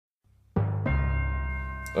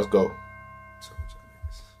Let's go. Told y'all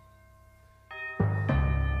niggas.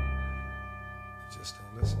 Just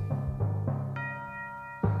don't listen.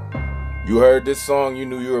 You heard this song, you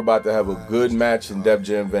knew you were about to have a good match in Def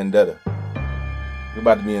Jam Vendetta. You're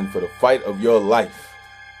about to be in for the fight of your life.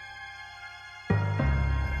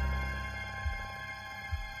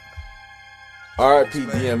 R.I.P.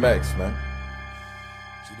 DMX, man.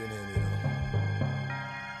 She didn't hear me though.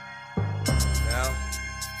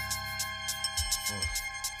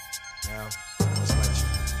 Now, I must let you.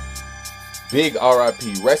 Big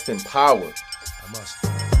R.I.P. Rest in power. I must.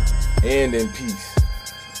 And in peace.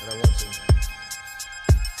 But I want to.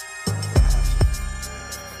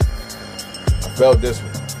 I felt this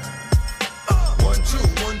one. 1, 2,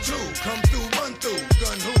 1, 2. Come through, run through.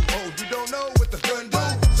 Gun who? Oh, you don't know what the gun do?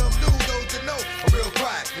 Some do, those that know are real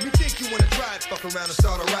quiet. Let me think you wanna try it. Fuck around and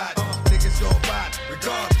start a ride. Niggas gon' buy it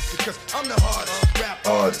regardless. Because I'm the hardest rap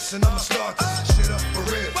artist. And I'ma start this shit up for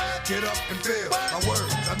real. Get up and feel my words.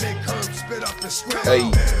 I make herbs spit up and square. Hey.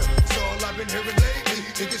 It's all I've been hearing lately.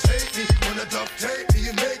 Niggas hate me when I duct tape me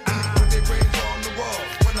and make me. Put their brains on the wall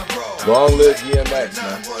when I brawl. Long live DMX,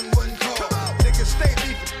 man. 911 call. Niggas stay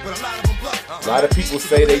beefing, but a lot of them bluff. A lot of people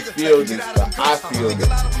say they feel this, but I feel this.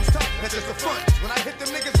 That's just a front. When I hit them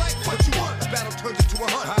niggas like, what you want? A battle turns into a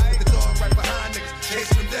hunt. The dog right behind niggas,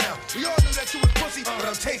 chasing them down. We all knew that you was pussy, but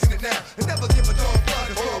I'm tasting it now. And never give a dog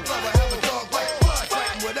blood, cause dog blood, I have a dog like blood.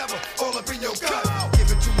 Fighting whatever, all up in your gut. Give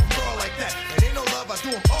it to them raw like that. And ain't no love, I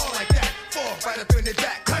do them all like that. Fall right up in their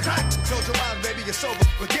back. Clack, clack. Told your mind, baby, you're sober.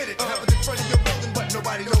 Forget it. Happened in front of your building, but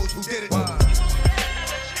nobody knows who did it. Where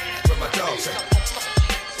my dogs at?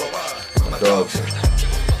 Where my dogs at?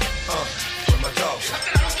 Where my dogs at?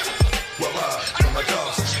 Where my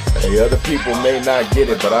dogs at? Hey, other people may not get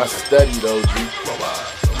it, but I studied OG.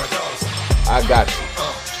 I got you.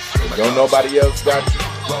 If don't nobody else got you.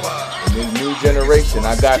 In this new generation,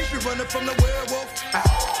 I got you. Running from the werewolf,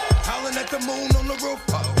 howling at the moon on the roof.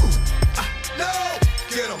 No,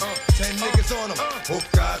 get 'em. 10 niggas on 'em. Hope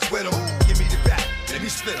God's with 'em. Give me the back, let me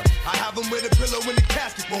split 'em. I have 'em with a pillow when the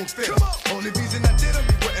casket won't fit 'em. Only reason I did 'em,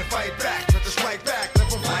 he wouldn't fight back. Let the strike back,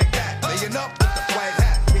 left 'em like that. Laying up with the white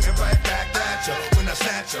hat, hitting right back at ya. When I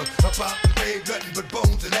snatch 'em, up out the grave, nothing but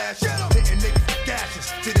bones and ashes. Hitting niggas with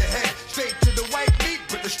gashes to the head, straight to the white meat,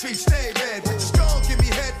 but the streets stay red. With the strong, give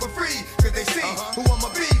me head for free, cause they see who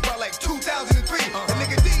I'ma be by like 2003. A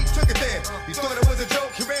nigga D took it there. He thought it was a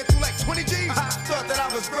joke, he ran through like 20 G's. Thought that I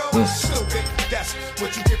was broke, stupid. That's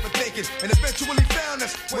what you get for thinking. And eventually found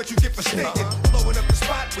that's what you get for stinking. Blowing up the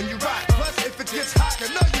spot when you rock. Plus, if it gets hot, I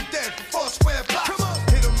know you dead for 4 square blocks. Come on,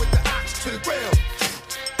 hit him with the ox to the grill.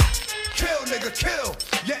 Kill, nigga, kill.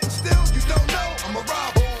 Yet and still, you don't know I'm a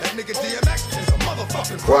robber. That nigga DMX is a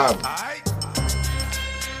motherfucking Problem. Alright?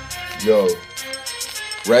 Yo,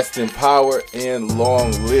 rest in power and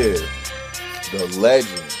long live the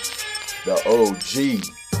legend, the OG,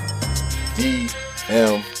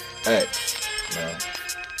 DMX, man.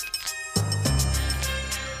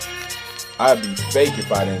 I'd be fake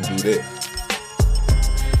if I didn't do this.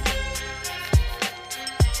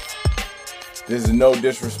 This is no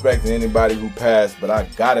disrespect to anybody who passed, but I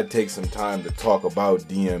gotta take some time to talk about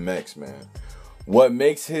DMX, man. What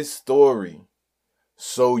makes his story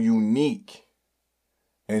so unique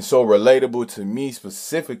and so relatable to me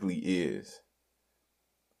specifically is,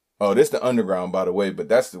 oh, this the underground, by the way, but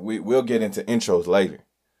we'll get into intros later.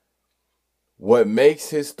 What makes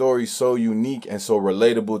his story so unique and so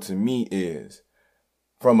relatable to me is,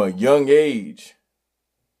 from a young age,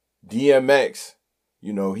 DMX,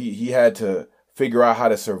 you know, he had to figure out how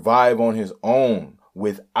to survive on his own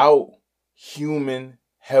without human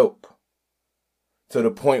help, to the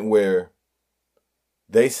point where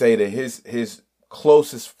they say that his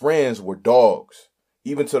closest friends were dogs,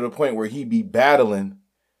 even to the point where he'd be battling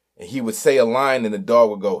and he would say a line and the dog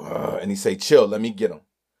would go, and he'd say, chill, let me get him.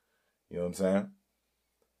 You know what I'm saying?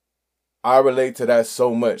 I relate to that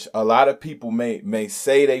so much. A lot of people may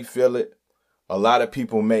say they feel it. A lot of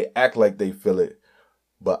people may act like they feel it.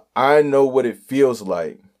 But I know what it feels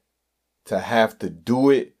like to have to do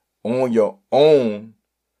it on your own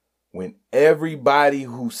when everybody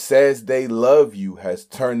who says they love you has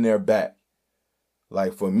turned their back.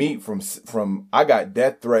 Like for me, from I got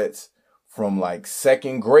death threats from like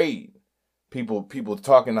 2nd grade. People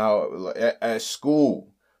talking out at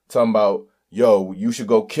school, talking about, yo, you should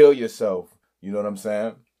go kill yourself. You know what I'm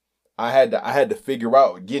saying? I had to figure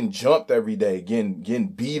out getting jumped every day, getting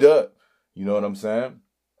beat up. You know what I'm saying?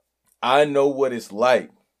 I know what it's like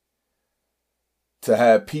to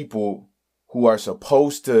have people who are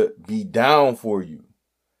supposed to be down for you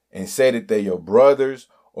and say that they're your brothers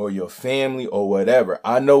or your family or whatever.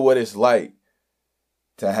 I know what it's like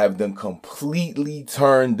to have them completely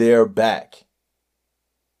turn their back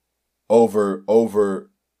over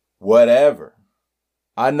whatever.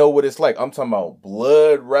 I know what it's like. I'm talking about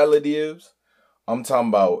blood relatives. I'm talking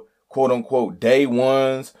about quote unquote day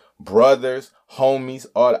ones, brothers, homies.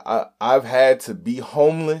 I've had to be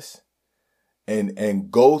homeless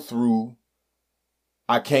and go through.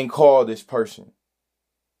 I can't call this person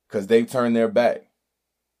because they've turned their back.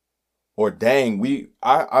 Or dang,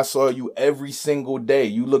 I saw you every single day.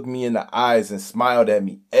 You looked me in the eyes and smiled at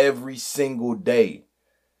me every single day.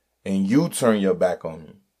 And you turn your back on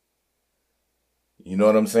me. You know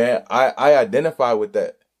what I'm saying? I identify with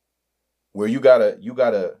that. Where you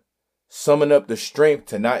gotta summon up the strength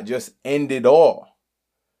to not just end it all.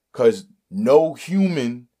 Cause no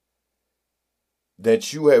human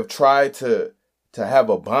that you have tried to have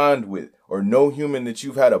a bond with, or no human that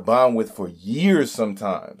you've had a bond with for years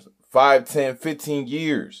sometimes, 5, 10, 15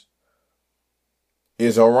 years,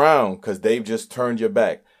 is around because they've just turned your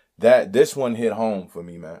back. This one hit home for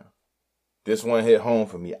me, man. This one hit home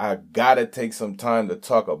for me. I gotta take some time to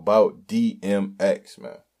talk about DMX,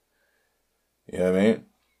 man. You know what I mean?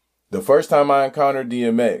 The first time I encountered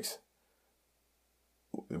DMX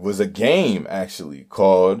was a game, actually,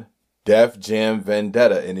 called Def Jam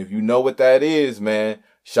Vendetta. And if you know what that is, man,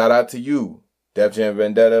 shout out to you. Def Jam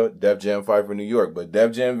Vendetta, Def Jam Fight New York. But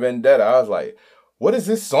Def Jam Vendetta, I was like, what is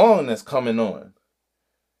this song that's coming on?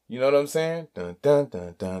 You know what I'm saying? Dun, dun,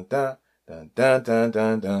 dun, dun, dun, dun, dun, dun,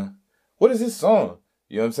 dun, dun. What is this song?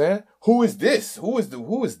 You know what I'm saying? Who is this? Who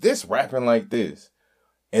is this rapping like this?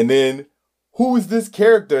 And then, who is this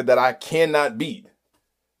character that I cannot beat?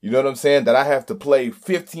 You know what I'm saying? That I have to play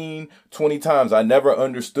 15, 20 times. I never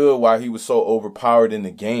understood why he was so overpowered in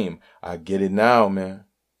the game. I get it now, man.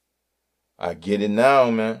 I get it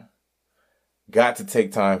now, man. Got to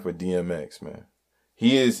take time for DMX, man.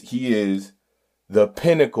 He is the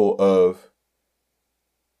pinnacle of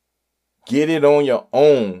get it on your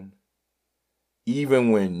own,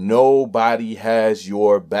 even when nobody has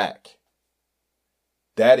your back.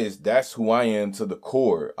 That's who I am to the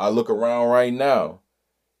core. I look around right now.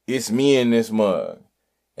 It's me in this mug.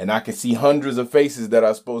 And I can see hundreds of faces that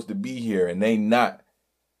are supposed to be here and they not.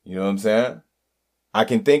 You know what I'm saying? I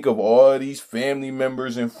can think of all these family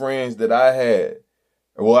members and friends that I had.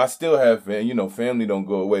 Well, I still have, family don't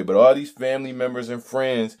go away, but all these family members and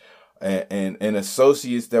friends and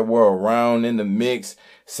associates that were around in the mix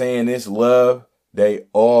saying it's love, they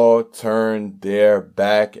all turned their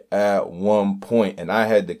back at one point, and I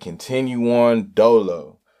had to continue on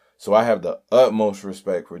dolo. So I have the utmost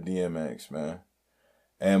respect for DMX, man.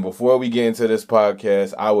 And before we get into this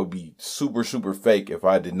podcast, I would be super, super fake if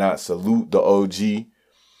I did not salute the OG. You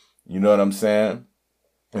know what I'm saying?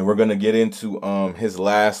 And we're going to get into his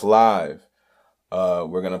last live.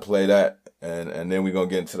 We're going to play that, and then we're going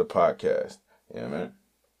to get into the podcast. Yeah, man.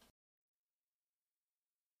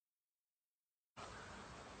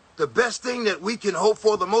 The best thing that we can hope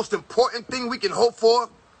for, the most important thing we can hope for,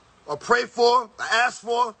 or pray for, or ask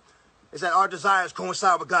for, is that our desires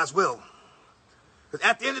coincide with God's will. Because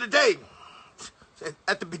at the end of the day,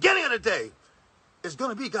 at the beginning of the day, it's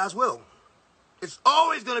going to be God's will. It's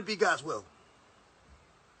always going to be God's will.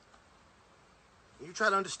 You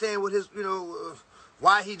try to understand what his,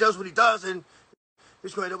 why he does what he does, and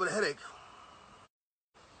he's going to end up with a headache.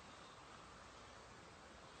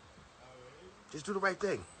 Just do the right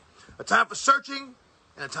thing. A time for searching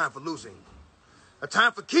and a time for losing. A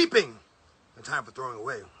time for keeping, a time for throwing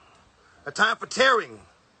away. A time for tearing,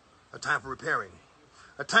 a time for repairing.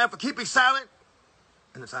 A time for keeping silent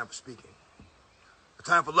and a time for speaking. A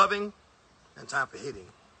time for loving and a time for hating.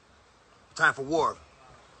 A time for war,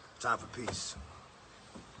 a time for peace.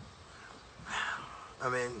 I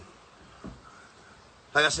mean,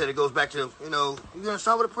 like I said, it goes back to, you're going to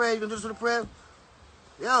start with a prayer, you're going to do this with a prayer?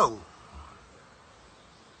 Yo.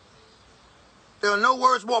 There are no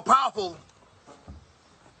words more powerful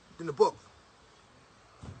than the book.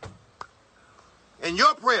 And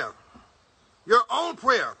your prayer, your own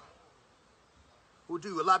prayer, will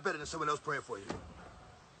do a lot better than someone else praying for you.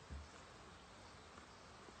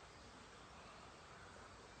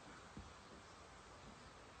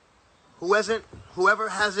 Whoever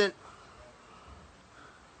hasn't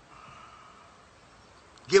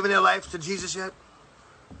given their life to Jesus yet,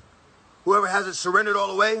 whoever hasn't surrendered all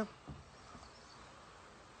the way,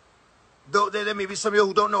 though there may be some of you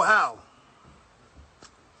who don't know how.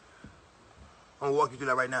 I'm going to walk you through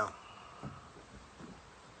that right now.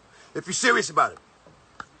 If you're serious about it.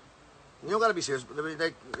 You don't got to be serious.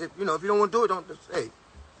 If you don't want to do it, don't. Hey.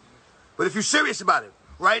 But if you're serious about it,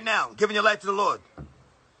 right now, giving your life to the Lord,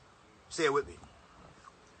 say it with me.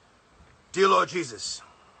 Dear Lord Jesus,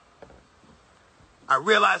 I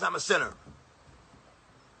realize I'm a sinner.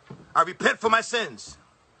 I repent for my sins.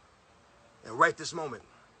 And right this moment,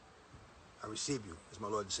 I receive you as my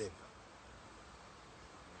Lord and Savior.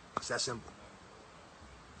 It's that simple.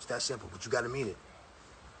 It's that simple, but you gotta mean it.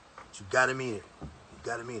 You gotta mean it. You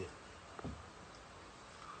gotta mean it.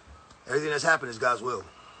 Everything that's happened is God's will.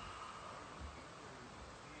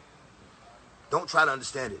 Don't try to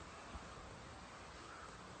understand it.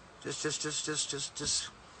 Just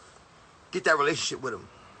get that relationship with him.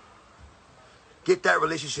 Get that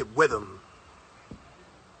relationship with him.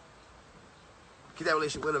 Get that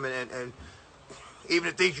relationship with him, and even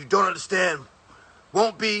the things you don't understand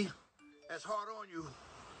won't be as hard on you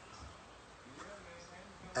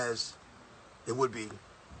as it would be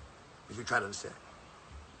if you try to understand.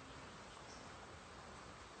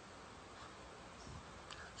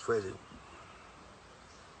 It's crazy.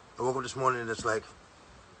 I woke up this morning and it's like,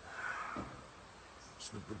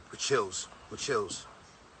 with chills.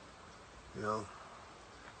 You know,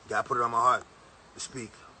 God put it on my heart to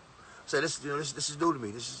speak. Say this, this is new to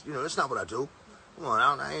me. This is, that's not what I do. Come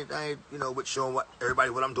on, I ain't, with showing everybody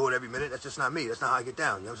what I'm doing every minute. That's just not me. That's not how I get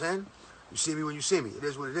down. You know what I'm saying? You see me when you see me. It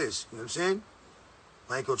is what it is. You know what I'm saying?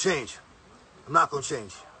 I ain't gonna change. I'm not gonna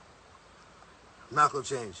change. I'm not gonna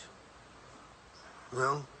change. You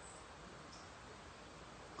know?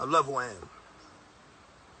 I love who I am.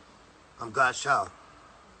 I'm God's child.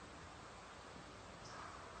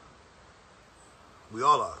 We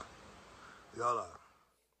all are. We all are.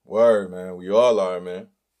 Word, man. We all are, man.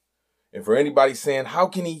 And for anybody saying, how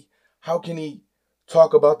can he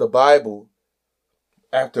talk about the Bible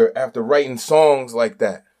after writing songs like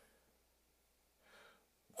that?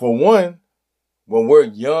 For one, when we're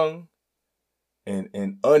young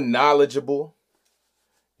and unknowledgeable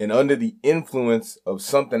and under the influence of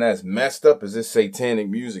something as messed up as this satanic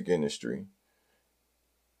music industry,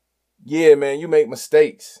 yeah, man, you make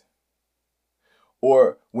mistakes.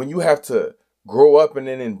 Or when you have to grow up in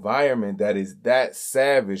an environment that is that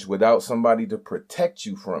savage without somebody to protect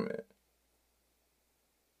you from it,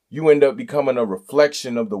 you end up becoming a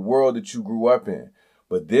reflection of the world that you grew up in.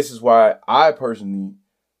 But this is why I personally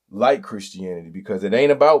like Christianity, because it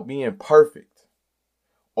ain't about being perfect.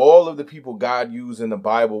 All of the people God used in the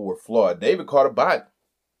Bible were flawed. David caught a body.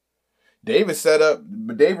 David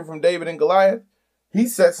from David and Goliath, he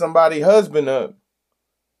set somebody's husband up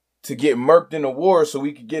to get murked in a war so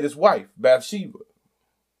he could get his wife, Bathsheba.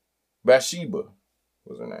 Bathsheba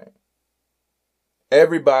was her name.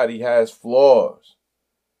 Everybody has flaws.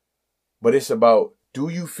 But it's about, do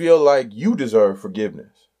you feel like you deserve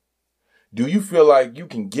forgiveness? Do you feel like you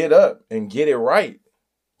can get up and get it right?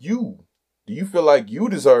 Do you feel like you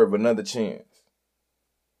deserve another chance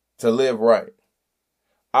to live right?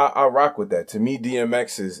 I rock with that. To me,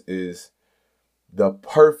 DMX is the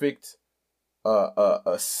perfect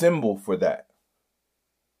a symbol for that.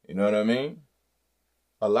 You know what I mean?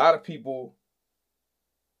 A lot of people,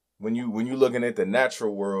 when you looking at the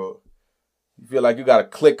natural world, you feel like you got to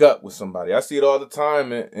click up with somebody. I see it all the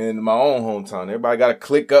time in my own hometown. Everybody got to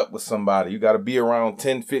click up with somebody. You got to be around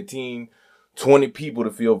 10, 15, 20 people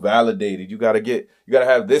to feel validated. You got to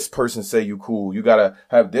have this person say you cool. You got to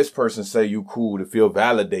have this person say you cool to feel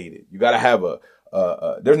validated. You got to have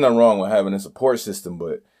there's nothing wrong with having a support system,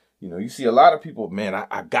 but you see a lot of people, man,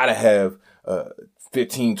 I got to have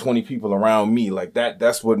 15, 20 people around me like that.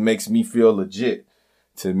 That's what makes me feel legit.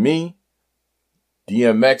 To me,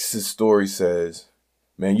 DMX's story says,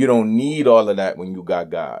 man, you don't need all of that when you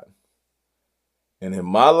got God. And in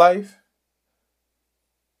my life,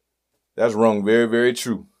 that's wrong. Very, very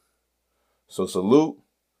true. So salute,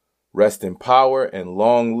 rest in power, and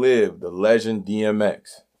long live the legend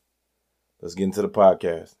DMX. Let's get into the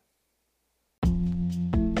podcast.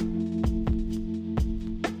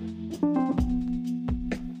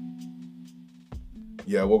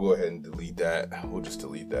 Yeah, we'll go ahead and delete that. We'll just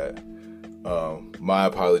delete that. My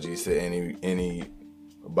apologies to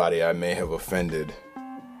anybody I may have offended.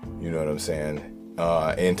 You know what I'm saying?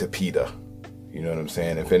 And to PETA. You know what I'm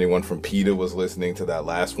saying? If anyone from PETA was listening to that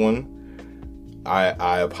last one,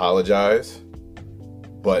 I apologize.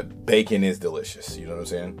 But bacon is delicious. You know what I'm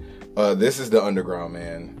saying? This is the underground,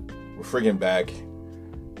 man. We're freaking back.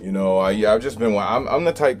 I've just been. I'm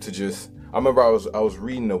the type to just. I remember I was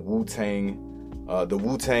reading the Wu-Tang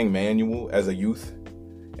manual as a youth,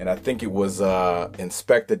 and I think it was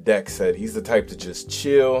Inspector Deck said he's the type to just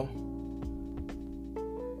chill,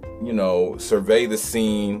 survey the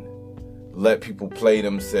scene, let people play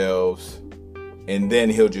themselves, and then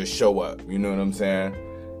he'll just show up. You know what I'm saying?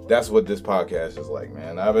 That's what this podcast is like,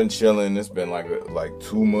 man. I've been chilling. It's been like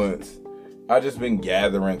 2 months. I've just been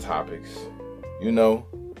gathering topics,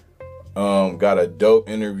 Got a dope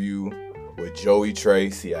interview with Joey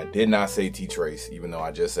Trace. See, I did not say T Trace, even though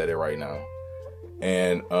I just said it right now.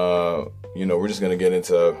 And, we're just going to get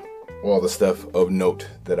into all the stuff of note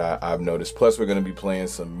that I've noticed. Plus, we're going to be playing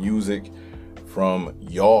some music from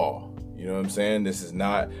y'all. You know what I'm saying? This is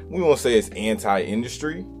not, we won't say it's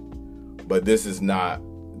anti-industry, but this is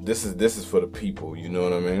for the people. You know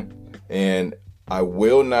what I mean? And I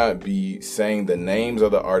will not be saying the names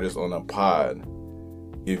of the artists on a pod.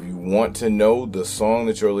 If you want to know the song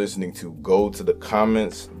that you're listening to, go to the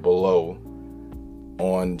comments below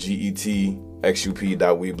on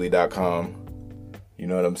getxup.weebly.com. You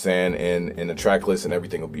know what I'm saying? And the track list and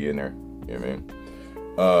everything will be in there. You know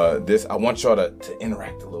what I mean? I want y'all to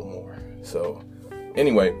interact a little more. So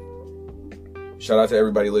anyway, shout out to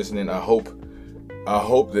everybody listening. I hope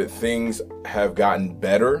that things have gotten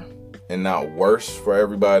better and not worse for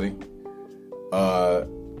everybody. I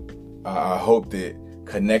hope that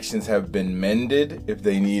connections have been mended if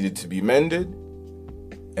they needed to be mended.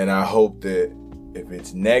 And I hope that if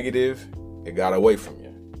it's negative, it got away from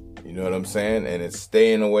you. You know what I'm saying? And it's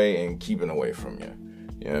staying away and keeping away from you.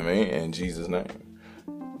 You know what I mean? In Jesus' name.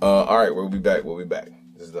 All right, we'll be back.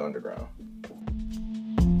 This is The Underground.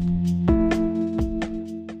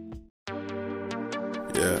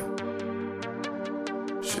 Yeah.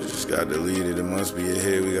 Shit just got deleted. It must be a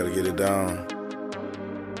hit. We gotta get it down.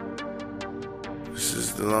 This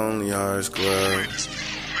is the Lonely Hearts Club.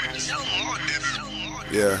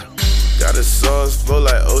 Yeah. Got a sauce flow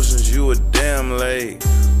like oceans, you a damn lake.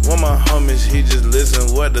 One of my homies, he just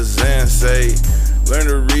listen what the Zan say. Learned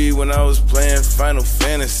to read when I was playing Final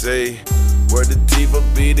Fantasy. Word the Tifa,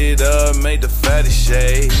 beat it up, make the fatty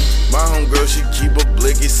shade. My homegirl, she keep a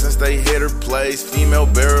blicky since they hit her place. Female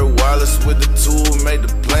Barry Wallace with the tool, made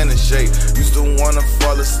the planet shake. Used to wanna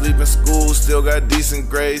fall asleep in school, still got decent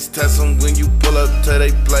grades. Test them when you pull up to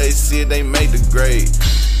they place, see if they made the grade.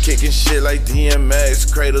 Kicking shit like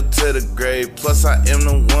DMX, cradle to the grave. Plus I am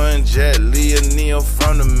the one, Jet Li, a Neo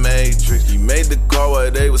from the Matrix. He made the call while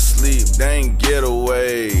they was asleep, they ain't get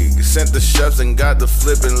away. Sent the chefs and got the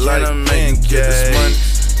flipping like a man, get this money.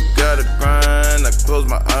 Gotta grind, I close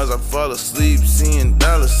my eyes, I fall asleep, seeing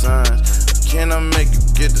dollar signs. Can I make you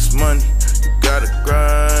get this money? You gotta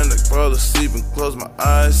grind, I fall asleep and close my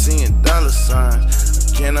eyes, seeing dollar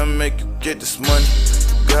signs. Can I make you get this money?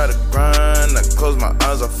 Gotta grind, I close my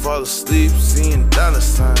eyes, I fall asleep, seeing dollar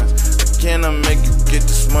signs. Can I make you get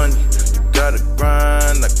this money? You gotta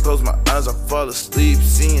grind, I close my eyes, I fall asleep,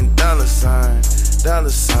 seeing dollar signs, hey,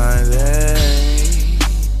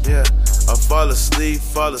 yeah. I fall asleep,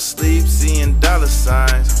 seeing dollar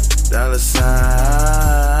signs,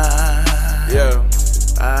 yeah.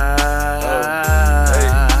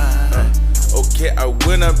 Okay, I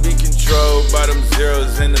will not be controlled by them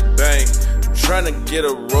zeros in the bank. Tryna get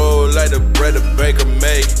a roll like the bread a baker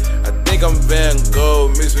make. I think I'm Van Gogh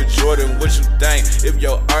mixed with Jordan, what you think? If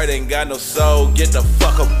your art ain't got no soul, get the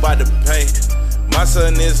fuck up by the paint. My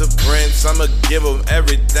son is a prince, I'ma give him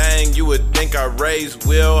everything. You would think I raised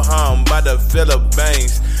Will Hum by the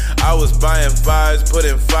Philippines. I was buying fives,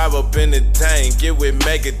 putting 5 up in the tank. If we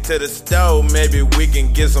make it to the stove, maybe we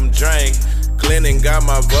can get some drink. Clinton got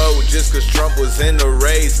my vote just cause Trump was in the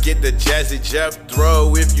race. Get the Jazzy Jeff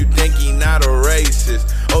throw if you think he not a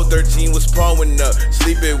racist. 013 was pulling up,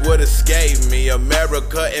 sleeping would escape me.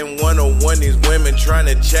 America in 101, these women trying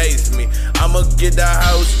to chase me. I'ma get the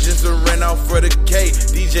house just to rent out for the K.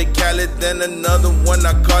 DJ Khaled, then another one,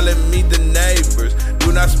 I call it Meet the Neighbors.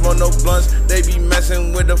 Do not smoke no blunts, they be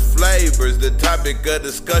messing with the flavors. The topic of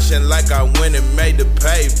discussion like I went and made the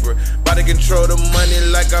paper. About to control the money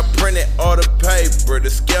like I printed all the paper. The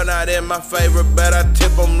scale not in my favor, but I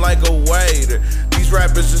tip them like a waiter. These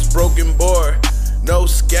rappers is broken board, no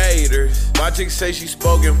skaters. My chick say she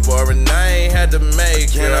spoken for and I ain't had to make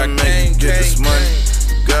it. Can I make get this money?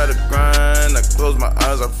 You gotta grind, I close my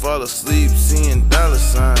eyes, I fall asleep, seeing dollar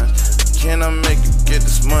signs. Can I make you get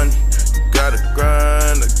this money? You gotta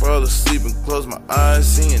grind, I fall asleep and close my eyes,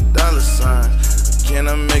 seeing dollar signs. Can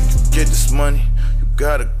I make you get this money? You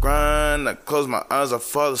gotta grind, I close my eyes, I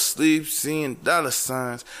fall asleep, seeing dollar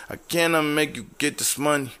signs. I cannot make you get this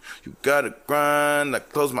money. You gotta grind, I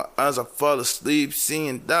close my eyes, I fall asleep,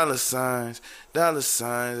 seeing dollar signs,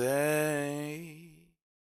 hey.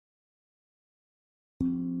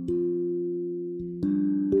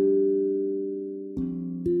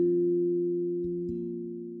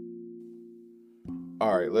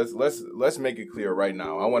 All right, let's make it clear right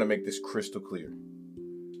now. I want to make this crystal clear.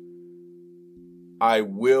 I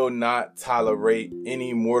will not tolerate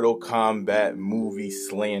any Mortal Kombat movie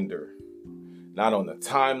slander. Not on the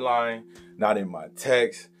timeline, not in my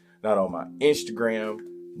text, not on my Instagram,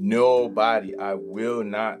 Nobody. I will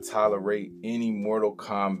not tolerate any Mortal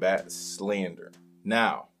Kombat slander.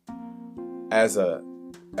 Now, as a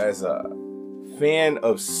fan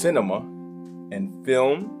of cinema and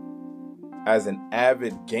film, as an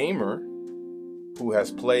avid gamer who has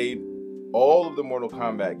played all of the Mortal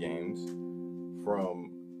Kombat games from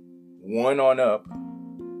 1 on up,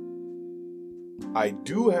 I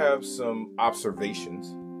do have some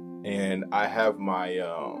observations, and I have my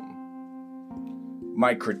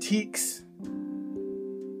critiques,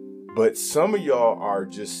 but some of y'all are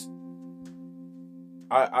just,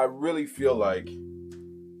 I really feel like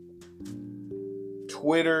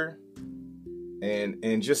Twitter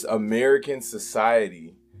and just American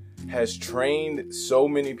society has trained so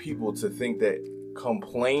many people to think that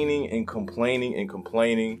complaining,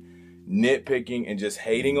 nitpicking, and just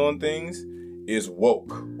hating on things is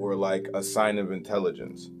woke or like a sign of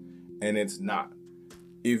intelligence. And it's not.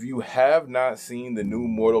 If you have not seen the new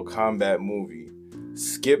Mortal Kombat movie,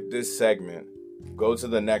 skip this segment, go to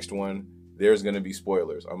the next one. There's going to be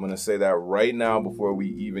spoilers. I'm going to say that right now before we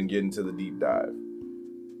even get into the deep dive.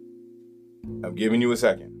 I'm giving you a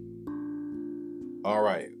second. All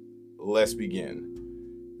right, let's begin.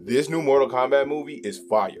 This new Mortal Kombat movie is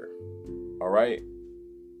fire. All right?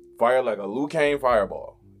 Fire like a Liu Kang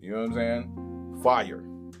fireball. You know what I'm saying? Fire.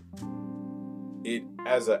 It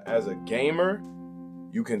as a gamer,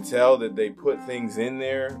 you can tell that they put things in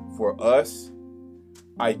there for us.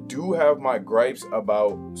 I do have my gripes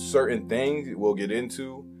about certain things we'll get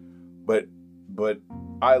into, but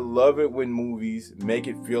I love it when movies make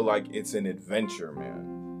it feel like it's an adventure,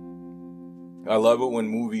 man. I love it when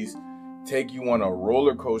movies take you on a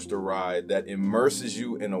roller coaster ride that immerses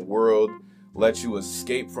you in a world, lets you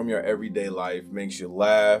escape from your everyday life, makes you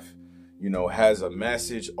laugh, has a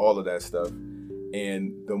message, all of that stuff.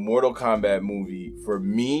 And the Mortal Kombat movie, for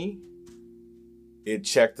me, it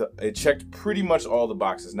checked pretty much all the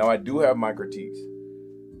boxes. Now, I do have my critiques.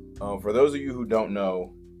 For those of you who don't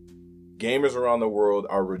know, gamers around the world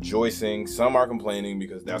are rejoicing. Some are complaining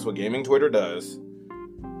because that's what gaming Twitter does.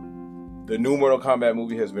 The new Mortal Kombat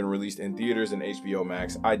movie has been released in theaters and HBO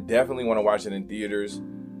Max. I definitely want to watch it in theaters.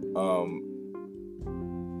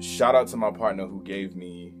 Shout out to my partner who gave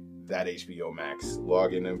me that HBO Max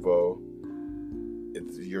login info.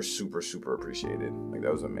 You're super, super appreciated. Like,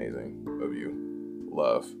 that was amazing of you.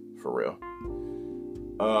 Love, for real.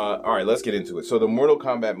 All right, let's get into it. So the Mortal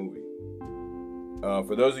Kombat movie.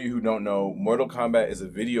 For those of you who don't know, Mortal Kombat is a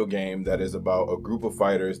video game that is about a group of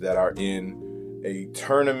fighters that are in a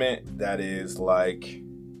tournament that is like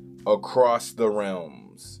across the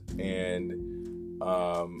realms. And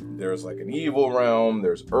there's like an evil realm,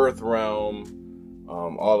 there's Earth realm,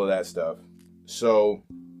 all of that stuff. So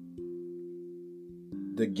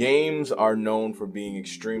the games are known for being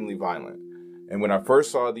extremely violent. And when I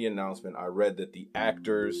first saw the announcement, I read that the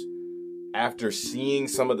actors, after seeing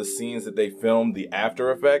some of the scenes that they filmed, the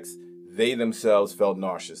after effects, they themselves felt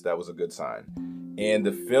nauseous. That was a good sign. And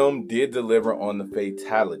the film did deliver on the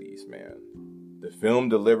fatalities, man. The film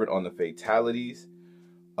delivered on the fatalities.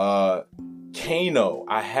 Kano,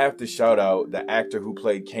 I have to shout out the actor who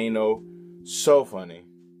played Kano. So funny.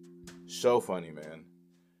 So funny, man.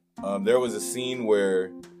 There was a scene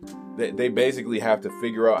where they basically have to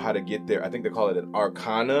figure out how to get their, I think they call it an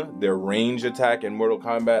Arcana, their range attack in Mortal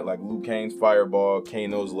Kombat, like Liu Kang's fireball,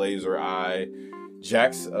 Kano's laser eye.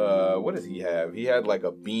 Jax, what does he have? He had like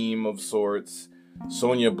a beam of sorts.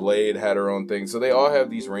 Sonya Blade had her own thing. So they all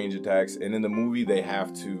have these range attacks, and in the movie they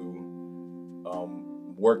have to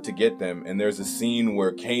work to get them. And there's a scene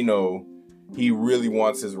where Kano, he really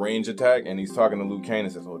wants his range attack, and he's talking to Liu Kang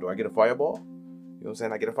and says, "Oh, do I get a fireball? You know what I'm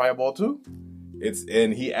saying? I get a fireball too?"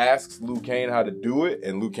 And he asks Liu Kang how to do it,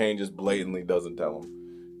 and Liu Kang just blatantly doesn't tell him.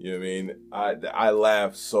 You know what I mean? I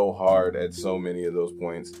laugh so hard at so many of those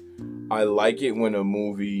points. I like it when a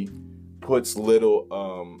movie puts little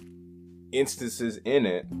instances in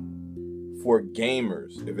it for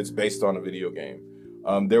gamers if it's based on a video game.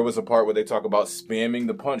 There was a part where they talk about spamming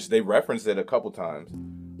the punch. They referenced it a couple times.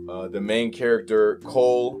 The main character,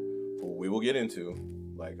 Cole, who we will get into.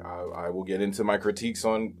 Like, I will get into my critiques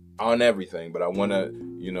on everything, but I want to,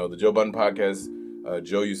 the Joe Budden podcast,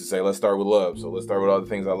 Joe used to say, let's start with love. So let's start with all the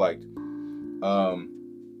things I liked.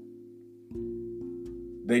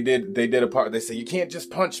 They did a part, they say, you can't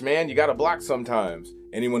just punch, man. You got to block sometimes.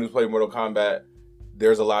 Anyone who's played Mortal Kombat,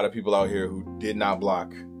 there's a lot of people out here who did not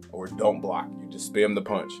block or don't block. You just spam the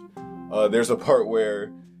punch. There's a part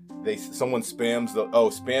where someone spams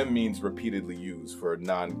spam means repeatedly used for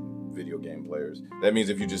non-video game players. That means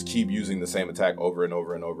if you just keep using the same attack over and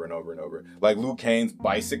over and over and over and over. Like Liu Kang's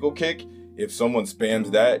bicycle kick, if someone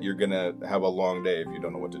spams that, you're gonna have a long day if you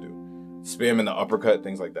don't know what to do. Spamming the uppercut,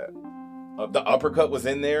 things like that. The uppercut was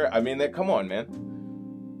in there. I mean, come on, man.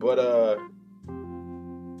 But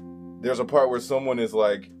there's a part where someone is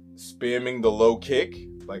like spamming the low kick,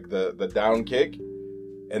 like the down kick,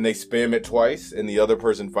 and they spam it twice, and the other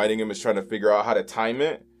person fighting him is trying to figure out how to time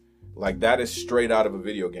it. Like, that is straight out of a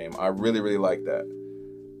video game. I really, really like that.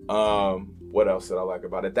 What else did I like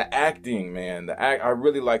about it? The acting, man. I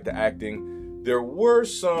really like the acting. There were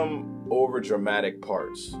some overdramatic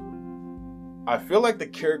parts. I feel like the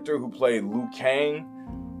character who played Liu Kang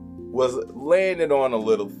was laying it on a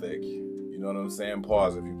little thick. You know what I'm saying?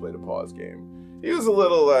 Pause if you play the pause game. He was a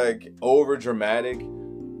little, like, overdramatic,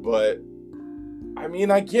 but, I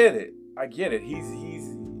mean, I get it. He's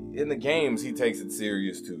in the games, he takes it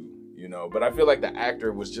serious, too, you know? But I feel like the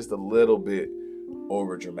actor was just a little bit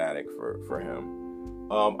over dramatic for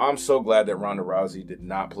him. I'm so glad that Ronda Rousey did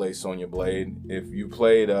not play Sonya Blade. If you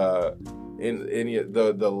played in any of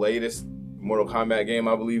the latest Mortal Kombat game,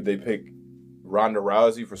 I believe they picked Ronda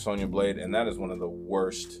Rousey for Sonya Blade, and that is one of the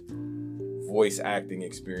worst voice acting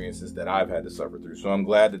experiences that I've had to suffer through. So I'm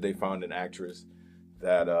glad that they found an actress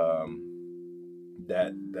that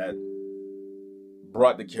that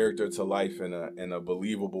brought the character to life in a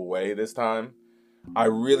believable way this time. I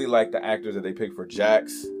really like the actors that they picked for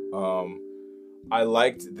Jax. I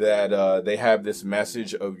liked that they have this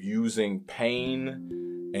message of using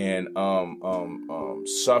pain and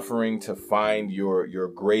suffering to find your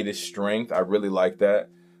greatest strength. I really like that,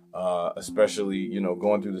 especially, you know,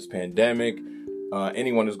 going through this pandemic.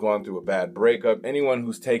 Anyone who's going through a bad breakup, anyone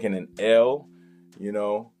who's taken an L, you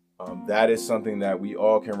know, that is something that we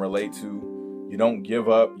all can relate to. You don't give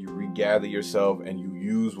up, you regather yourself, and you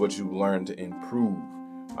use what you learned to improve.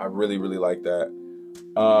 I really, really like that.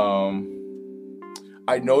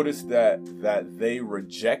 I noticed that they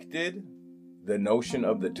rejected the notion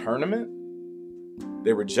of the tournament.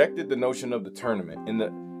 They rejected the notion of the tournament. In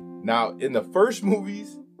the first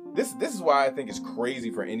movies, this is why I think it's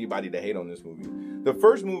crazy for anybody to hate on this movie. The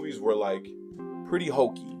first movies were like pretty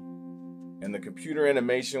hokey, and the computer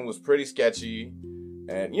animation was pretty sketchy,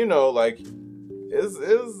 and you know, like is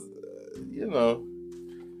you know,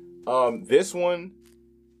 this one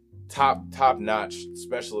top notch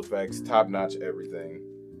special effects, top notch everything.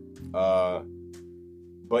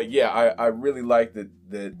 But yeah, I really like that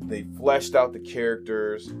they fleshed out the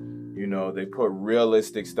characters. You know, they put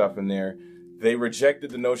realistic stuff in there. They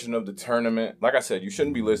rejected the notion of the tournament. Like I said, you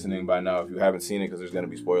shouldn't be listening by now if you haven't seen it, because there's going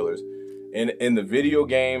to be spoilers. In the video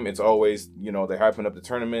game, it's always, you know, they're hyping up the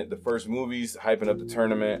tournament. The first movies, hyping up the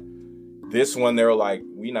tournament. This one, they were like,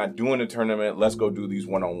 we not doing a tournament. Let's go do these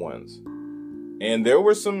one-on-ones. And there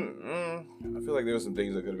were some, I feel like there were some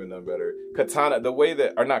things that could have been done better. Katana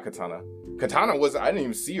was, I didn't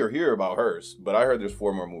even see or hear about hers, but I heard there's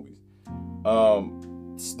 4 more movies.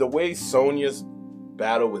 The way Sonya's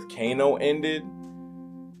battle with Kano ended,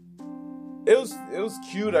 it was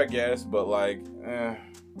cute, I guess, but like, I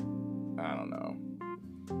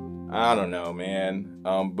don't know, man.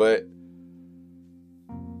 But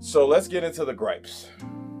so let's get into the gripes.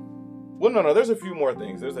 Well, no, there's a few more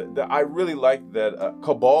things. I really liked that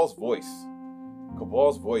Cabal's voice.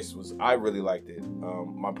 Cabal's voice I really liked it.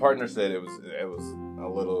 My partner said it was a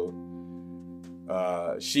little.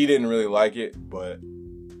 She didn't really like it, but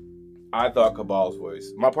I thought Cabal's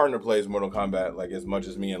voice. My partner plays Mortal Kombat like as much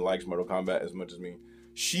as me and likes Mortal Kombat as much as me.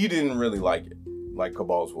 She didn't really like it, like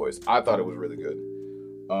Cabal's voice. I thought it was really good.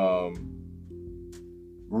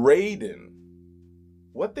 Raiden.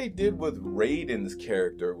 What they did with Raiden's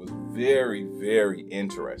character was very, very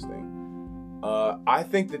interesting. I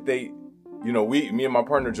think that they, you know, me and my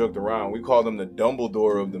partner joked around. We called him the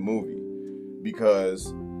Dumbledore of the movie,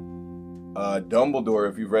 because Dumbledore,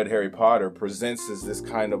 if you've read Harry Potter, presents as this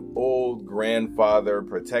kind of old grandfather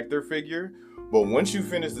protector figure. But once you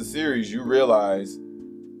finish the series, you realize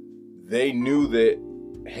they knew that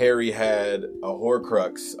Harry had a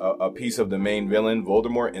Horcrux, a piece of the main villain,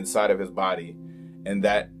 Voldemort, inside of his body, and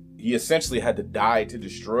that he essentially had to die to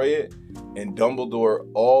destroy it. And Dumbledore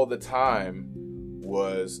all the time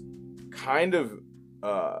was kind of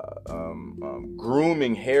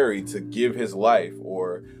grooming Harry to give his life,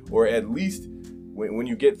 or at least when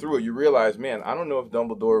you get through it, you realize, man, I don't know if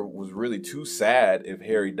Dumbledore was really too sad if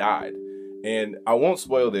Harry died. And I won't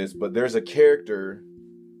spoil this, but there's a character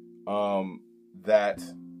that,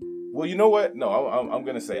 well, you know what? No, I'm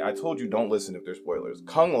going to say, I told you don't listen if there's spoilers.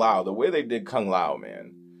 Kung Lao, the way they did Kung Lao,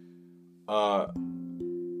 man.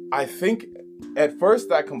 I think at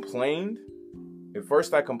first I complained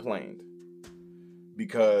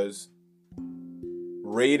because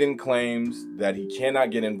Raiden claims that he cannot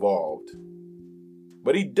get involved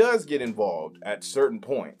But he does get involved at certain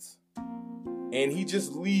points. And he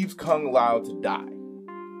just leaves Kung Lao to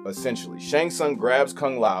die, essentially. Shang Tsung grabs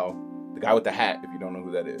Kung Lao, the guy with the hat, if you don't know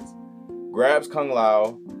who that is, grabs Kung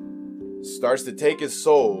Lao, starts to take his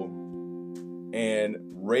soul, and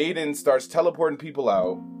Raiden starts teleporting people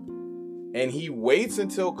out, and he waits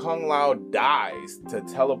until Kung Lao dies to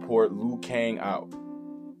teleport Liu Kang out.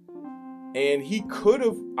 And he could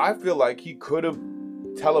have, I feel like he could have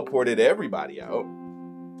teleported everybody out,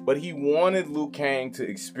 but he wanted Liu Kang to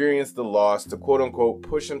experience the loss to quote unquote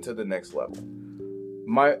push him to the next level.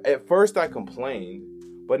 At first I complained,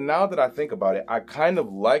 but now that I think about it, I kind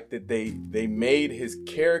of like that they made his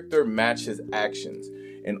character match his actions.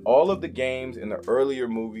 In all of the games, in the earlier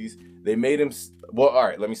movies, they made him... Well, all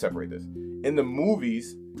right, let me separate this. In the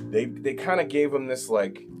movies, they kind of gave him this,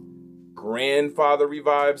 like, grandfather-y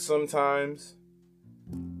vibe sometimes.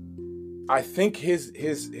 I think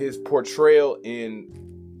his portrayal in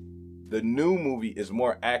the new movie is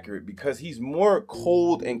more accurate because he's more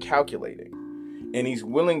cold and calculating. And he's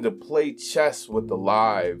willing to play chess with the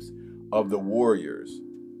lives of the warriors.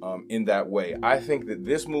 In that way, I think that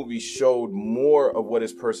this movie showed more of what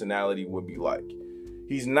his personality would be like.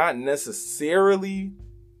 He's not necessarily,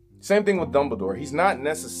 same thing with Dumbledore, he's not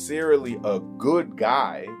necessarily a good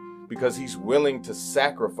guy because he's willing to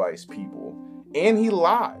sacrifice people. And he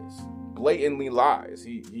lies, blatantly lies.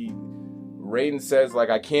 Raiden says, like,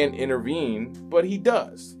 I can't intervene, but he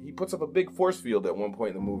does. He puts up a big force field at one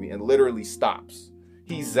point in the movie and literally stops.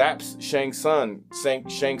 He zaps Shang Tsung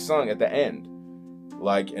at the end.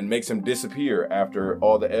 Like, and makes him disappear after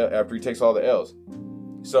he takes all the L's.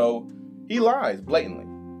 So he lies blatantly.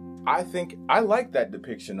 I think I like that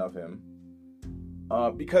depiction of him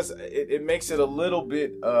because it makes it a little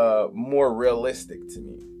bit more realistic to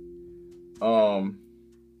me.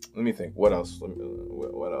 Let me think. What else?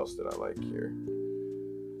 What else did I like here?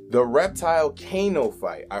 The Reptile Kano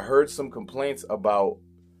fight. I heard some complaints about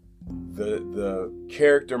the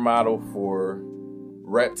character model for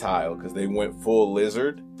Reptile because they went full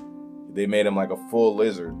lizard. They made him like a full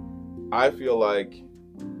lizard. I feel like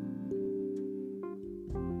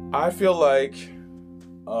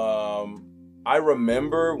I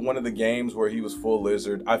remember one of the games where he was full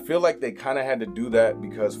lizard. I feel like they kind of had to do that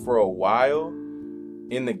because for a while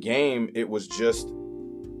in the game it was just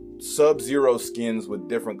Sub-Zero skins with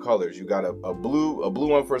different colors. You got a blue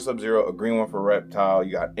one for Sub-Zero, a green one for Reptile,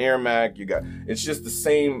 you got Ermac, it's just the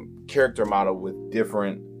same character model with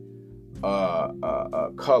different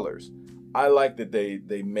colors. I like that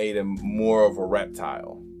they made him more of a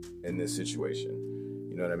reptile in this situation.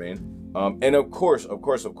 You know what I mean? And of course,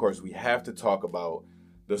 we have to talk about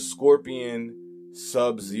the Scorpion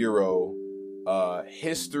Sub-Zero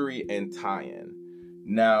history and tie-in.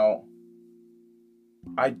 Now,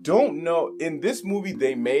 I don't know. In this movie,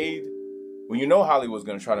 Hollywood's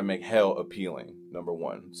going to try to make hell appealing, number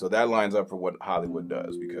one. So that lines up for what Hollywood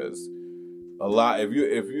does because if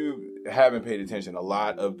you haven't paid attention, a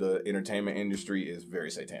lot of the entertainment industry is very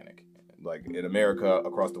satanic. Like in America,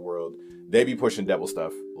 across the world, they be pushing devil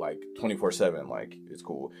stuff like 24/7, like it's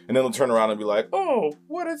cool. And then they'll turn around and be like, oh,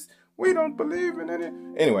 we don't believe in it.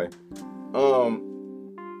 Anyway,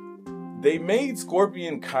 they made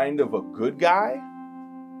Scorpion kind of a good guy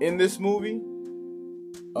in this movie.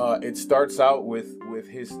 It starts out with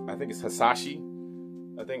his, I think it's Hasashi.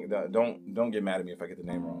 I think that, don't get mad at me if I get the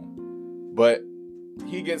name wrong. But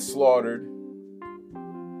he gets slaughtered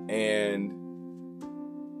and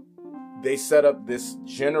they set up this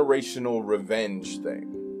generational revenge thing.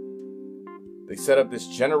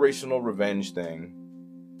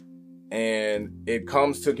 And it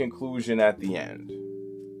comes to conclusion at the end.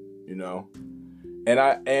 You know?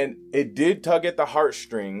 And it did tug at the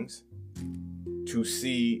heartstrings to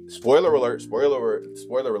see, spoiler alert,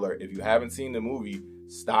 if you haven't seen the movie,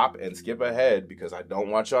 stop and skip ahead because I don't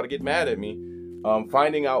want y'all to get mad at me.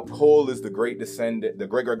 Finding out Cole is the great descendant, the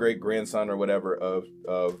great grandson or whatever of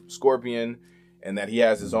Scorpion, and that he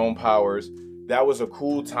has his own powers. That was a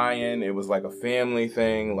cool tie-in. It was like a family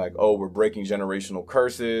thing, like, oh, we're breaking generational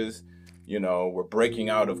curses. You know, we're breaking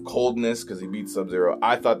out of coldness because he beat Sub-Zero.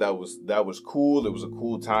 I thought that was cool. It was a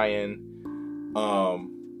cool tie-in.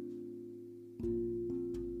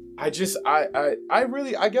 I guess I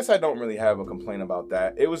don't really have a complaint about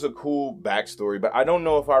that. It was a cool backstory, but I don't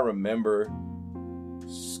know if I remember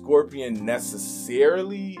Scorpion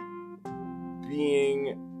necessarily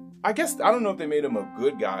being, I don't know if they made him a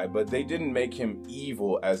good guy, but they didn't make him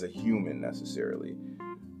evil as a human necessarily.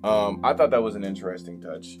 I thought that was an interesting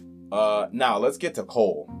touch. Now let's get to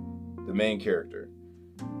Cole, the main character.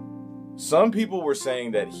 Some people were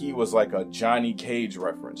saying that he was like a Johnny Cage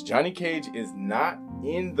reference. Johnny Cage is not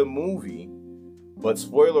in the movie, but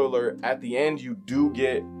spoiler alert, at the end you do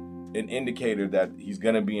get an indicator that he's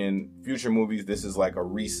gonna be in future movies. This is like a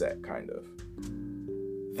reset, kind of.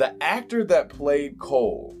 The actor that played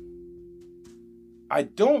Cole, I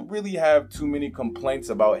don't really have too many complaints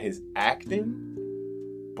about his acting,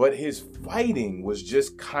 but his fighting was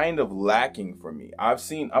just kind of lacking for me. I'm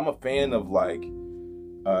a fan of like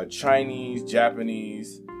Chinese,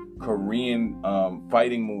 Japanese, Korean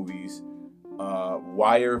fighting movies,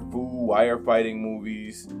 wire fighting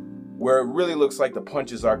movies, where it really looks like the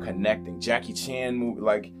punches are connecting. Jackie Chan movie,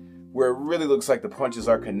 like where it really looks like the punches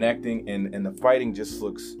are connecting, and the fighting just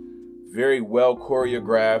looks very well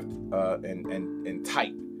choreographed and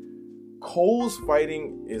tight. Cole's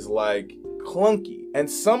fighting is like clunky, and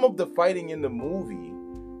some of the fighting in the movie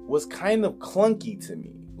was kind of clunky to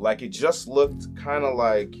me. Like it just looked kind of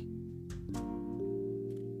like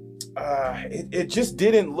it just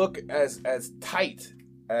didn't look as tight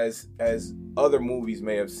as other movies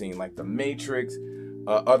may have seen, like The Matrix,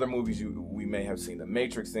 other movies we may have seen, The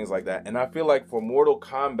Matrix, things like that. And I feel like for Mortal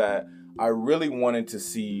Kombat, I really wanted to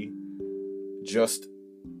see just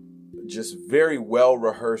very well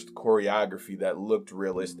rehearsed choreography that looked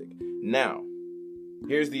realistic. Now,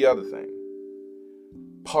 here's the other thing.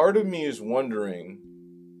 Part of me is wondering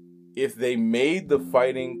if they made the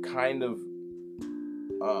fighting kind of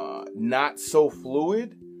not so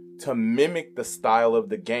fluid to mimic the style of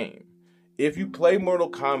the game. If you play Mortal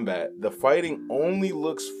Kombat, the fighting only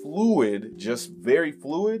looks fluid, just very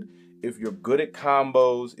fluid, if you're good at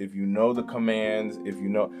combos, if you know the commands, if you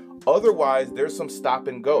know. Otherwise, there's some stop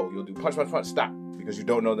and go. You'll do punch, punch, punch, stop, because you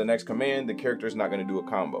don't know the next command. The character's not going to do a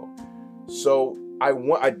combo. So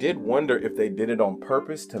I did wonder if they did it on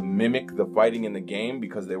purpose to mimic the fighting in the game,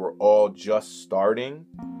 because they were all just starting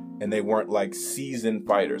and they weren't like seasoned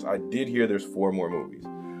fighters. I did hear there's 4 more movies,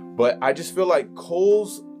 but I just feel like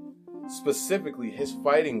Cole's, specifically, his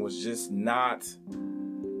fighting was just not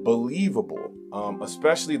believable,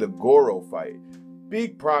 especially the Goro fight.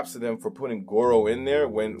 Big props to them for putting Goro in there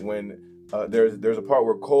when there's a part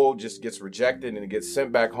where Cole just gets rejected and gets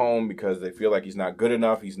sent back home because they feel like he's not good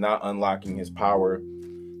enough, he's not unlocking his power,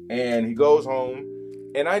 and he goes home.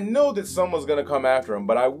 And I know that someone's gonna come after him,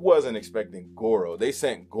 but I wasn't expecting Goro. They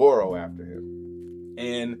sent Goro after him,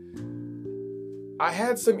 and I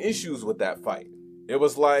had some issues with that fight. It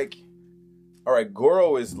was like, all right,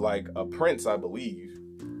 Goro is like a prince, I believe,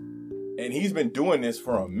 and he's been doing this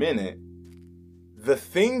for a minute. The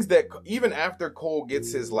things that, even after Cole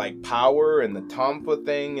gets his like power and the Tonfa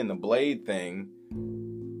thing and the blade thing,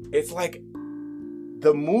 it's like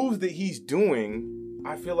the moves that he's doing,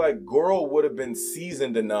 I feel like Goro would have been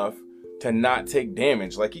seasoned enough to not take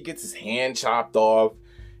damage. Like he gets his hand chopped off,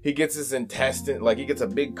 he gets his intestine, like he gets a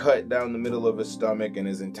big cut down the middle of his stomach and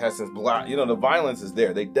his intestines blocked. You know, the violence is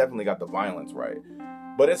there. They definitely got the violence right.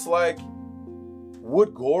 But it's like,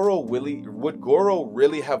 would Goro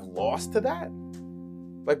really have lost to that?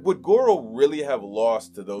 Like, would Goro really have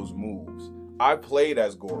lost to those moves? I played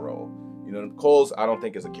as Goro. You know, Cole's, I don't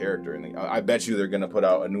think, is a character. And I bet you they're going to put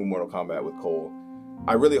out a new Mortal Kombat with Cole.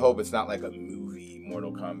 I really hope it's not like a movie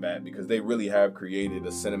Mortal Kombat, because they really have created a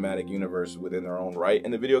cinematic universe within their own right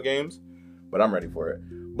in the video games. But I'm ready for it.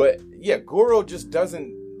 But yeah, Goro just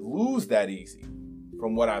doesn't lose that easy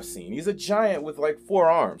from what I've seen. He's a giant with like 4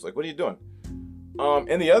 arms. Like, what are you doing?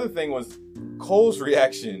 And the other thing was Cole's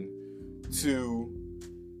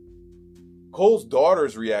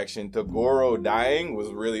daughter's reaction to Goro dying was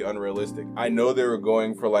really unrealistic. I know they were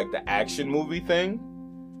going for like the action movie thing,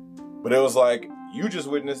 but it was like, you just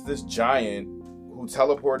witnessed this giant who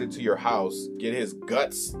teleported to your house get his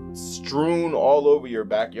guts strewn all over your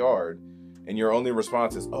backyard, and your only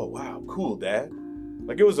response is, "Oh wow, cool, Dad."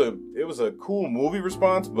 Like it was a cool movie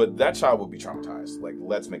response, but that child would be traumatized. Like,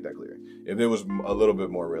 let's make that clear. If it was a little bit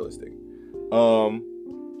more realistic.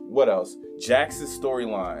 What else? Jax's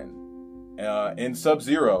storyline. In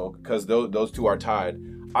Sub-Zero, because those two are tied,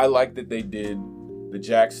 I like that they did the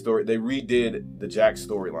Jax story. They redid the Jax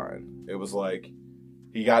storyline. It was like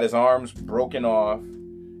he got his arms broken off,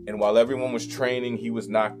 and while everyone was training, he was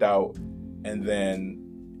knocked out, and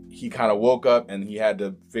then he kind of woke up and he had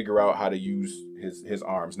to figure out how to use his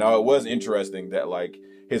arms. Now, it was interesting that like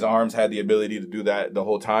his arms had the ability to do that the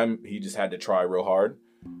whole time. He just had to try real hard.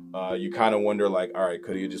 You kind of wonder, like, all right,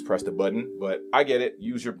 could he have just pressed a button? But I get it.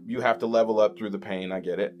 You have to level up through the pain. I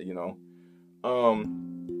get it, you know.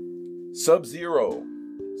 Sub-Zero.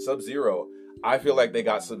 I feel like they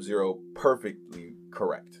got Sub-Zero perfectly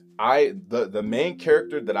correct. The main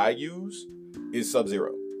character that I use is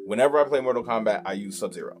Sub-Zero. Whenever I play Mortal Kombat, I use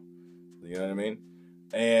Sub-Zero. You know what I mean?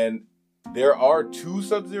 And there are 2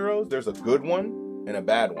 Sub-Zeros. There's a good one, and a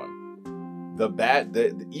bad one.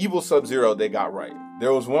 The evil Sub-Zero they got right.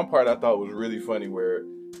 There was one part I thought was really funny where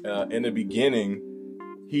in the beginning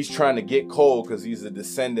he's trying to get Cole because he's a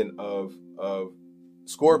descendant of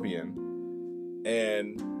Scorpion,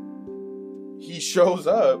 and he shows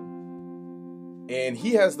up and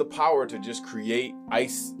he has the power to just create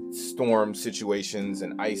ice storm situations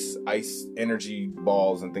and ice energy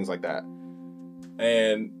balls and things like that.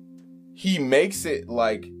 And he makes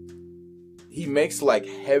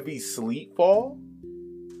heavy sleet fall,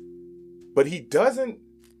 but he doesn't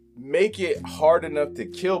make it hard enough to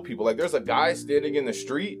kill people. Like, there's a guy standing in the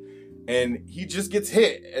street and he just gets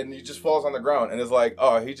hit and he just falls on the ground, and it's like,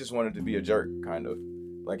 oh, he just wanted to be a jerk, kind of.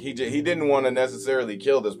 Like, he didn't want to necessarily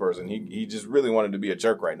kill this person. He just really wanted to be a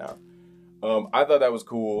jerk right now. I thought that was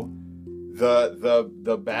cool.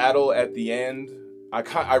 The battle at the end,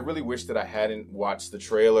 I really wish that I hadn't watched the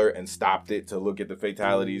trailer and stopped it to look at the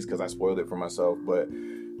fatalities because I spoiled it for myself. But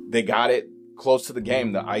they got it close to the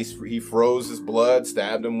game. The ice, he froze his blood,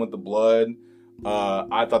 stabbed him with the blood.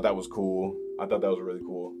 I thought that was cool. I thought that was really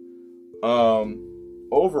cool.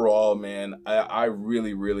 Overall, man, I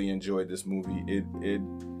really, really enjoyed this movie. It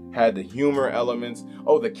had the humor elements.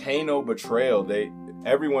 Oh, the Kano betrayal.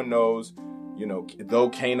 Everyone knows, you know, though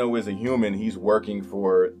Kano is a human, he's working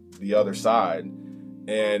for the other side.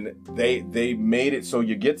 And they made it so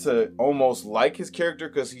you get to almost like his character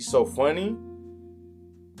because he's so funny.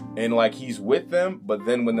 And like he's with them. But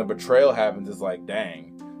then when the betrayal happens, it's like,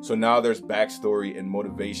 dang. So now there's backstory and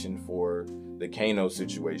motivation for the Kano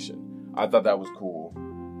situation. I thought that was cool.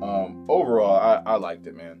 Overall, I liked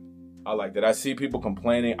it, man. I liked it. I see people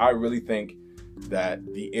complaining. I really think that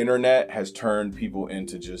the internet has turned people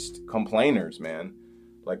into just complainers, man.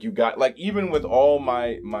 Like, you got, like, even with all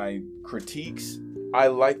my critiques, I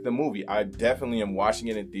like the movie. I definitely am watching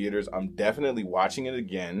it in theaters. I'm definitely watching it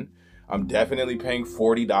again. I'm definitely paying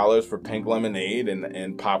 $40 for pink lemonade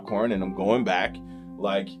and popcorn, and I'm going back.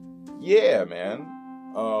 Like, yeah, man.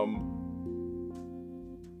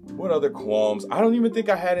 What other qualms? I don't even think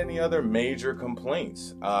I had any other major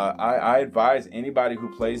complaints. I advise anybody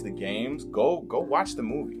who plays the games, go watch the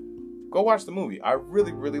movie. Go watch the movie. I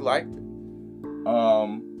really, really liked it.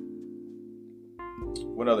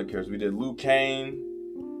 What other characters? We did Liu Kang,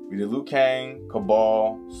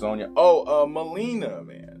 Cabal, Sonya. Oh, Melina,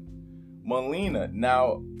 man. Melina.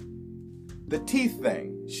 Now, the teeth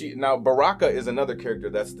thing. Baraka is another character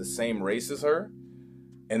that's the same race as her.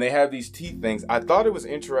 And they have these teeth things. I thought it was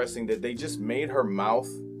interesting that they just made her mouth.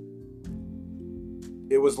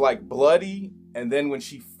 It was like bloody. And then when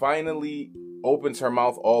she finally opens her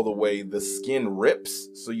mouth all the way, the skin rips.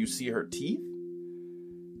 So you see her teeth.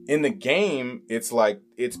 In the game, it's like,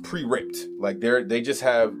 it's pre-ripped. Like they just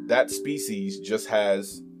have, that species just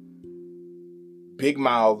has big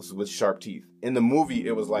mouths with sharp teeth. In the movie,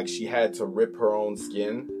 it was like she had to rip her own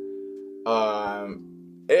skin.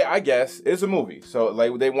 I guess it's a movie, so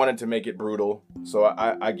like they wanted to make it brutal, so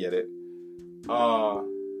I get it.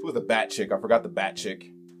 Who was the bat chick? I forgot the bat chick.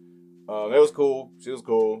 It was cool. She was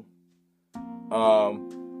cool.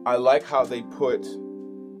 I like how they put.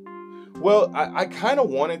 Well, I kind of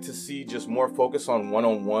wanted to see just more focus on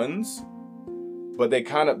one-on-ones, but they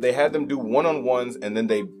had them do one-on-ones and then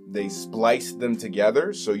they spliced them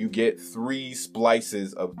together, so you get 3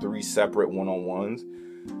 splices of 3 separate one-on-ones.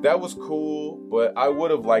 That was cool, but I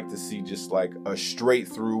would have liked to see just like a straight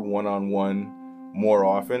through one-on-one more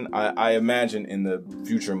often. I imagine in the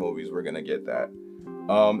future movies we're gonna get that.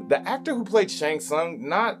 The actor who played Shang Tsung,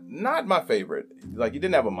 not my favorite. Like, he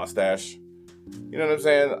didn't have a mustache. You know what I'm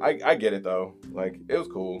saying? I get it though. Like, it was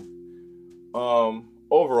cool.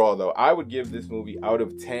 Overall though, I would give this movie, out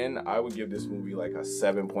of 10, I would give this movie like a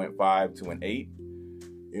 7.5 to an 8.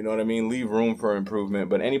 You know what I mean? Leave room for improvement.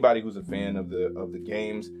 But anybody who's a fan of the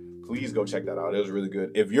games, please go check that out. It was really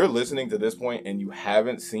good. If you're listening to this point and you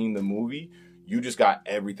haven't seen the movie, you just got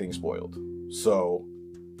everything spoiled. So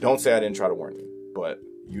don't say I didn't try to warn you, but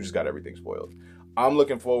you just got everything spoiled. I'm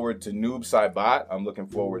looking forward to Noob Saibot. I'm looking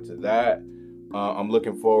forward to that. I'm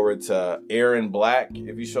looking forward to Aaron Black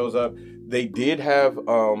if he shows up. They did have,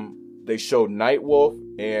 they showed Nightwolf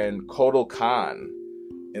and Kotal Khan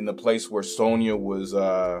in the place where Sonya was,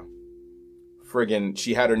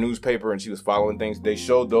 she had her newspaper and she was following things. They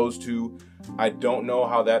showed those two. I don't know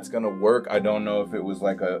how that's going to work. I don't know if it was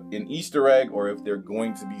like an Easter egg or if they're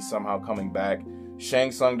going to be somehow coming back.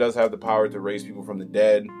 Shang Tsung does have the power to raise people from the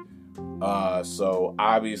dead. So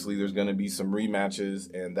obviously there's going to be some rematches,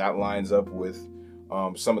 and that lines up with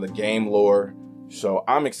some of the game lore. So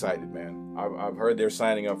I'm excited, man. I've heard they're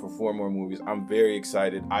signing up for 4 more movies. I'm very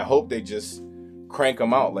excited. I hope they just crank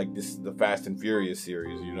them out like this is the Fast and Furious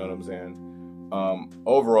series. You know what I'm saying?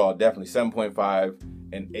 overall, definitely 7.5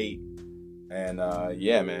 and 8. And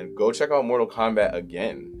yeah, man, go check out Mortal Kombat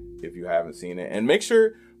again if you haven't seen it. And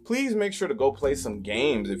please make sure to go play some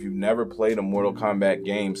games if you've never played a Mortal Kombat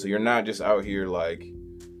game. So you're not just out here like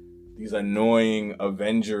these annoying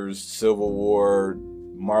Avengers, Civil War,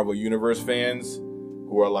 Marvel Universe fans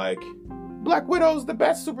who are like, Black Widow's the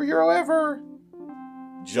best superhero ever,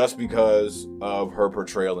 just because of her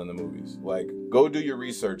portrayal in the movies. Like, go do your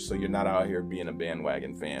research so you're not out here being a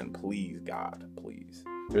bandwagon fan. Please, God, please.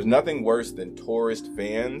 There's nothing worse than tourist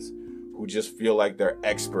fans who just feel like they're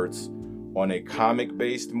experts on a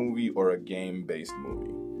comic-based movie or a game-based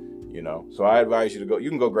movie, you know? So I advise you to you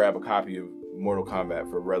can go grab a copy of Mortal Kombat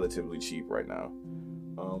for relatively cheap right now.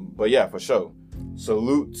 But yeah, for sure.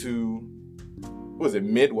 Salute to, what is it,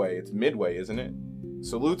 Midway? It's Midway, isn't it?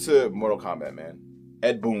 Salute to Mortal Kombat, man.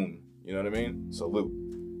 Ed Boon, you know what I mean? Salute.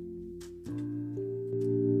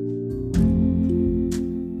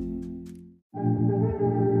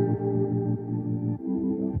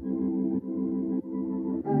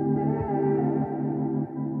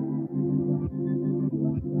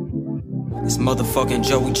 It's motherfucking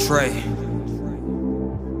Joey Trey.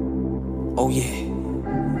 Oh yeah.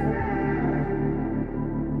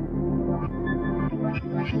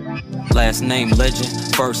 Last name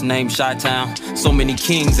Legend, first name Chi-Town. So many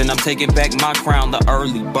kings and I'm taking back my crown. The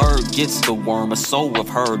early bird gets the worm. A soul I've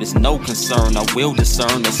heard is no concern. I will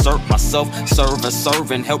discern, assert myself, serve a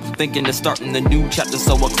servant. Help thinking of starting the new chapter.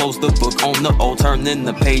 So I close the book on the old, turning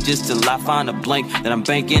the pages till I find a blank that I'm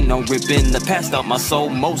banking on, ripping the past out my soul.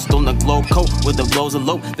 Most on the globe coat with the blows are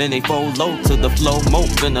low, then they fold low to the flow.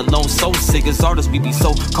 Moping alone, so sick as artists we be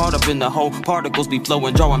so caught up in the whole. Particles be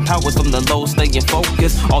flowing, drawing powers from the low, staying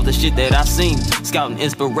focused. All the shit that I seen, scouting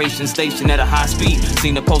inspiration, station at a high speed.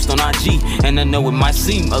 Seen a post on IG, and I know it might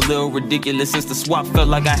seem a little ridiculous since the swap felt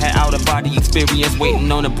like I had out of body experience,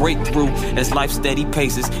 waiting on a breakthrough. As life steady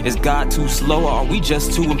paces, is God too slow or are we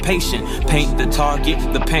just too impatient? Paint the target,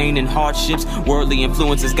 the pain and hardships. Worldly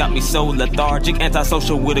influences got me so lethargic,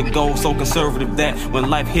 antisocial with a goal, so conservative that when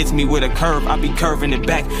life hits me with a curve, I be curving it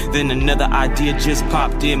back. Then another idea just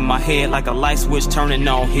popped in my head like a light switch turning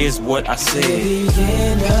on. Here's what I said. Till the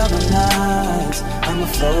end of the night, I'ma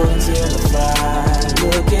float until I fly.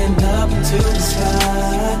 Looking up into the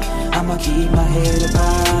sky, I'ma keep my head up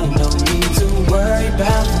high. No need to worry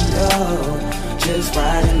about the low, just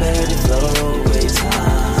ride and let it flow with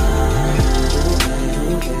time.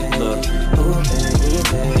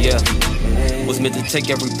 Yeah. Was meant to take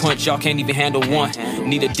every punch, y'all can't even handle one.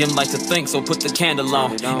 Need a dim light to think, so put the candle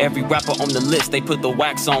on. Every rapper on the list, they put the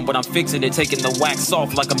wax on, but I'm fixing it, taking the wax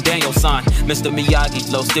off like I'm Daniel San. Mr. Miyagi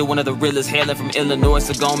flow, still one of the realest, hailing from Illinois,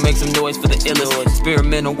 so gon' make some noise for the illest.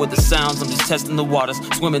 Experimental with the sounds, I'm just testing the waters.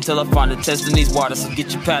 Swimming till I find a test in these waters, so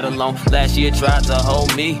get your paddle on. Last year tried to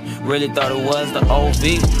hold me, really thought it was the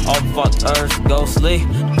OV. All fucked earth, ghostly.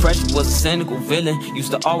 Pressure was a cynical villain.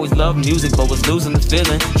 Used to always love music, but was losing the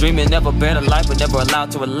feeling. Dreaming never better life, but never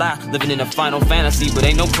allowed to rely. Living in a final fantasy, but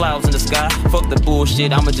ain't no clouds in the sky. Fuck the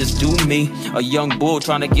bullshit, I'ma just do me. A young bull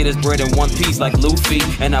trying to get his bread in one piece like Luffy.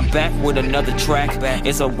 And I'm back with another track.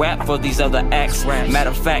 It's a rap for these other acts. Matter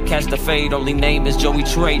of fact, catch the fade. Only name is Joey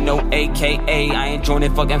Trey, no AKA. I ain't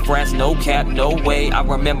joining fucking frats, no cap, no way. I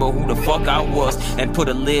remember who the fuck I was and put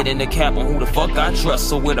a lid in the cap on who the fuck I trust.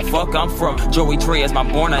 So where the fuck I'm from? Joey Trey is my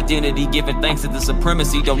born identity, giving thanks to the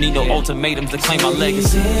supremacy. Don't need no ultimatums to claim my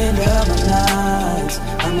legacy.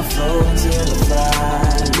 I'ma float until I fly.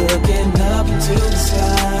 Looking up into the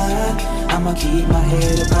sky, I'ma keep my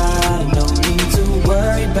head up high. No need to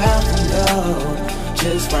worry about the low,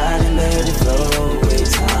 just ride and let it flow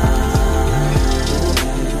with time.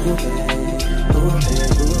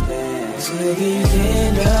 Till the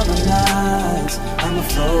end of the night, I'ma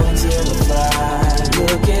float until I fly.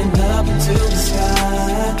 Looking up into the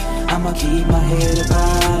sky, I'ma keep my head up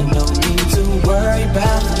high. No need to worry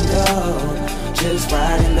about the low, just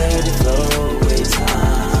ride and let it flow with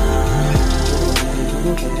time.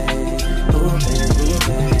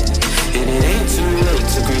 And it ain't too late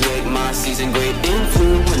to create my season. Great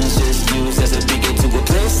influence just used as a beacon to a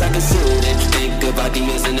place I can sit and think of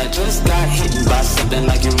ideas. And I just got hit by something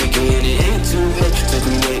like Eureka. And it ain't too late to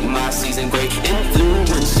create my season. Great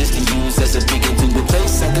influence just to use as a beacon to a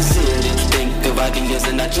place I can sit and think of ideas.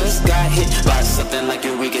 And I just got hit by something like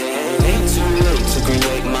Eureka. It ain't too late to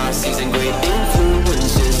create my season. Great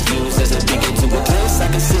influence just used as a beacon to a place I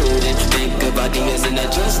can sit and think of ideas. And I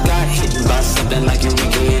just got hit by something like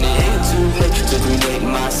Eureka. And it ain't too late to create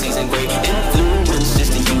my season. Great influence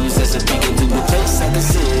just to use as a beacon to a place I can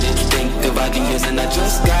sit and think of ideas. And I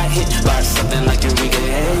just got hit by something like Eureka.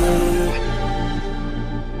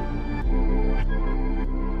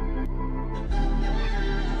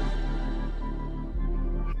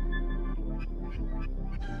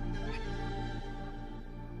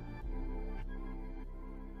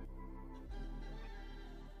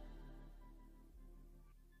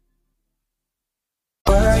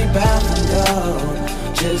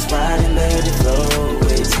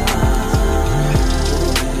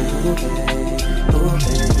 And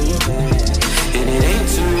it ain't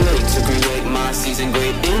too late to create my season.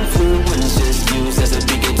 Great influence just used as a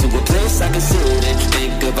beacon to a place I can sit and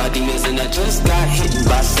think of ideas. And I just got hit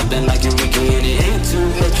by something like Eureka. And it ain't too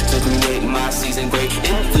late to create my season. Great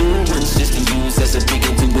influence just used as a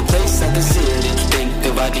beacon to a place I can sit and think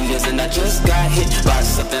of ideas. And I just got hit by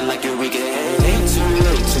something like Eureka. It ain't too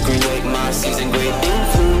late to create my season. Great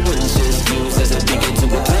influence just used as a beacon to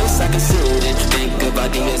a place I can sit and think of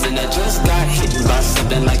ideas. And I just got hit by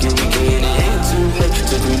something like Eureka. And it ain't too late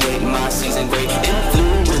to create my season. Great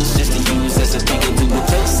influence just to use as a beacon to a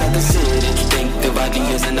place I can sit and think of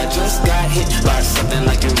ideas. And I just got hit by something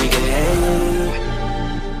like Eureka. Hey.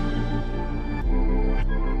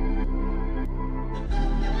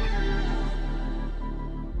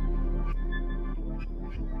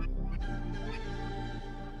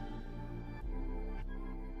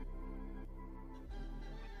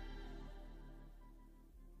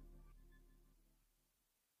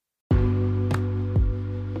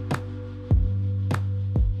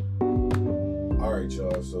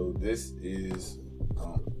 Y'all, so this is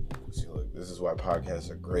see, look, this is why podcasts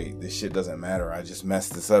are great. This shit doesn't matter. I just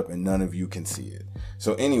messed this up and none of you can see it.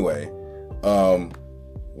 So anyway,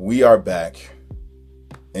 we are back,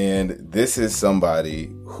 and this is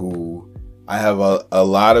somebody who I have a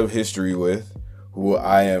lot of history with, who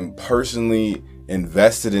I am personally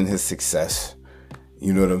invested in his success.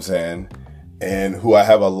 You know what I'm saying? And who I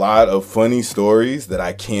have a lot of funny stories that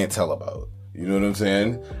I can't tell about. You know what I'm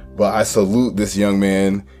saying? But I salute this young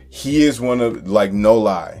man. He is one of, like, no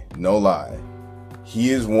lie. He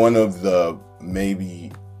is one of the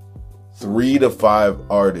maybe 3 to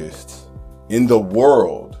 5 artists in the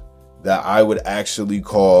world that I would actually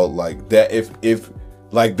call like that. If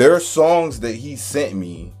like, there are songs that he sent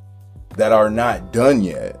me that are not done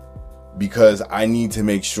yet because I need to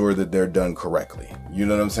make sure that they're done correctly. You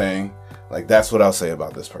know what I'm saying? Like, that's what I'll say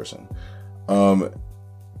about this person.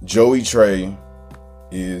 Joey Trey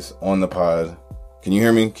is on the pod. Can you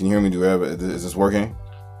hear me? Is this working?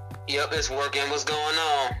 Yep, it's working. What's going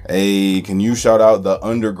on? Hey, can you shout out the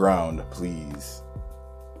Underground, please?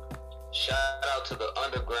 Shout out to the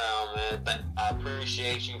Underground, man. I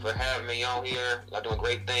appreciate you for having me on here. Y'all doing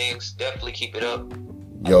great things. Definitely keep it up.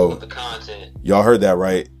 Yo, with the content. Y'all heard that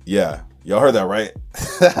right? Yeah, y'all heard that right?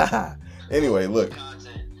 Anyway, look.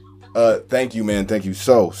 Thank you, man. Thank you.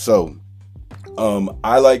 So,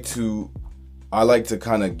 I like to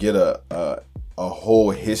kind of get a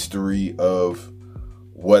whole history of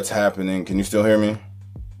what's happening. Can you still hear me?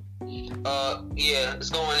 Yeah, it's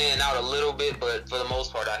going in and out a little bit, but for the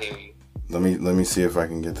most part, I hear you. Let me see if I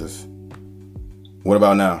can get this. What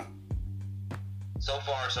about now? So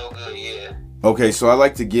far, so good. Yeah. Okay, so I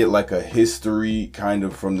like to get like a history kind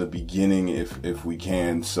of from the beginning, if we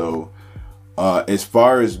can. So, as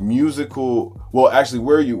far as musical, well, actually,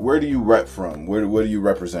 where do you rep from? Where do you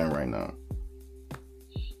represent right now?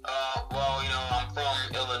 Well, I'm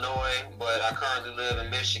from Illinois, but I currently live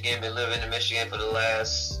in Michigan. Been living in Michigan for the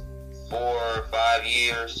last 4 or 5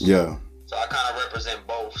 years. Yeah. So I kind of represent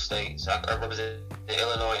both states. I represent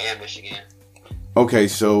Illinois and Michigan. Okay,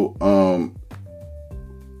 so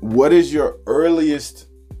what is your earliest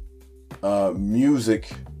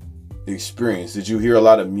music experience? Did you hear a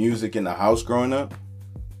lot of music in the house growing up?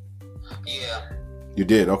 Yeah. You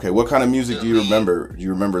did? Okay. What kind of music do you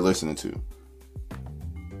remember listening to?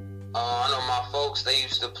 I know my folks, they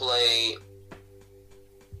used to play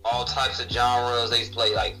all types of genres. They used to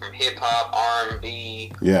play like from hip hop,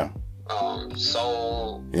 R&B,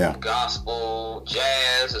 soul, gospel,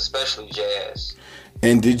 jazz, especially jazz.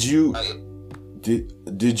 And did you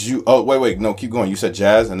oh wait, no, keep going. You said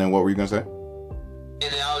jazz, and then what were you gonna say? And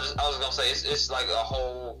then I was gonna say it's like a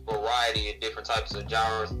whole variety of different types of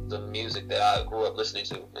genres of music that I grew up listening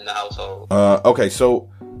to in the household. Okay, so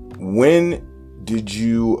when did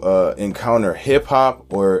you encounter hip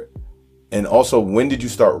hop, and also when did you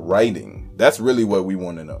start writing? That's really what we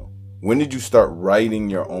want to know. When did you start writing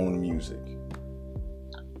your own music?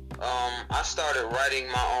 I started writing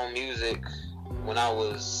my own music when I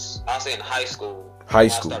was in high school. I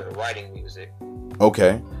started writing music.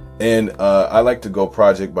 Okay. And I like to go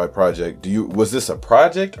project by project. Was this a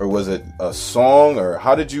project, or was it a song, or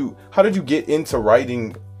how did you get into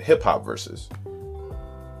writing hip hop verses?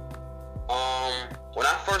 When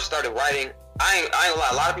I first started writing, I ain't gonna lie,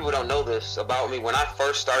 a lot of people don't know this about me. When I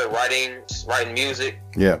first started writing music,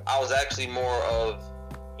 I was actually more of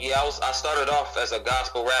I started off as a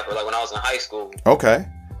gospel rapper, like when I was in high school. Okay.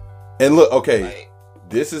 And look, okay,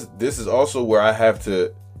 this is also where I have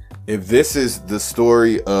to, if this is the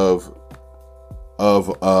story of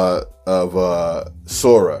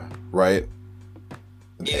Sora, right?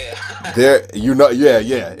 There,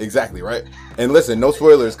 exactly, right? And listen, no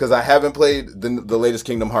spoilers, because I haven't played the latest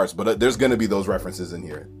Kingdom Hearts, but there's gonna be those references in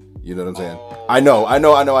here. You know what I'm saying? I know.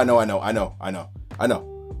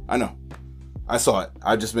 I saw it.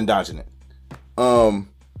 I've just been dodging it.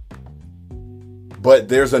 But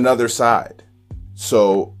there's another side.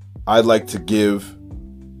 So I'd like to give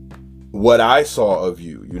what I saw of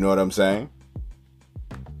you. You know what I'm saying?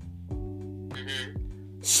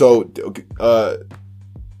 So,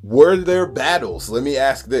 were there battles? Let me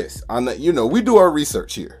ask this. We do our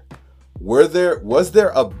research here. Was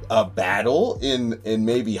there a battle in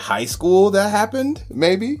maybe high school that happened?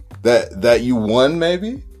 Maybe that you won?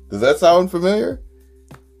 Maybe, does that sound familiar?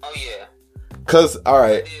 Oh yeah. 'Cause all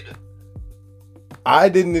right, I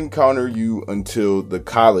didn't encounter you until the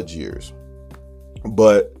college years,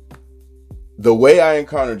 but the way I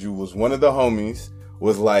encountered you was one of the homies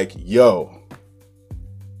was like, "Yo,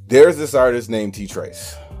 there's this artist named T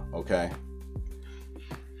Trace. Okay,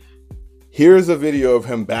 here's a video of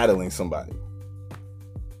him battling somebody.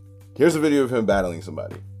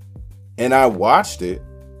 And I watched it,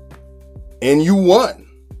 and you won.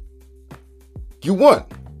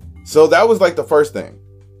 So that was like the first thing.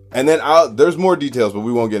 And then there's more details, but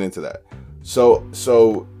we won't get into that.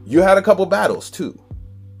 So you had a couple battles too.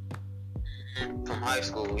 From high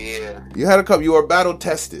school, yeah. You had a couple. You were battle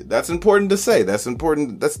tested. That's important to say. That's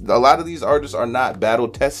important. That's a lot of these artists are not battle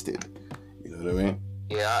tested. You know what I mean?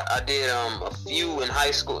 Yeah, I did a few in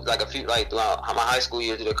high school, like a few, like throughout my high school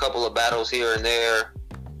years. Did a couple of battles here and there.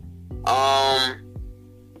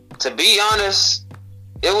 To be honest,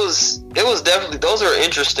 it was definitely, those are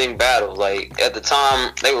interesting battles. Like at the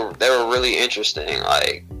time, they were really interesting.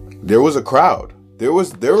 Like there was a crowd. There were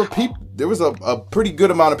people. There was a pretty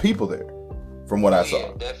good amount of people there, from what I saw.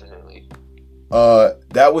 Yeah, definitely.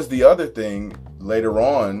 That was the other thing later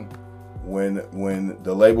on when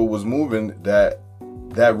the label was moving that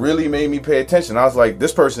really made me pay attention. I was like,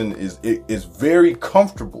 this person is very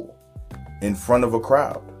comfortable in front of a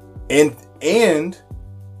crowd. And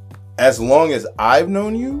as long as I've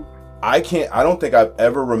known you, I don't think I've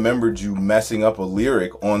ever remembered you messing up a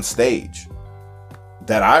lyric on stage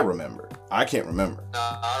that I remember. I can't remember. No,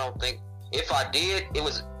 I don't think. If I did, it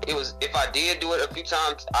was if I did do it a few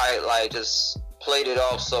times, I like just played it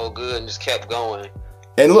off so good and just kept going.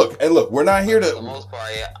 And look, we're not here to, for the most part,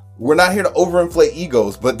 yeah. We're not here to overinflate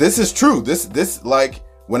egos, but this is true. This like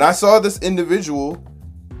when I saw this individual,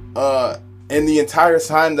 and the entire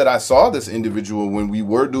time that I saw this individual when we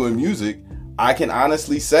were doing music, I can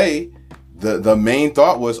honestly say the main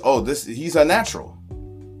thought was, oh, he's a natural.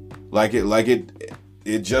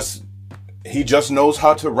 He just knows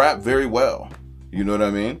how to rap very well. You know what I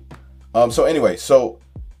mean? So anyway,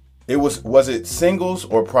 was it singles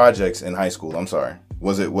or projects in high school? I'm sorry.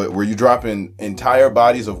 Were you dropping entire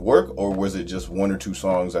bodies of work, or was it just one or two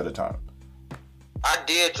songs at a time? I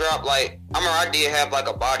did drop I did have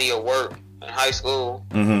a body of work in high school.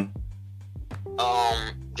 Mm-hmm.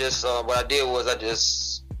 What I did was I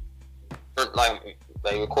just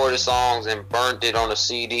recorded songs and burnt it on a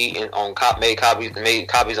CD and made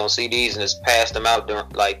copies on CDs and just passed them out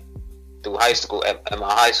through high school at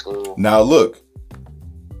my high school. Now look,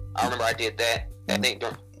 I remember I did that. I think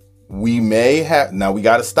we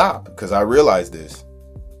got to stop because I realize this.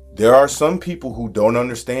 There are some people who don't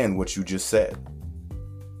understand what you just said.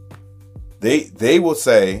 They will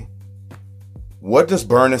say, what does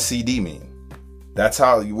burn a CD mean? That's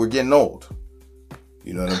how we're getting old.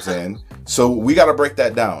 You know what I'm saying? So we got to break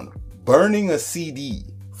that down. Burning a CD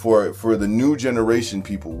for the new generation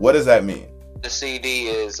people, what does that mean? The CD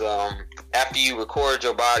is after you record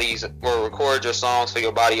your bodies or record your songs for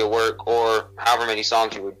your body of work, or however many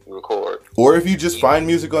songs you would record. Or if you just find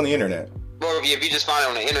music on the internet. Or if you just find it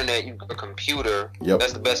on the internet, you have a computer. Yep.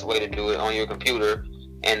 That's the best way to do it, on your computer.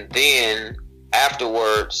 And then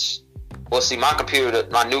afterwards, well, see, my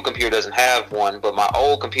new computer doesn't have one, but my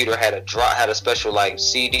old computer had a special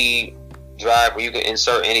CD drive where you can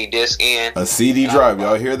insert any disc in. A CD drive,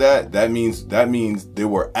 y'all hear that? That means there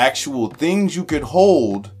were actual things you could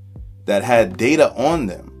hold that had data on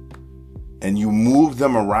them, and you moved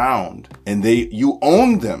them around, and you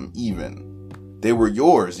owned them. Even they were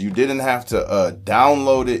yours. You didn't have to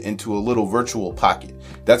download it into a little virtual pocket.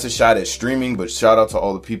 That's a shot at streaming, but shout out to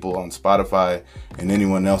all the people on Spotify and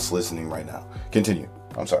anyone else listening right now. Continue.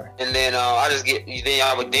 I'm sorry. And then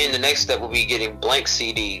then the next step would be getting blank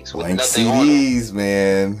CDs with blank nothing CDs, on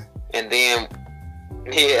them. Man. And then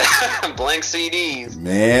blank CDs.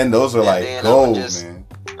 Man, those are like gold, man.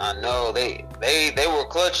 I know they were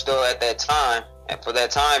clutch though at that time. And for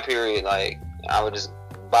that time period, I would just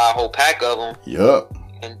buy a whole pack of them. Yup.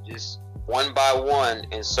 And just one by one,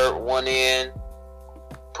 insert one in,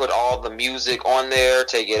 put all the music on there,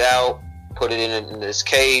 take it out, put it in this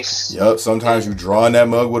case. Yep. Sometimes you draw on that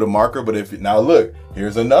mug with a marker, but now look,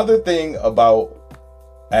 here's another thing about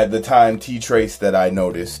at the time T-Trace that I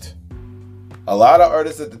noticed. A lot of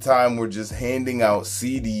artists at the time were just handing out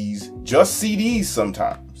CDs, just CDs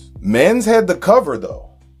sometimes. Men's had the cover though.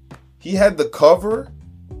 He had the cover.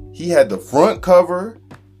 He had the front cover.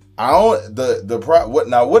 What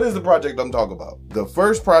is the project I'm talking about? The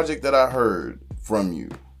first project that I heard from you,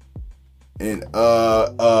 and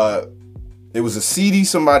it was a CD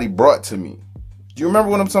somebody brought to me. Do you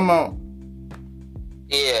remember what I'm talking about?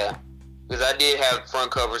 Yeah, because I did have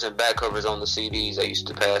front covers and back covers on the CDs I used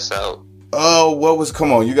to pass out. Oh, what was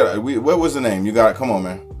the name? Come on,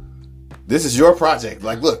 man. This is your project.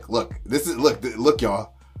 Like, look,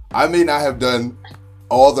 y'all. I may not have done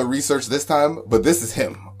all the research this time, but this is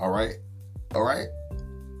him. All right.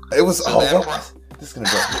 It was. This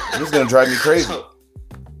is gonna drive me crazy.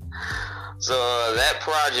 So that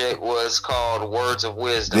project was called Words of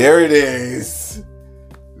Wisdom. There it is.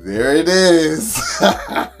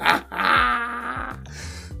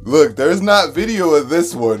 Look, there's not video of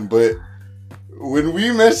this one, but when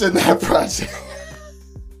we mentioned that project,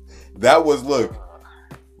 that was look.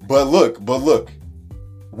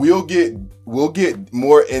 We'll get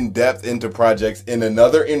more in depth into projects in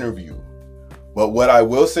another interview. But what I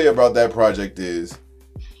will say about that project is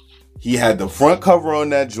he had the front cover on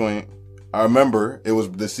that joint. I remember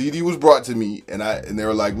the CD was brought to me and they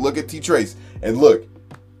were like, look at T-Trace. And look,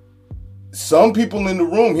 some people in the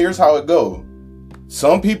room, here's how it goes.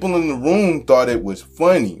 Some people in the room thought it was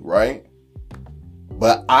funny, right?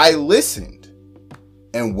 But I listened.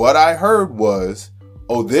 And what I heard was,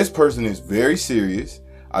 oh, this person is very serious.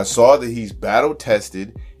 I saw that he's battle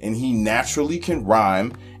tested and he naturally can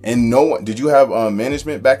rhyme. And no one, did you have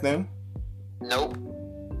management back then? Nope.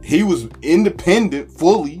 He was independent,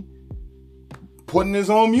 fully putting his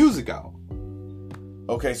own music out.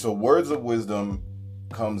 Okay, so Words of Wisdom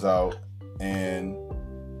comes out and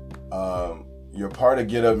you're part of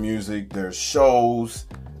Get Up Music. There's shows.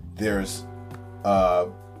 There's, I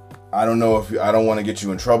don't want to get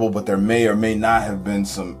you in trouble, but there may or may not have been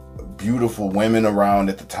some beautiful women around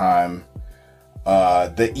at the time.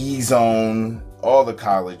 The E-Zone, all the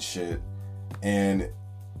college shit. And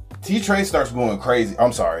T-Trace starts going crazy.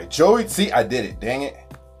 I'm sorry. I did it. Dang it.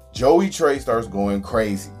 Joey Trey starts going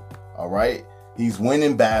crazy. All right? He's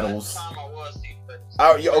winning battles.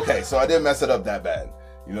 Okay, so I didn't mess it up that bad.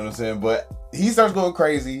 You know what I'm saying? But he starts going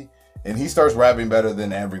crazy and he starts rapping better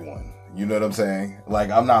than everyone. You know what I'm saying? Like,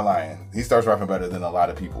 I'm not lying. He starts rapping better than a lot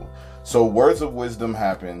of people. So Words of Wisdom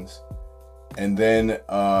happens. And then,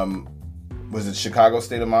 was it Chicago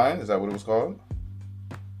State of Mind? Is that what it was called?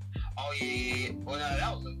 Oh, yeah. Well, no,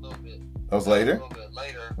 that was a little bit. That was later? A little bit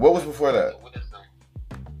later. What was before that?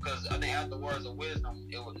 Because I think after Words of Wisdom,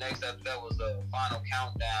 next after that was Final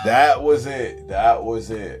Countdown. That was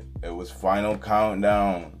it. It was Final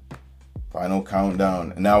Countdown.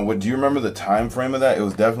 Now, do you remember the time frame of that? It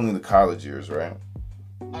was definitely the college years, right?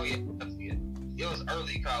 Oh, yeah. It was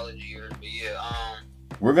early college years, but yeah.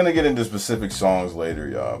 We're going to get into specific songs later,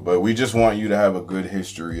 y'all. But we just want you to have a good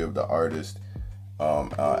history of the artist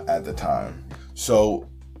at the time. So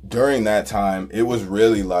during that time, it was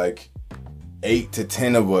really like 8 to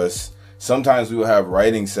 10 of us. Sometimes we would have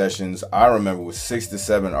writing sessions. I remember with 6 to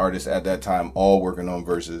 7 artists at that time, all working on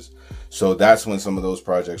verses. So that's when some of those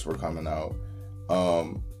projects were coming out.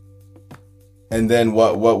 And then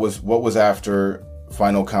what was after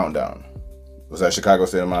Final Countdown? Was that Chicago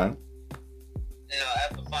State of Mind?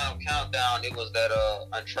 After Final Countdown, it was that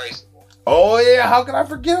Untraceable. Oh yeah, how can I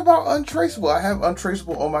forget about Untraceable? I have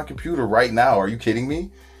Untraceable on my computer right now. Are you kidding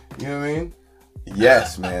me? You know what I mean?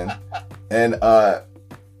 Yes, man. And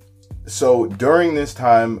so during this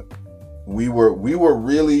time, we were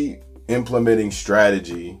really implementing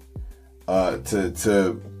strategy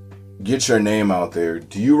to get your name out there.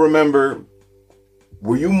 Do you remember?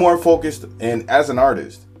 Were you more focused, and as an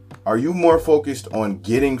artist, are you more focused on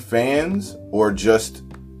getting fans or just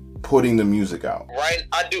putting the music out? Right,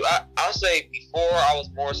 I'll say before I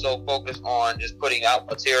was more so focused on just putting out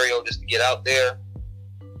material just to get out there.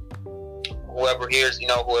 Whoever hears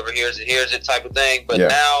it, hears it type of thing. But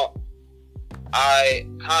now I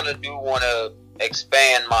kind of do want to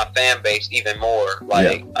expand my fan base even more.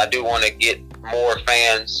 Like I do want to get more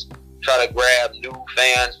fans, try to grab new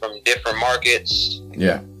fans from different markets.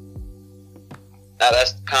 Yeah. Now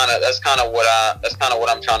that's kind of what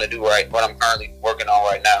I'm trying to do, right? What I'm currently working on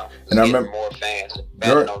right now. And I remember more fans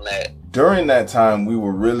during that time, we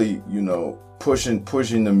were really,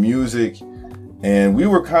 pushing the music, And we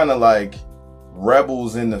were kind of like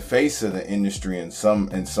rebels in the face of the industry in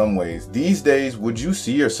some ways. These days, would you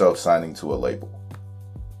see yourself signing to a label?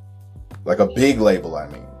 Like a big label, I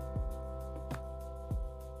mean.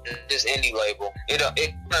 Just any label. It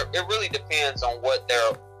really depends on what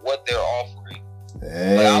they're offering.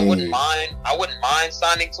 Hey. But I wouldn't mind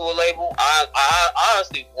signing to a label. I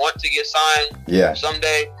honestly want to get signed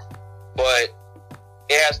someday, but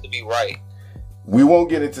it has to be right. We won't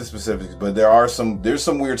get into specifics, but there's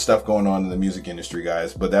some weird stuff going on in the music industry,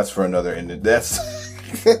 guys. But that's for another for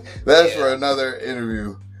another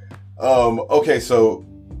interview. Okay, so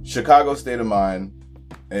Chicago State of Mind,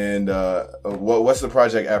 and what's the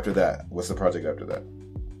project after that?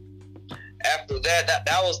 After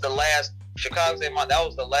that was the last Chicago State of Mind. That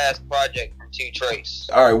was the last project from T Trace.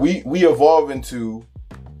 All right, we evolve into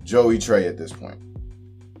Joey Trey at this point.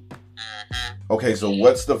 Okay, so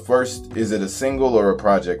what's the first? Is it a single or a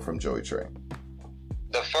project from Joey Trey?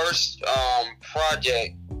 The first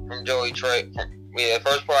project from Joey Trey, the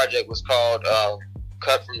first project was called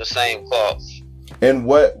 "Cut from the Same Cloth." And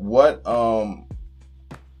what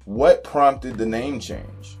prompted the name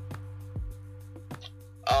change?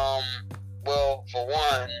 Well, for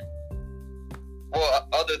one,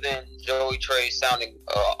 other than Joey Trey sounding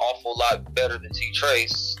an awful lot better than T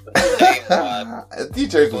Trace, T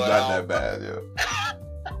Trace was not that bad, yo.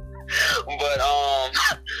 But I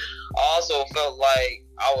also felt like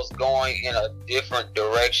I was going in a different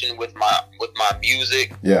direction with my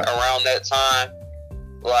music around that time.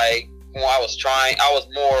 Like when I was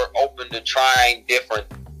more open to trying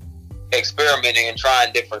experimenting and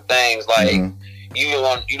trying different things. Like we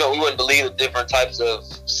wouldn't believe the different types of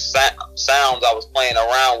sounds I was playing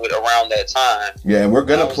around with around that time. Yeah, and we're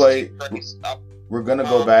gonna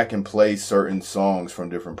go back and play certain songs from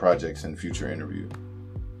different projects in future interview.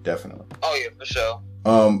 Definitely. Oh yeah, for sure.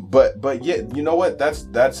 But yeah, you know what?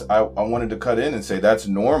 That's I wanted to cut in and say that's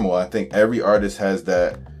normal. I think every artist has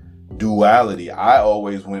that duality. I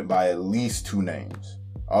always went by at least two names.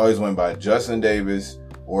 I always went by Justin Davis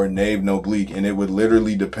or Nave Noblique, and it would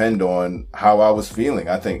literally depend on how I was feeling.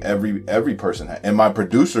 I think every person had. And my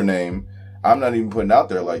producer name, I'm not even putting out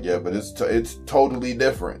there like but it's totally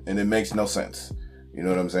different, and it makes no sense. You know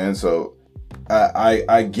what I'm saying? So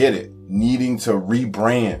I get it. Needing to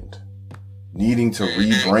rebrand.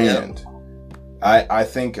 I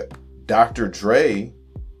think Dr. Dre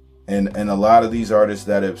and a lot of these artists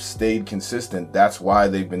that have stayed consistent, that's why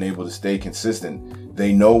they've been able to stay consistent.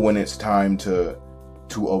 They know when it's time to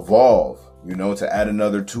evolve, to add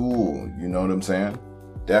another tool, you know what I'm saying?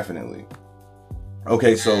 Definitely.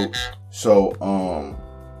 Okay, so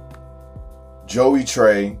Joey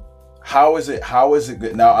Trey, how is it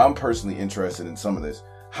good? Now I'm personally interested in some of this.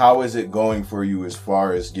 How is it going for you as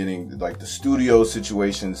far as getting like the studio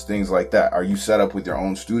situations, things like that? Are you set up with your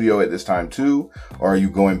own studio at this time too? Or are you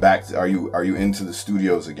going back are you into the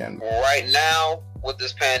studios again? Right now with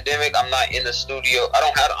this pandemic, I'm not in the studio. I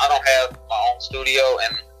don't have my own studio,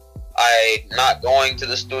 and I'm not going to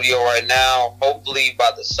the studio right now. Hopefully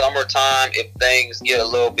by the summertime, if things get a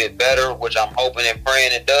little bit better, which I'm hoping and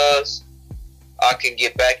praying it does, I can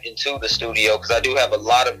get back into the studio, because I do have a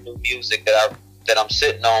lot of new music that I'm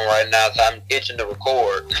sitting on right now that I'm itching to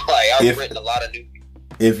record. Like I've written a lot of new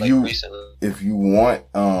music recently. If you want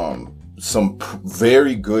some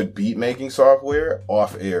very good beat making software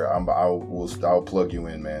off air, I'll plug you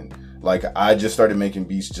in, man. Like I just started making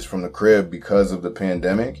beats just from the crib because of the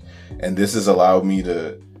pandemic, and this has allowed me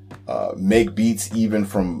to make beats even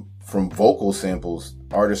from vocal samples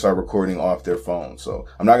artists are recording off their phone. So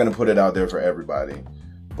I'm not gonna put it out there for everybody,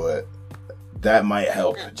 but that might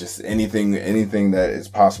help. Just anything that is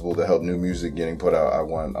possible to help new music getting put out. I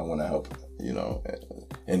want to help,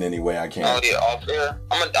 in any way I can. Oh yeah, off air.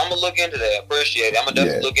 I'm gonna look into that. Appreciate it. I'm gonna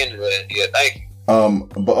definitely look into that. Yeah, thank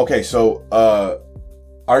you. But okay, so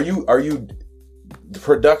are you the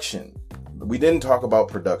production? We didn't talk about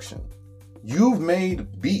production. You've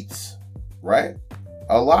made beats, right?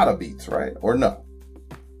 A lot of beats, right? Or no?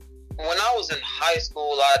 When I was in high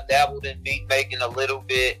school, I dabbled in beat making a little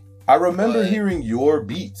bit. I remember hearing your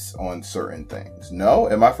beats on certain things. No?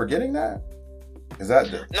 Am I forgetting that? Is that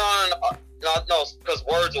No, because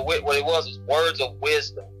what it was Words of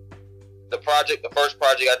Wisdom. The first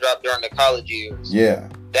project I dropped during the college years. Yeah.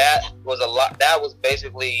 That was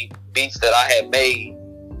basically beats that I had made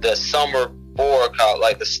the summer before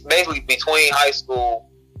college, basically between high school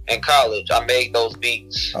and college. I made those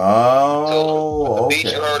beats. Oh, so the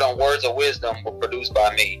beats you heard on Words of Wisdom were produced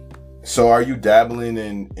by me. So are you dabbling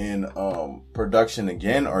in production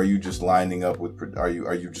again, or are you just lining up with? Are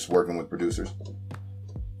you just working with producers?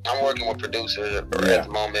 I'm working with producers at the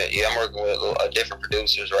moment. Yeah, I'm working with different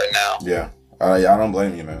producers right now. Yeah. I don't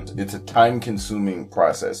blame you, man. It's a time-consuming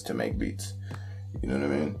process to make beats. You know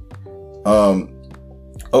what I mean?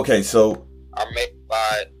 Okay, so I'm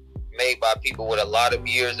made by people with a lot of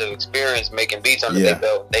years of experience making beats under their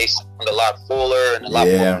belt. They sound a lot fuller and a lot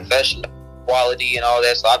more professional quality and all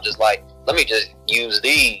that. So I'm just like, let me just use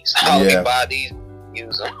these. Let me buy these,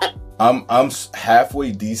 use them. I'm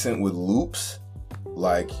halfway decent with loops.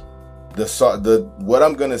 Like the what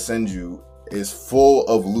I'm gonna send you is full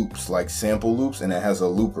of loops, like sample loops, and it has a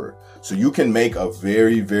looper, so you can make a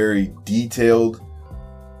very, very detailed,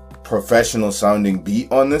 professional sounding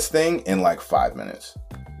beat on this thing in like 5 minutes.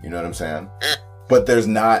 You know what I'm saying? But there's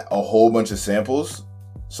not a whole bunch of samples,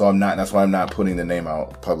 so that's why I'm not putting the name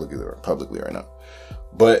out publicly right now.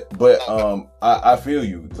 But I feel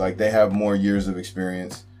you. Like, they have more years of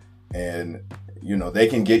experience, and you know, they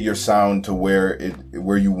can get your sound to where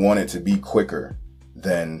you want it to be quicker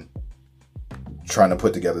than trying to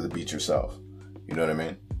put together the beat yourself. You know what I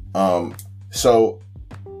mean? So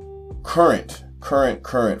current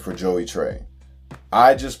for Joey Trey.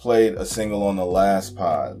 I just played a single on the last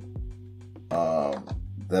pod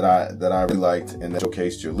that I really liked, and that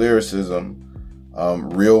showcased your lyricism.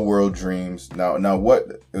 Real World Dreams. Now what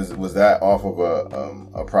was that off of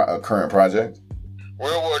a current project?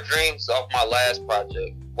 Real World Dreams off my last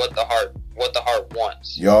project. What the Heart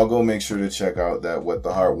Wants. Y'all go make sure to check out that What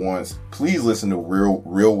the Heart Wants. Please listen to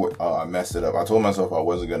real. I messed it up. I told myself I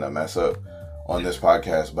wasn't gonna mess up on this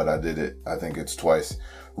podcast, but I did it. I think it's twice.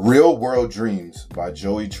 Real World Dreams by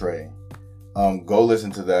Joey Trey. Go listen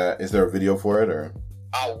to that. Is there a video for it, or?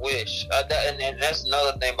 I wish. And that's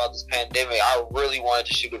another thing about this pandemic. I really wanted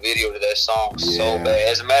to shoot a video to that song so bad.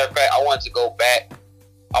 As a matter of fact, I wanted to go back.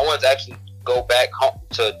 I wanted to actually go back home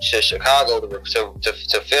to Chicago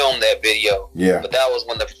to film that video. Yeah. But that was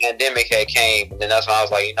when the pandemic had came, and then that's when I was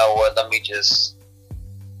like, you know what? Let me just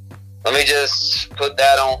put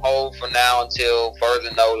that on hold for now until further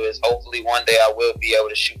notice. Hopefully one day I will be able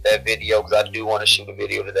to shoot that video, because I do want to shoot a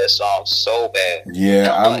video to that song so bad.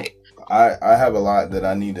 Yeah, I have a lot that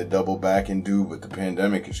I need to double back and do, but the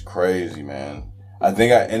pandemic is crazy, man. I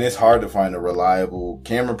think and it's hard to find a reliable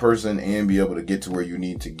camera person and be able to get to where you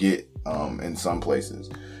need to get in some places.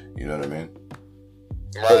 You know what I mean?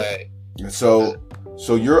 Right. So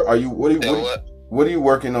what are you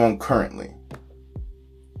working on currently?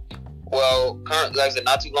 Well, currently, like I said,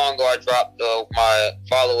 not too long ago, I dropped my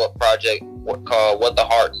follow-up project called What the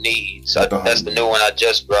Heart Needs. That's the new one I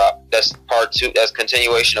just dropped. That's part 2. That's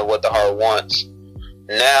continuation of What the Heart Wants.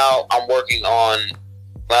 Now I'm working on.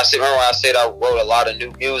 Remember when I said I wrote a lot of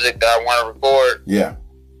new music that I want to record? Yeah.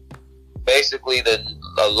 Basically,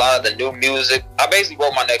 a lot of the new music. I basically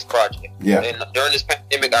wrote my next project. Yeah. And during this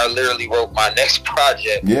pandemic, I literally wrote my next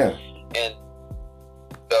project. Yeah. And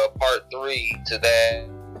the part 3 to that.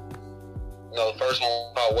 The first one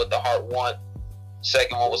was called What the Heart Wants.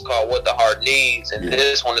 Second one was called What the Heart Needs. And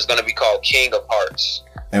this one is going to be called King of Hearts.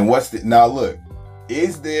 And now look,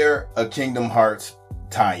 is there a Kingdom Hearts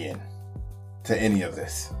tie-in to any of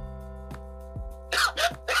this?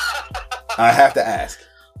 I have to ask.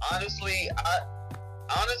 Honestly,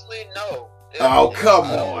 no. Oh, come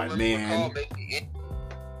on, man.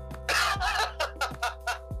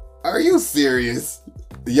 Are you serious?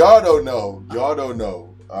 Y'all don't know.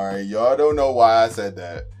 All right, y'all don't know why I said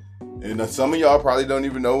that. And some of y'all probably don't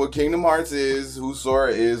even know what Kingdom Hearts is, who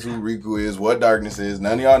Sora is, who Riku is, what Darkness is.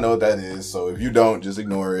 None of y'all know what that is. So if you don't, just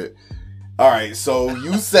ignore it. All right, so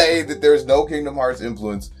you say that there's no Kingdom Hearts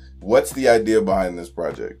influence. What's the idea behind this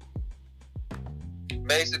project?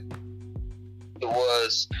 Basically, it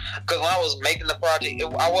was because when I was making the project,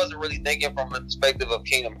 I wasn't really thinking from the perspective of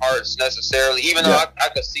Kingdom Hearts necessarily, even though I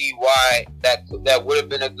could see why that would have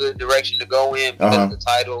been a good direction to go in because of the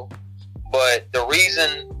title. But the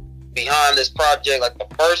reason behind this project, like the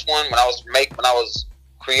first one, when I was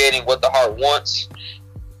creating What the Heart Wants,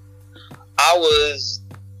 I was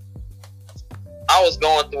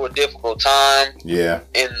going through a difficult time. Yeah.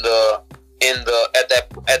 At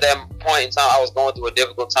that point in time, I was going through a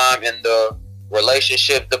difficult time in the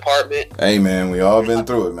relationship department. Hey man, we all been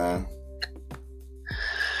through it, man.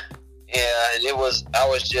 Yeah, and I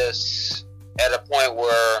was just at a point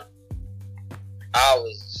where I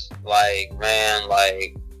was like, man,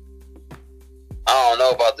 like, I don't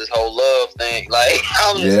know about this whole love thing. Like,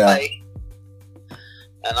 I was just like,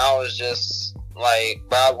 and I was just like,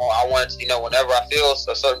 but I wanted to, whenever I feel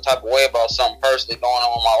a certain type of way about something personally going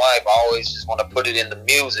on in my life, I always just want to put it in the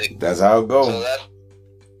music. That's how it goes. So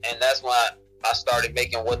that's when I started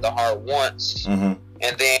making What the Heart Wants. Mm-hmm.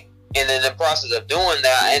 And then And in the process of doing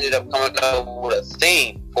that, I ended up coming up with a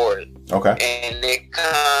theme for it. Okay. And it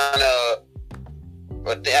kind of,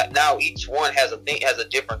 but now each one has a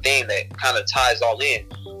different theme that kind of ties all in.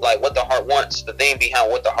 Like What the Heart Wants, the theme behind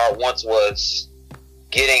What the Heart Wants was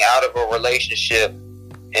getting out of a relationship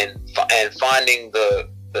and finding the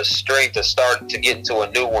strength to get into a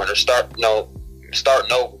new one, or starting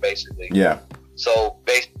over, basically. Yeah. So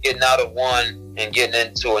basically getting out of one and getting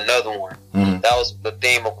into another one. Mm-hmm. That was the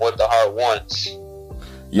theme of What the Heart Wants.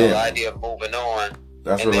 Yeah. The idea of moving on.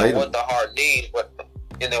 That's and relatable. Then What the Heart Needs, What the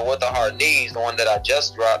Heart Needs, the one that I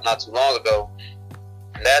just dropped not too long ago,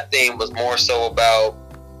 that theme was more so about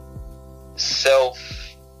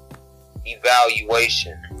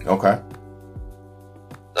self-evaluation. Okay.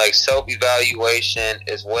 Like self-evaluation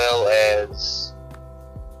as well as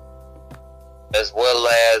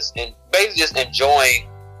basically just enjoying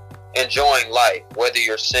life, whether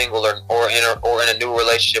you're single or in a new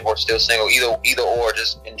relationship or still single, either or,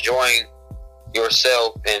 just enjoying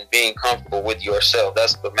yourself and being comfortable with yourself.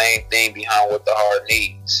 That's the main thing behind What the Heart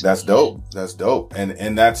Needs. That's dope.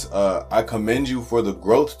 And that's I commend you for the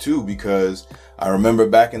growth too, because I remember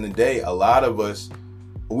back in the day, a lot of us,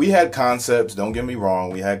 we had concepts, don't get me wrong,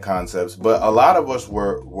 we had concepts, but a lot of us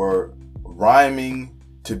were rhyming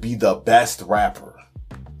to be the best rapper.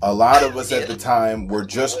 A lot of us at the time were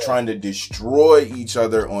just trying to destroy each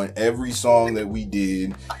other on every song that we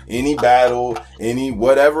did. Any battle,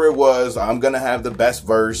 whatever it was, I'm going to have the best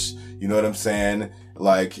verse. You know what I'm saying?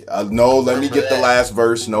 Like, no, let me get the last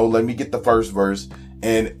verse. No, let me get the first verse.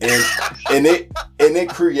 And it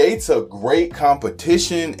creates a great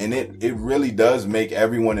competition, and it really does make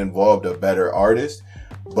everyone involved a better artist.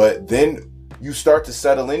 But then you start to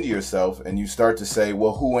settle into yourself and you start to say,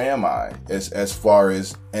 well, who am I as far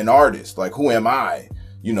as an artist? Like, who am I?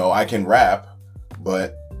 I can rap,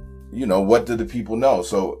 but what do the people know?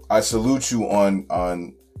 So I salute you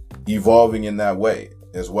on evolving in that way,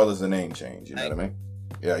 as well as the name change. You know what I mean?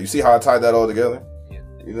 Yeah. You see how I tied that all together?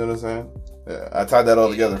 You know what I'm saying? Yeah. I tied that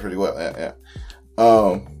all together pretty well. Yeah.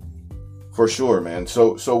 For sure, man.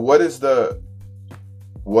 So what's the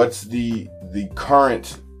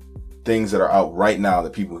current things that are out right now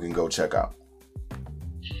that people can go check out?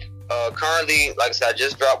 Currently, like I said, I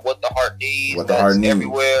just dropped What the Heart Needs. What the Heart Needs.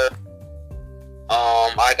 Everywhere.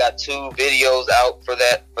 I got 2 videos out for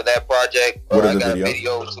that project. What are I the got videos? a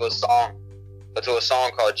video to a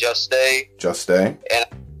song called Just Stay. Just Stay. And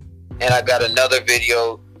I got another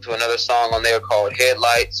video to another song on there called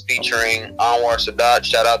Headlights, featuring Anwar Sadat.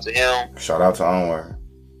 Shout out to him. Shout out to Anwar.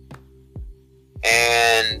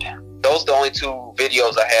 And those are the only 2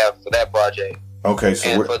 videos I have for that project. Okay,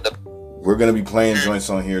 so we're going to be playing joints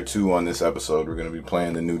on here too on this episode. We're going to be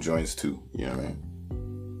playing the new joints too. You know what I mean?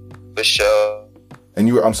 For sure. And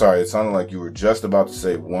I'm sorry, it sounded like you were just about to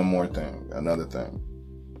say one more thing, another thing.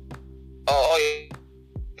 Oh yeah.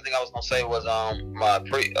 The thing I was going to say was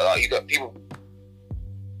you got people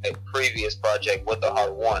a previous project, What the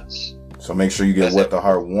Heart Wants. So make sure you get What the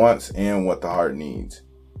Heart Wants and What the Heart Needs.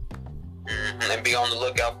 And be on the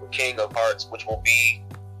lookout for King of Hearts, which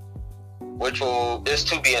is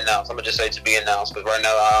to be announced. I'm gonna just say to be announced, because right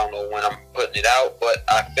now I don't know when I'm putting it out, but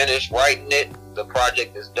I finished writing it. The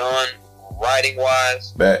project is done writing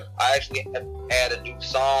wise. Bet. I actually had to add a new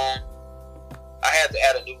song.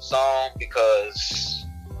 Because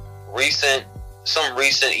some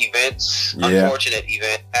recent events, unfortunate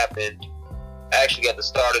event happened actually at the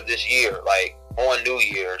start of this year, like on New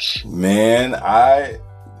Year's. Man,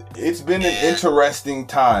 it's been an interesting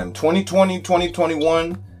time. 2020,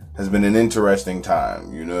 2021 has been an interesting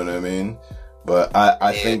time. You know what I mean? But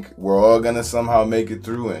I think we're all going to somehow make it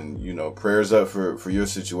through, and, prayers up for your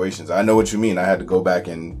situations. I know what you mean. I had to go back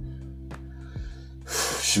and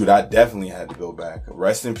I definitely had to go back.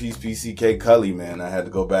 Rest in peace, PCK Cully, man. I had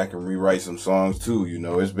to go back and rewrite some songs too.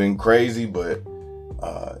 It's been crazy, but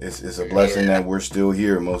it's a blessing that we're still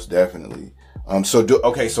here, most definitely. So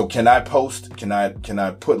can I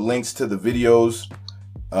put links to the videos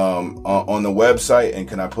on the website, and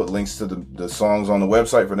can I put links to the songs on the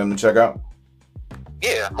website for them to check out?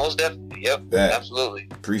 Yeah, most definitely. Yep. Absolutely.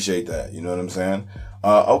 Appreciate that. You know what I'm saying?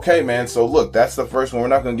 Okay, man. So look, that's the first one. We're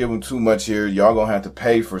not gonna give them too much here. Y'all gonna have to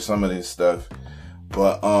pay for some of this stuff.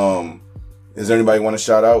 But is there anybody you want to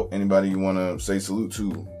shout out? Anybody you want to say salute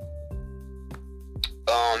to?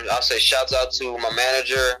 I'll say shouts out to my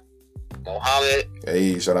manager, Mohammed.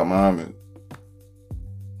 Hey, shout out Mohammed.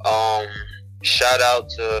 Shout out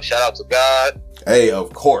to God. Hey,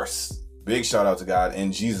 of course. Big shout out to God.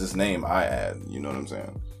 In Jesus' name, I add. You know what I'm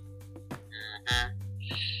saying?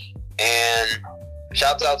 And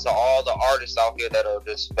Shouts out to all the artists out here that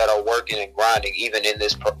are working and grinding, even in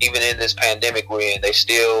this pandemic we're in. They're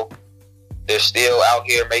still out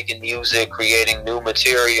here making music, creating new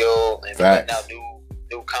material, and putting out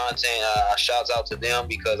new content. Shouts out to them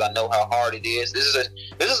because I know how hard it is. This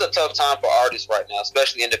is a tough time for artists right now,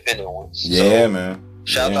 especially independent ones. Yeah, so, man.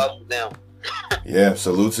 Shout out to them. Yeah,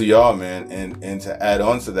 salute to y'all, man. And to add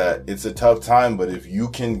on to that, it's a tough time, but if you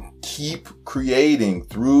can keep creating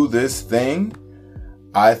through this thing,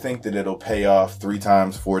 I think that it'll pay off 3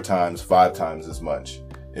 times, 4 times, 5 times as much.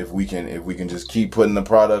 If we can just keep putting the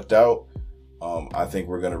product out, I think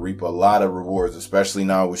we're going to reap a lot of rewards, especially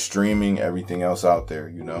now with streaming, everything else out there,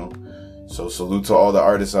 you know? So salute to all the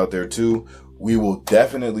artists out there too. We will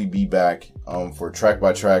definitely be back, for track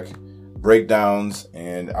by track breakdowns.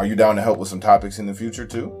 And are you down to help with some topics in the future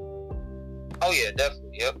too? Oh yeah,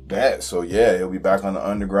 definitely. Yep. Bet. So yeah, he'll be back on the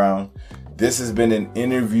underground. This has been an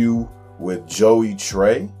interview with Joey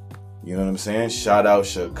Trey. You know what I'm saying? Shout out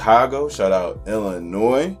Chicago. Shout out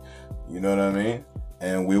Illinois. You know what I mean?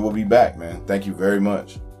 And we will be back, man. Thank you very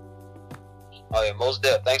much. Oh yeah, most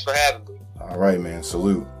definitely. Thanks for having me. All right, man.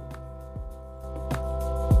 Salute.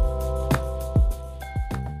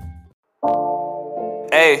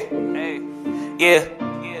 Hey, yeah,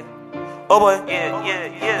 oh boy,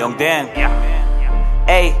 yeah, Young Dan,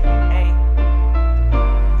 hey,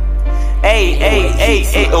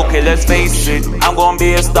 okay, let's face it, I'm gonna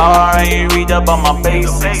be a star, and you read up on my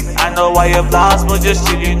basics. I know I have lost, but just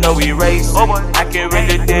chill, you know we racing. I can't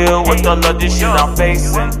really deal with all of this shit I'm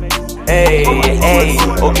facing. Hey,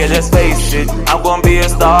 okay, let's face it, I'm gonna be a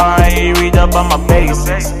star, and you read up on my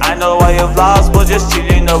basics. I know I have lost, but just chill,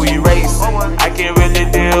 you know we racing. I can't really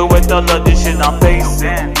deal with all of this shit I'm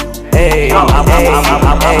facing. Hey, I'm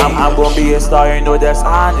gonna be a star, you know that's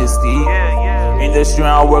honesty. Industry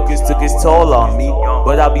and workers took its toll on me,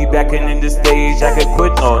 but I'll be back in the stage, I can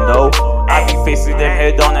quit, no. I be facing them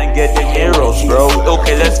head on and getting heroes, bro.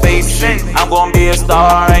 Okay, let's face it, I'm gonna be a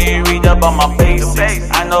star, and you read up on my basics.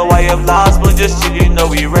 I know I have lost, but just chill, you know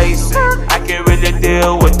we racing. I can't really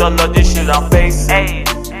deal with all of this shit I'm facing.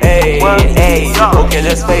 Hey, okay,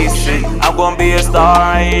 let's face it, I'm gonna be a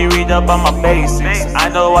star, and you read up on my basics. I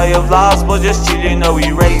know I have lost, but just chill, you know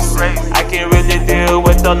we racing. I can't really deal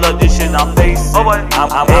with all of this shit I'm facing. I'm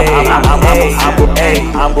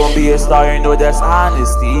gonna be a star, you know that's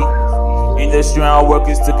honesty. Industry and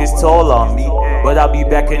workers took its toll on me, but I'll be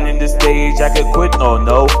back in the stage, I can quit,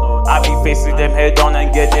 no. I be facing them head on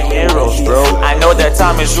and getting heroes, bro. I know that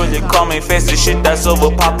time is really coming, face the shit that's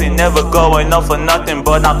over popping. Never going up for nothing,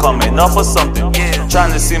 but I'm coming up for something.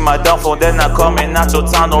 Trying to see my downfall, then I'm coming out your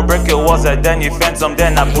town. No break it was that then you phantom,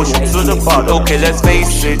 then I push it to the bottom. Okay, let's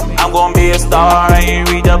face it, I'm gonna be a star, and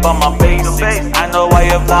you read up on my basics. I know I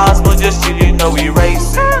have lost, but just chill, you know we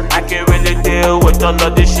racing. I can't really deal with all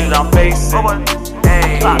of this shit I'm facing.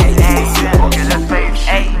 Hey, okay, let's face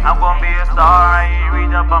it, I'm gonna be a star, and you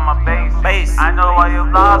read up on my basics. I know I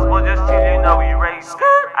have lost, but just chill, you know we racing.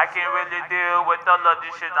 I can't really deal with all of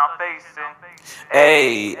this shit I'm facing.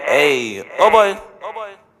 Hey, oh boy.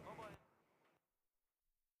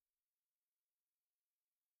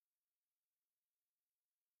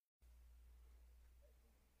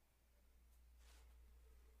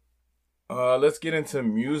 Let's get into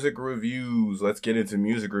music reviews.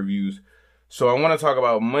 So I want to talk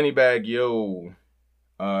about Moneybagg Yo.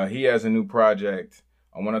 He has a new project.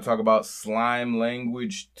 I want to talk about Slime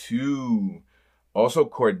Language 2. Also,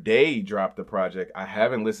 Cordae dropped a project. I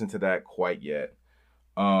haven't listened to that quite yet.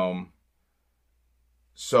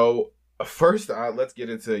 So first, let's get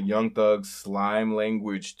into Young Thug's Slime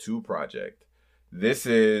Language 2 project. This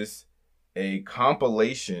is a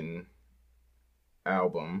compilation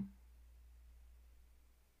album.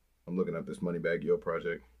 I'm looking up this Moneybagg Yo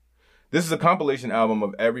project. This is a compilation album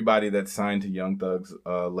of everybody that's signed to Young Thug's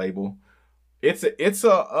label.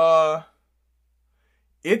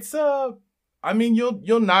 I mean,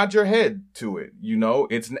 you'll nod your head to it, you know.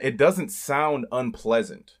 It doesn't sound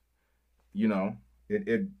unpleasant, you know.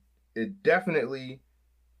 It definitely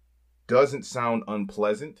doesn't sound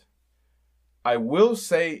unpleasant. I will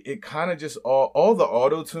say it kind of just all the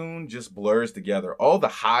auto-tune just blurs together. All the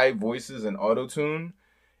high voices and auto-tune,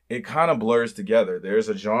 it kind of blurs together. There's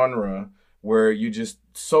a genre where you just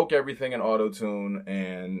soak everything in auto-tune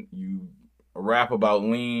and you rap about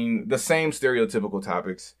lean, the same stereotypical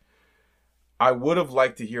topics. I would have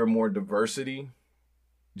liked to hear more diversity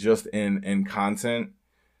just in content.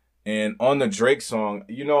 And on the Drake song,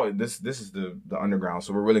 you know, this is the underground,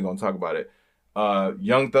 so we're really going to talk about it.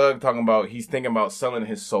 Young Thug talking about he's thinking about selling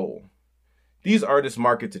his soul. These artists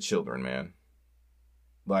market to children, man.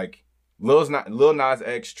 Like, Lil Nas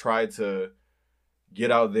X tried to get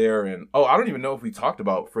out there and I don't even know if we talked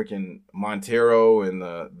about freaking Montero and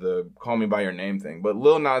the Call Me by Your Name thing, but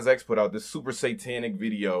Lil Nas X put out this super satanic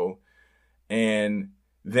video and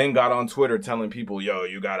then got on Twitter telling people, yo,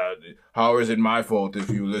 how is it my fault if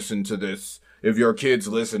you listen to this, if your kids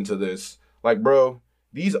listen to this? Like, bro,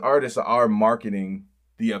 these artists are marketing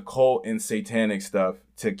the occult and satanic stuff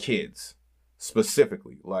to kids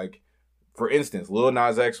specifically. Like, for instance, Lil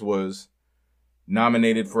Nas X was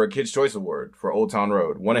nominated for a Kids' Choice Award for Old Town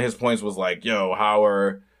Road. One of his points was like, yo, how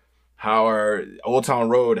our Old Town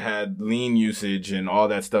Road had lean usage and all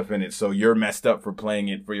that stuff in it, so you're messed up for playing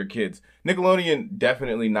it for your kids. Nickelodeon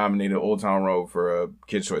definitely nominated Old Town Road for a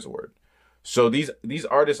Kids' Choice Award. So these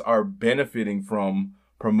artists are benefiting from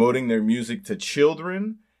promoting their music to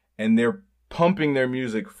children, and they're pumping their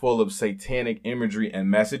music full of satanic imagery and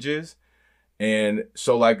messages. And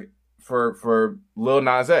so, like, for Lil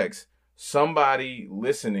Nas X, somebody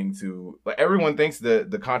listening to, like, everyone thinks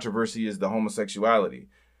that the controversy is the homosexuality.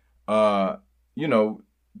 You know,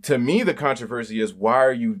 to me, the controversy is, why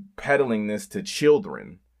are you peddling this to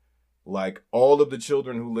children? Like, all of the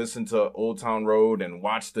children who listen to Old Town Road and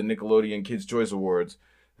watch the Nickelodeon Kids' Choice Awards,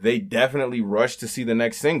 they definitely rushed to see the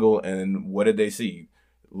next single. And what did they see?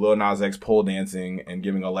 Lil Nas X pole dancing and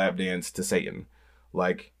giving a lap dance to Satan.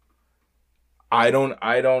 Like, I don't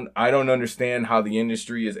understand how the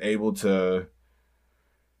industry is able to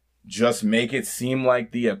just make it seem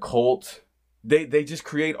like the occult. They just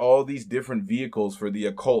create all these different vehicles for the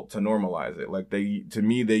occult to normalize it. Like, they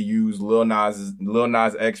use Lil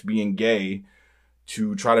Nas X being gay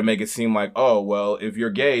to try to make it seem like, oh, well, if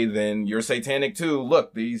you're gay, then you're satanic too.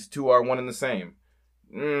 Look, these two are one and the same.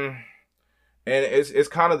 And it's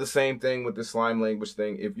kind of the same thing with the slime language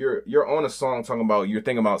thing. If you're on a song talking about, you're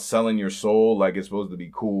thinking about selling your soul like it's supposed to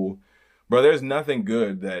be cool, bro, there's nothing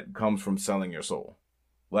good that comes from selling your soul.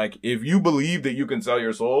 Like, if you believe that you can sell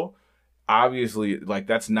your soul, obviously, like,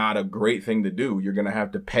 that's not a great thing to do. You're going to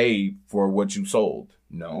have to pay for what you sold.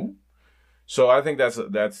 No. So I think that's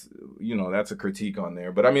a critique on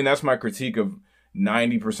there. But I mean, that's my critique of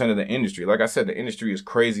 90% of the industry. Like I said, the industry is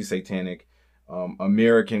crazy satanic.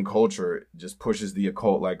 American culture just pushes the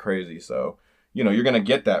occult like crazy. So, you're going to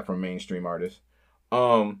get that from mainstream artists.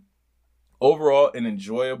 Overall, an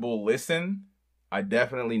enjoyable listen. I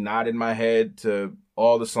definitely nodded my head to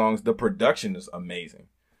all the songs. The production is amazing.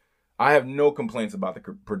 I have no complaints about the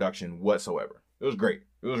production whatsoever. It was great.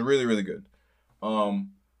 It was really, really good.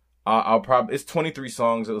 It's 23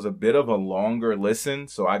 songs. It was a bit of a longer listen.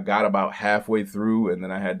 So I got about halfway through and then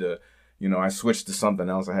I had to, I switched to something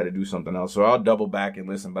else. I had to do something else. So I'll double back and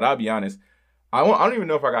listen. But I'll be honest, I don't even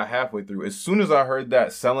know if I got halfway through. As soon as I heard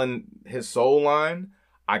that selling his soul line,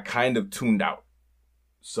 I kind of tuned out.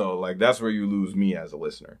 So, like, that's where you lose me as a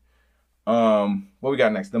listener. What we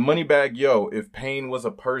got next? The Moneybagg Yo, If Pain Was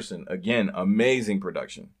a Person. Again, amazing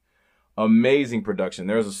production. Amazing production.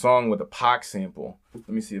 There's a song with a Pac sample. Let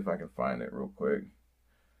me see if I can find it real quick.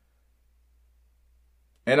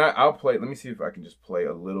 And I'll play, let me see if I can just play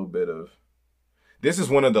a little bit of, this is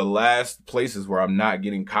one of the last places where I'm not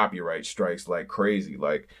getting copyright strikes like crazy.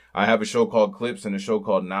 Like, I have a show called Clips and a show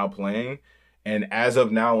called Now Playing. And as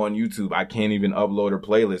of now on YouTube, I can't even upload a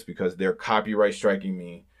playlist because they're copyright striking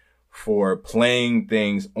me for playing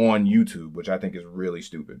things on YouTube, which I think is really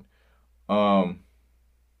stupid. Let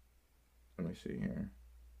me see here.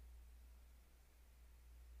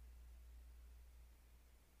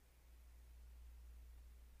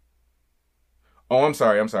 Oh, I'm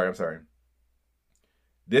sorry.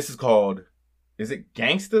 This is called, is it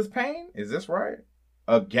Gangsta's Pain? Is this right?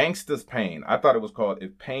 A Gangsta's Pain. I thought it was called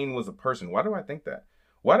If Pain Was a Person. Why do I think that?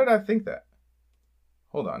 Why did I think that?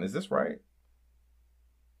 Hold on, is this right?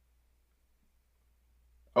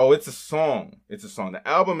 Oh, it's a song. It's a song. The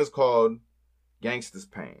album is called Gangsta's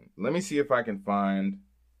Pain. Let me see if I can find.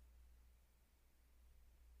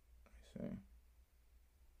 Let me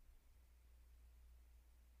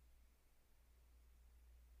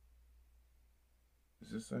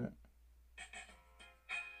see. Is this it?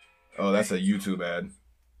 Oh, that's a YouTube ad.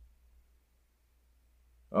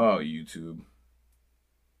 Oh, YouTube.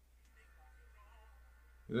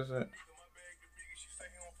 Is this it?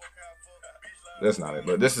 That's not it,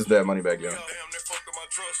 but this is that Moneybagg Yo.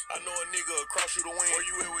 I know a nigga across you to win. Where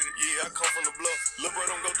you at with it? Yeah, I come from the bluff. Lil' bro,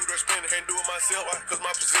 don't go through that spin. Can't do it myself. Why? Cause my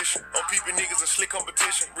position. I'm peeping niggas in slick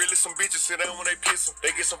competition. Really some bitches sit down when they pissin'. They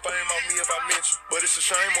get some fame off me if I mention. But it's a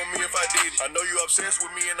shame on me if I did it. I know you obsessed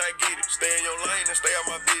with me and I get it. Stay in your lane and stay out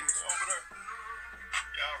my business. Over there.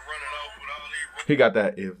 Y'all running off with all these. He got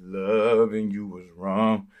that if loving you was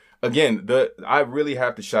wrong. Again, I really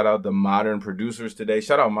have to shout out the modern producers today.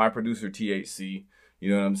 Shout out my producer THC.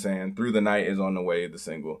 You know what I'm saying? Through the Night is on the way, the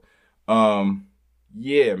single.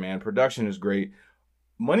 Yeah, man, production is great.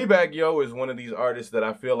 Moneybagg Yo is one of these artists that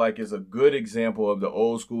I feel like is a good example of the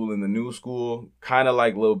old school and the new school, kind of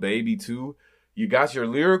like Lil Baby too. You got your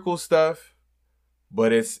lyrical stuff,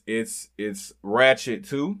 but it's ratchet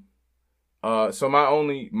too. So my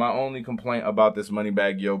only complaint about this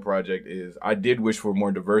Moneybagg Yo project is I did wish for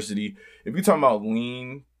more diversity. If you're talking about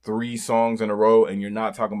lean 3 songs in a row and you're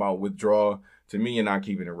not talking about withdrawal, to me you're not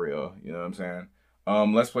keeping it real. You know what I'm saying?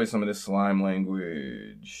 Let's play some of this Slime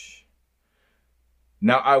Language.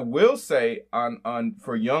 Now I will say on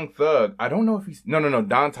for Young Thug, I don't know if he's no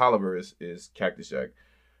Don Toliver is Cactus Jack.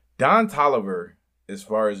 Don Toliver, as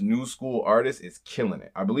far as new school artist, is killing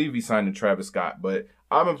it. I believe he signed to Travis Scott, but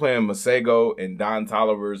I've been playing Masego and Don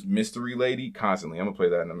Toliver's Mystery Lady constantly. I'm gonna play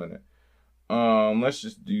that in a minute. Let's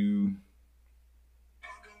just do.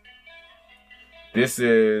 This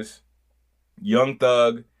is Young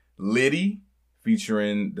Thug, Liddy,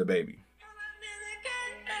 featuring DaBaby.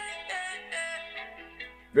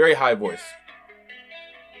 Very high voice.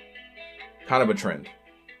 Kind of a trend.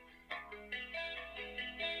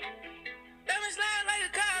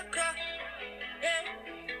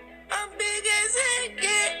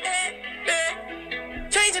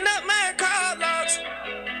 Changing up my car locks,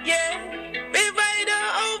 yeah. Big rider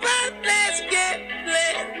over, let's get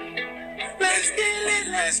lit. Let's get lit,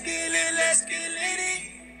 let's get lit, let's get lit.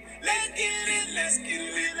 Let's get lit, let's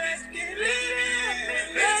get lit, let's get lit.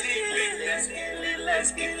 Let's get lit, let's get lit,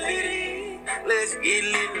 let's get lit. Let's get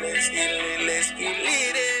lit, let's get lit, let's get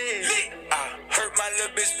lit. Hurt my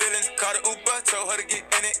little bitch feelings, caught an Uber, told her to get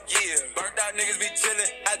in it, yeah. Burnt out niggas be chillin',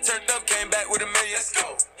 I turned up, came back with $1 million, let's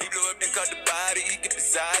go. He blew up and caught the body, he get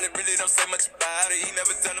beside it, really don't say much about it. He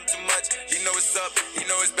never tell him too much, he know what's up, he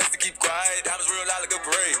know it's best to keep quiet. Diamonds real loud like a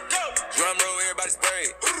parade, drum roll, everybody spray.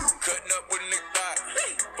 Cutting up with a nigga thigh,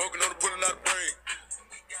 poking on the pulling out the brain.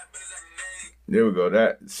 There we go.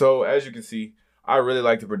 So as you can see, I really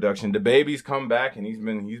like the production. DaBaby's come back and he's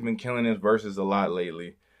been killing his verses a lot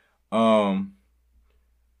lately.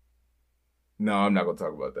 No, I'm not gonna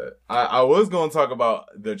talk about that. I was gonna talk about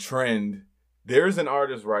the trend. There's an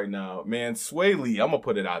artist right now, man, Sway Lee. I'm gonna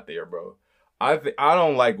put it out there, bro. I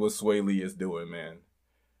don't like what Sway Lee is doing, man.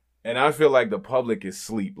 And I feel like the public is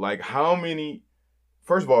asleep. Like how many,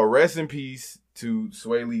 first of all, rest in peace to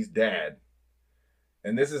Sway Lee's dad.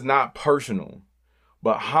 And this is not personal,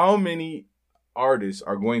 but how many artists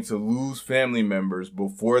are going to lose family members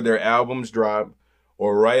before their albums drop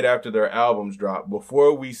or right after their albums drop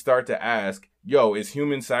before we start to ask, yo, is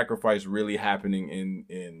human sacrifice really happening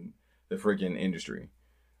in the freaking industry?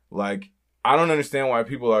 Like, I don't understand why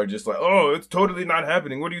people are just like, oh, it's totally not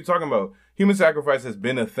happening. What are you talking about? Human sacrifice has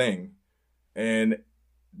been a thing. And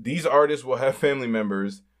these artists will have family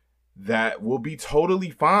members that will be totally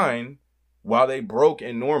fine while they broke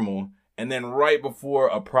and normal. And then right before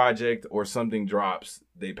a project or something drops,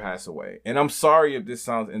 they pass away. And I'm sorry if this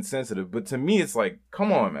sounds insensitive, but to me, it's like,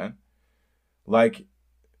 come on, man. Like,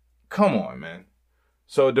 come on, man.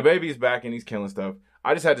 So DaBaby's back and he's killing stuff.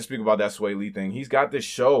 I just had to speak about that Sway Lee thing. He's got this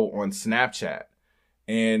show on Snapchat.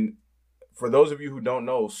 And for those of you who don't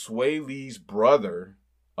know, Sway Lee's brother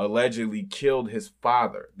allegedly killed his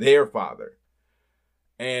father, their father.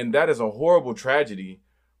 And that is a horrible tragedy.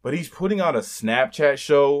 But he's putting out a Snapchat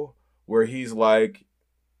show where he's like,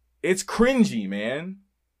 it's cringy, man.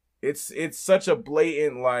 It's such a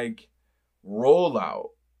blatant, like, rollout.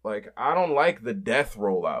 Like, I don't like the death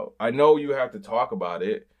rollout. I know you have to talk about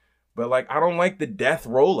it, but, like, I don't like the death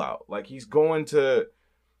rollout. Like, he's going to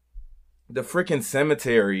the freaking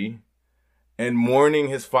cemetery and mourning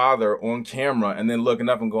his father on camera and then looking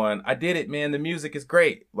up and going, I did it, man. The music is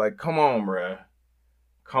great. Like, come on, bruh.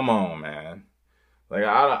 Come on, man. Like,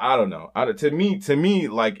 I don't know. To me,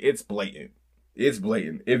 like, it's blatant. It's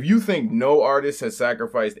blatant. If you think no artist has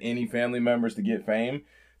sacrificed any family members to get fame,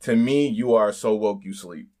 to me, you are so woke you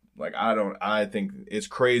sleep. Like, I think it's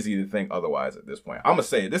crazy to think otherwise at this point. I'm going to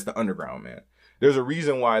say it. This is the underground, man. There's a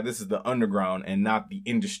reason why this is the underground and not the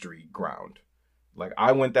industry ground. Like,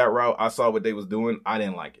 I went that route. I saw what they was doing. I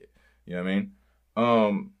didn't like it. You know what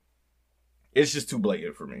I mean? It's just too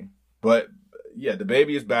blatant for me. But, yeah,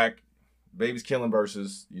 DaBaby is back. Baby's killing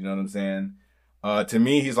verses. You know what I'm saying? To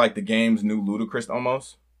me, he's like the game's new Ludacris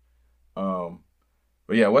almost.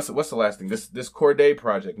 But yeah, what's the last thing? This Cordae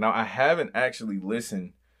project. Now, I haven't actually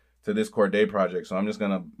listened to this Cordae project, so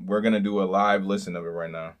we're gonna do a live listen of it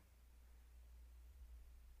right now.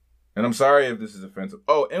 And I'm sorry if this is offensive.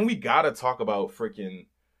 Oh, and we gotta talk about freaking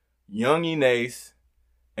Young Enace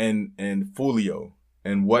and Fulio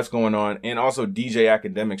and what's going on, and also DJ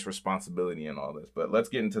Academic's responsibility in all this. But let's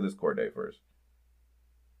get into this Cordae first.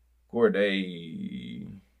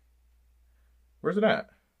 Cordae. Where's it at?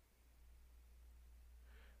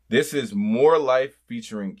 This is More Life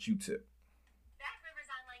featuring Q-Tip.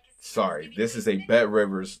 Sorry, this is a Bet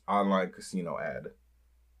Rivers online casino ad.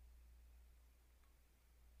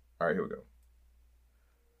 All right, here we go.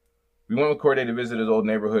 We went with Cordae to visit his old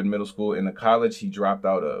neighborhood middle school in the college he dropped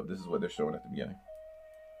out of. This is what they're showing at the beginning.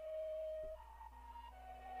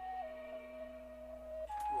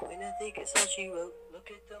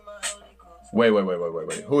 Wait.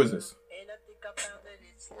 Who is this?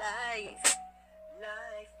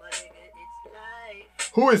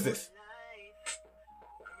 Who is this?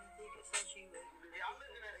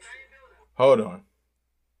 Hold on.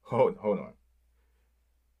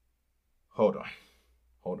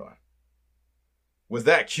 Was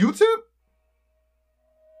that Q-Tip?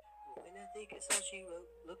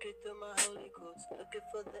 Look at my holy quotes, looking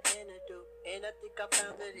for the antidote, and I think I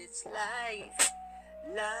found that it's life,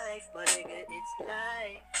 my nigga, it's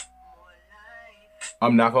life, more life.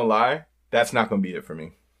 I'm not gonna lie, that's not gonna be it for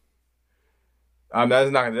me. That's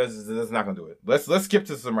not gonna do it. Let's skip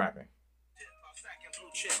to some rapping.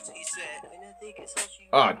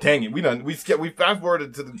 Oh dang it, we fast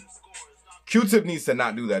forwarded to the Q-Tip needs to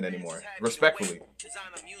not do that anymore. Respectfully.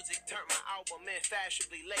 Turned my album in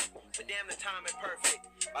fashionably late, but damn the timing perfect.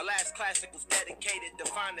 My last classic was dedicated to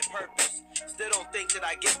finding purpose. Still don't think that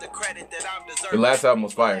I get the credit that I'm deserving. The last album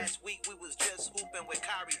was fire. Last week we was just hooping with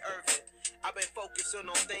Kyrie Irving. I've been focusing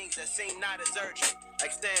on things that seem not as urgent,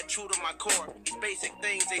 like staying true to my core. These basic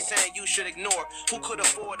things they saying you should ignore. Who could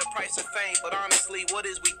afford the price of fame? But honestly, what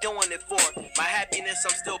is we doing it for? My happiness,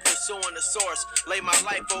 I'm still pursuing the source. Lay my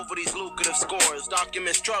life over these lucrative scores.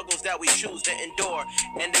 Document struggles that we choose to endure.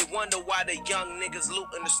 And they wonder why the young niggas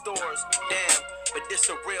looting the stores. Damn, but this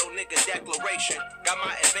a real nigga declaration. Got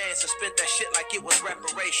my advance and spent that shit like it was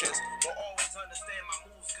reparations. Will always understand my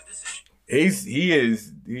moves, cause this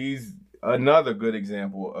is He's another good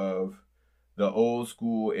example of the old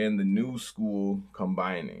school and the new school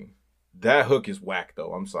combining. That hook is whack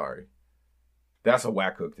though. I'm sorry. That's a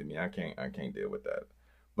whack hook to me. I can't deal with that.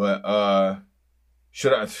 But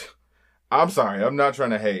I'm sorry. I'm not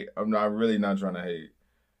trying to hate. I'm really not trying to hate.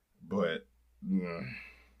 But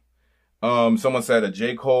someone said a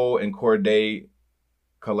J. Cole and Cordae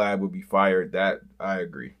collab would be fired. That I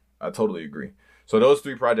agree. I totally agree. So those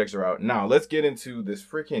 3 projects are out. Now, let's get into this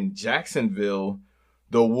freaking Jacksonville,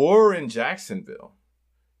 the war in Jacksonville.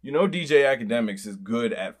 You know DJ Academics is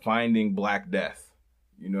good at finding Black Death.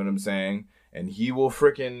 You know what I'm saying? And he will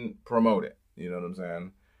freaking promote it. You know what I'm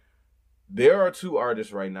saying? There are 2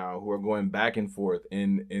 artists right now who are going back and forth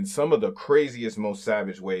in some of the craziest, most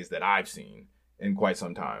savage ways that I've seen in quite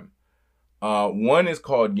some time. One is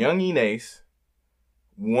called Young Enace.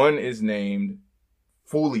 One is named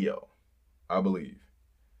Foolio, I believe.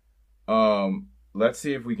 Let's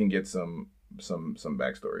see if we can get some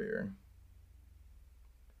backstory here.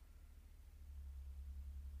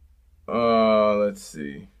 Let's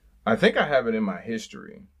see. I think I have it in my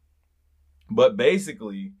history. But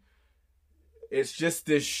basically, it's just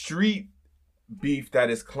this street beef that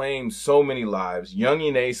has claimed so many lives. Young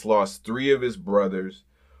Enace lost 3 of his brothers.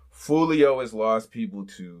 Foolio has lost people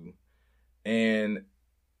too. And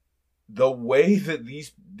the way that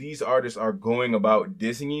these artists are going about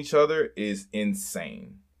dissing each other is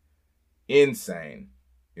insane. Insane.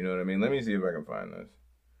 You know what I mean? Let me see if I can find this.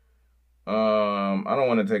 I don't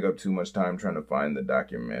want to take up too much time trying to find the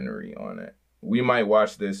documentary on it. We might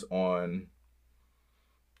watch this on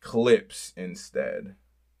clips instead.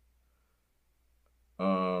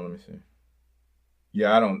 Let me see.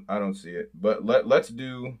 Yeah, I don't see it. But let's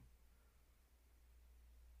do.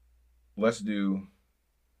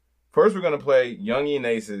 First, we're gonna play Young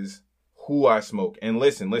Enace's "Who I Smoke." And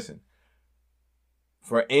listen.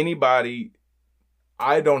 For anybody,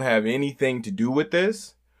 I don't have anything to do with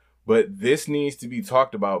this, but this needs to be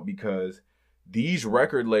talked about because these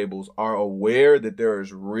record labels are aware that there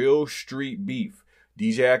is real street beef.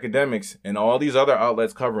 DJ Academics and all these other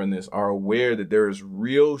outlets covering this are aware that there is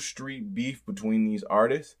real street beef between these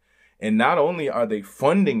artists. And not only are they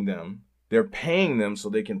funding them, they're paying them so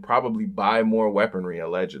they can probably buy more weaponry,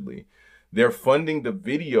 allegedly. They're funding the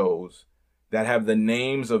videos that have the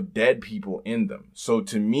names of dead people in them. So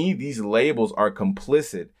to me, these labels are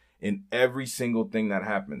complicit in every single thing that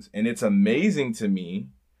happens. And it's amazing to me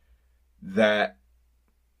that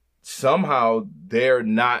somehow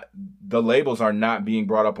the labels are not being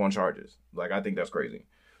brought up on charges. Like, I think that's crazy.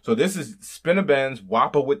 So this is Spinna Benz,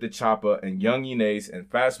 Wappa with the Chopper, and Young Enace and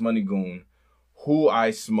Fast Money Goon, Who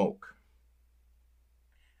I Smoke.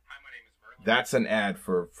 That's an ad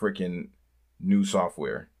for freaking new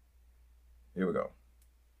software. Here we go.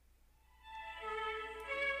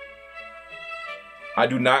 I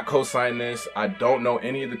do not co-sign this. I don't know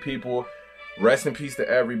any of the people. Rest in peace to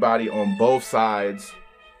everybody on both sides.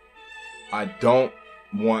 I don't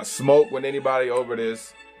want smoke with anybody over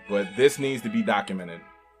this, but this needs to be documented.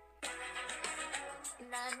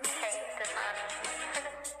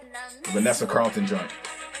 Vanessa Carlton joint.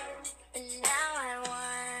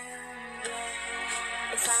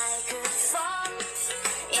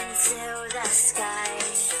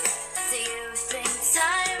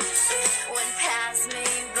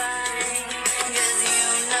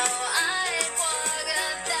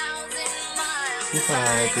 If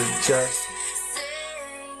I could just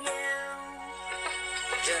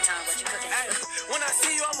when I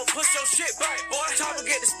see you, I'ma push your shit back, boy. Chopper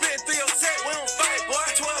get to spin through your set, we don't fight, boy.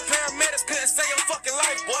 12 paramedics couldn't save your fucking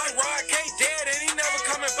life, boy. Rod K dead and he never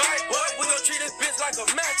coming back, boy. We gon' treat this bitch like a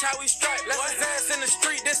match, how we strike. Left his ass in the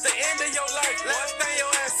street, this the end of your life. Last thing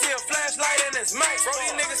your ass see a flashlight and it's max. Bro,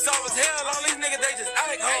 these niggas soft as hell, all these niggas, they just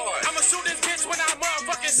act hard. I'ma shoot this bitch when I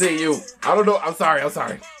motherfucking see you. I don't know, I'm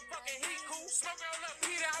sorry.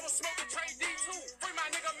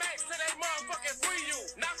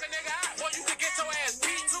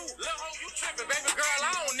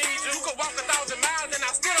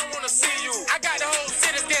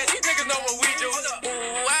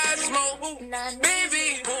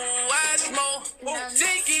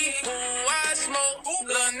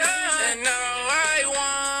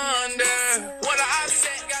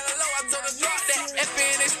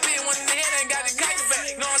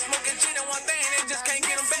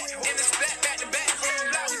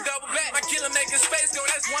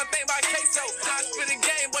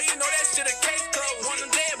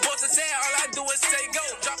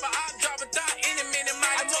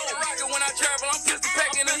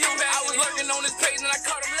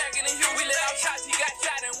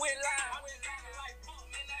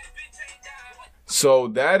 So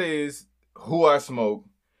that is Who I Smoke.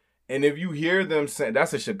 And if you hear them say,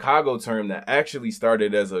 that's a Chicago term that actually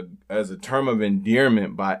started as a term of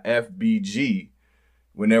endearment by FBG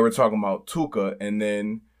when they were talking about Tuka, and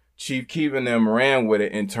then Chief Keef and them ran with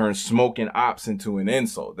it and turned smoking ops into an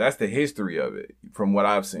insult. That's the history of it from what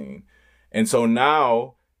I've seen. And so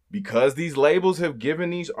now, because these labels have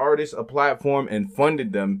given these artists a platform and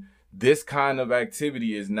funded them, this kind of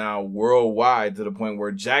activity is now worldwide to the point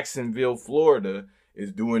where Jacksonville, Florida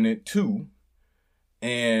is doing it too.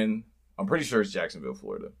 And I'm pretty sure it's Jacksonville,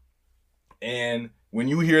 Florida. And when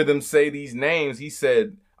you hear them say these names, he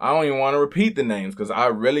said, I don't even want to repeat the names because I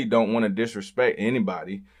really don't want to disrespect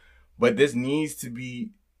anybody. But this needs to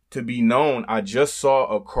be known. I just saw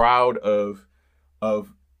a crowd of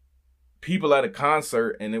people at a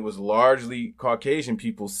concert, and it was largely Caucasian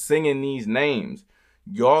people singing these names.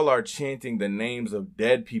 Y'all are chanting the names of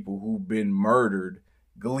dead people who've been murdered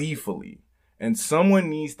gleefully. And someone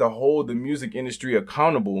needs to hold the music industry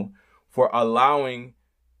accountable for allowing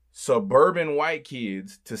suburban white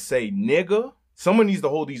kids to say nigga. Someone needs to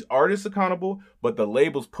hold these artists accountable, but the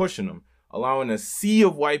label's pushing them, allowing a sea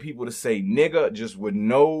of white people to say nigga just with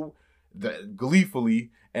gleefully.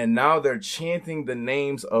 And now they're chanting the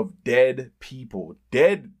names of dead people,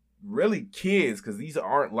 dead really kids, because these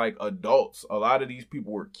aren't like adults. A lot of these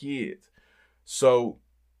people were kids. So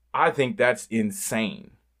I think that's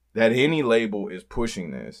insane that any label is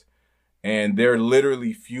pushing this, and they're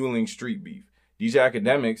literally fueling street beef. DJ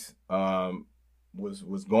Academics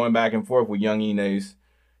was going back and forth with Young Ines.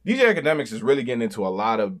 DJ Academics is really getting into a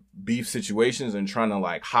lot of beef situations and trying to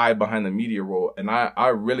like hide behind the media role. And I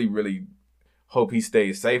really, really hope he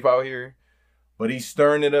stays safe out here. But he's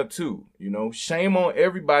stirring it up too. You know, shame on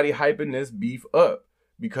everybody hyping this beef up,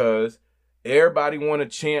 because everybody want to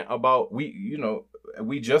chant about,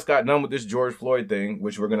 we just got done with this George Floyd thing,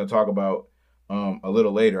 which we're going to talk about a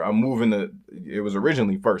little later. I'm moving it was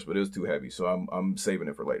originally first, but it was too heavy. So I'm saving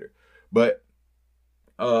it for later. But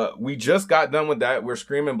we just got done with that. We're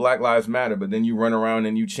screaming Black Lives Matter, but then you run around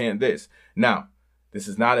and you chant this. Now, this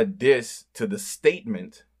is not a diss to the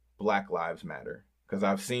statement Black Lives Matter. Because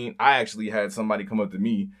I actually had somebody come up to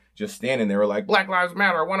me just standing there like, Black Lives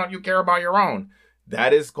Matter, why don't you care about your own?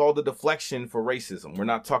 That is called a deflection for racism. We're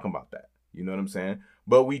not talking about that. You know what I'm saying?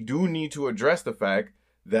 But we do need to address the fact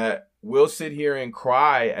that we'll sit here and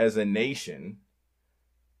cry as a nation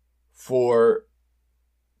for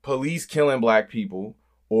police killing black people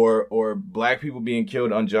or black people being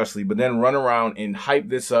killed unjustly, but then run around and hype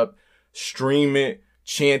this up, stream it,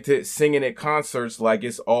 chant it, sing it at concerts like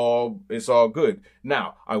it's all good.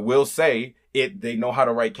 Now, I will say they know how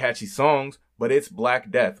to write catchy songs, but it's Black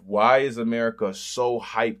Death. Why is America so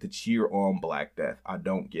hyped to cheer on Black Death? I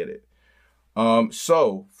don't get it.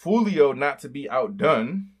 So Foolio, not to be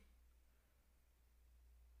outdone,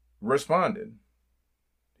 responded.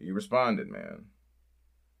 He responded, man.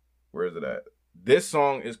 Where is it at? This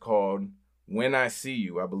song is called When I See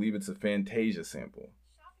You. I believe it's a Fantasia sample.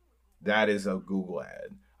 That is a Google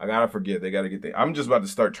ad. I gotta forget. They gotta get the... I'm just about to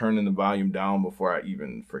start turning the volume down before I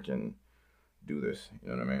even freaking do this. You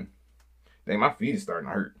know what I mean? Dang, my feet is starting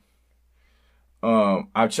to hurt.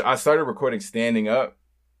 I started recording standing up.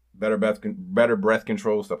 Better breath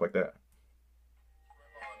control, stuff like that.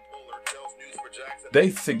 They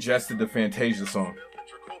suggested the Fantasia song.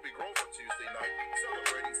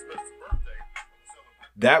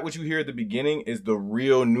 That what you hear at the beginning is the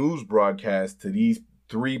real news broadcast to these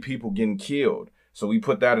 3 people getting killed. So we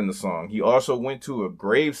put that in the song. He also went to a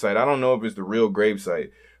gravesite. I don't know if it's the real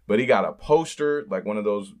gravesite, but he got a poster, like one of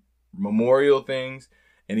those memorial things,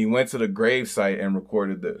 and he went to the gravesite and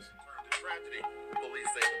recorded this.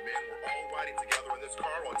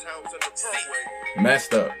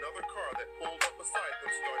 Messed up.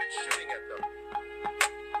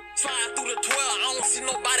 Slide through the 12, I don't see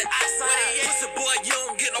nobody outside. Pussy boy, you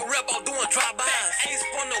don't get no rep on doing drive-bys. Ace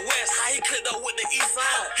from the west, how he clicked up with the east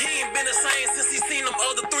side. He ain't been the same since he seen them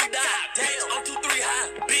other 3 die. Damn, I'm 2-3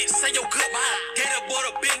 high. Bitch, say your goodbye. Get a boy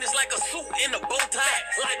the business like a suit in a bow tie.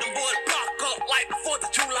 Like them boys block up like the 4th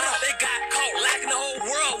of July. They got caught lacking, the whole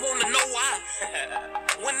world wanna know why.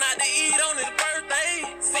 Went out to eat on his birthday.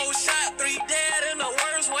 4 shot, 3 dead in the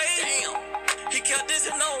worst way. Damn, he kept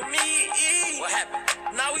dissing on me. What happened?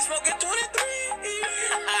 Now we smoking 23.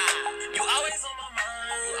 You always on my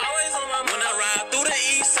mind. You always on my mind. When I ride through the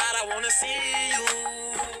east side, I wanna see you.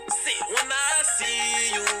 See, when I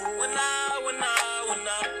see you. When I.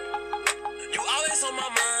 You always on my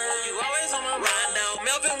mind. You always on my mind. Riding down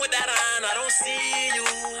Melvin with that iron, I don't see you.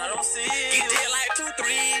 I don't see you. He did like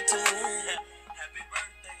 2-3-2. Happy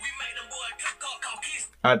birthday. We made them boy call kiss.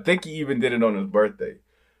 I think he even did it on his birthday.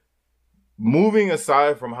 Moving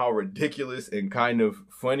aside from how ridiculous and kind of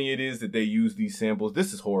funny it is that they use these samples,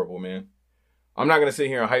 this is horrible, man. I'm not gonna sit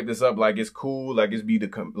here and hype this up like it's cool, like it's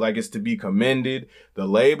to be commended. The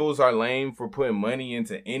labels are lame for putting money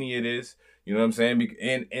into any of this. You know what I'm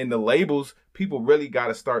saying? And the labels, people really got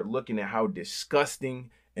to start looking at how disgusting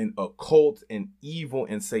and occult and evil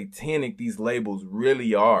and satanic these labels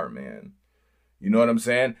really are, man. You know what I'm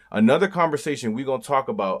saying? Another conversation we're gonna talk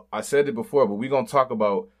about. I said it before, but we're gonna talk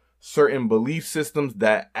about certain belief systems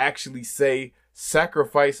that actually say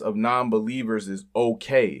sacrifice of non-believers is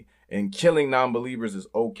okay and killing non-believers is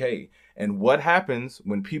okay. And what happens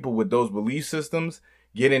when people with those belief systems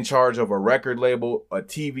get in charge of a record label, a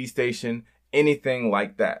TV station, anything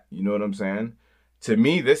like that? You know what I'm saying? To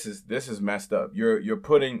me, this is messed up. You're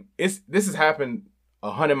putting this has happened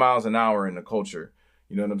 100 miles an hour in the culture.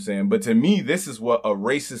 You know what I'm saying? But to me, this is what a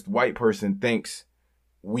racist white person thinks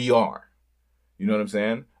we are. You know what I'm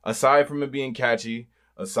saying? Aside from it being catchy,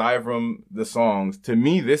 aside from the songs, to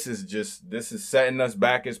me, this is setting us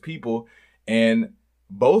back as people. And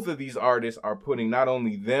both of these artists are putting not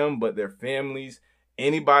only them, but their families,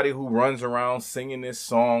 anybody who runs around singing this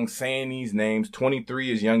song, saying these names.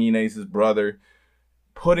 23 is Young Inace's brother,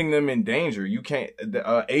 putting them in danger. You can't,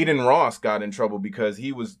 Aiden Ross got in trouble because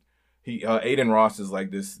Aiden Ross is like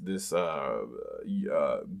this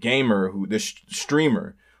gamer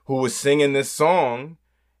streamer who was singing this song,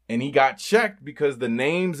 and he got checked because the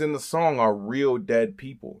names in the song are real dead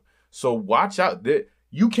people. So watch out.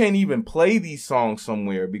 You can't even play these songs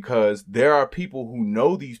somewhere because there are people who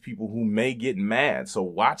know these people who may get mad. So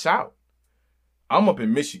watch out. I'm up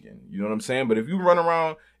in Michigan, you know what I'm saying? But if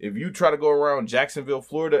you try to go around Jacksonville,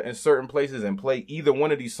 Florida, and certain places and play either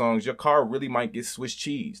one of these songs, your car really might get Swiss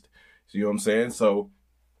cheesed. So, you know what I'm saying? So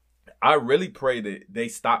I really pray that they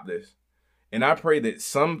stop this. And I pray that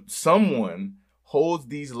someone holds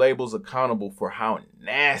these labels accountable for how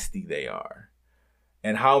nasty they are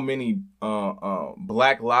and how many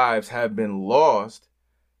black lives have been lost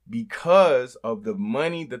because of the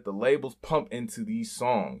money that the labels pump into these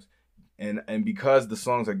songs and because the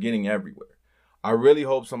songs are getting everywhere. I really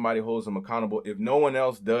hope somebody holds them accountable. If no one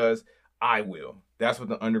else does, I will. That's what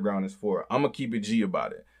the underground is for. I'm going to keep it G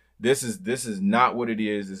about it. This is not what it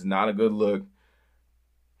is. It's not a good look.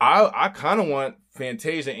 I kind of want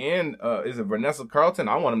Fantasia and is it Vanessa Carlton?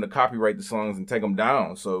 I want them to copyright the songs and take them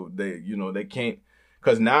down so they can't,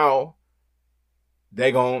 because now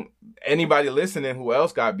anybody listening who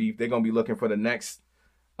else got beef, they're gonna be looking for the next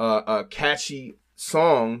catchy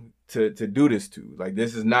song to do this to. Like,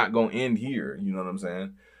 this is not gonna end here. You know what I'm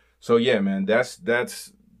saying? So yeah, man, that's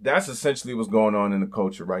essentially what's going on in the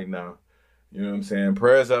culture right now. You know what I'm saying?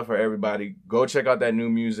 Prayers up for everybody. Go check out that new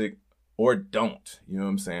music. Or don't, you know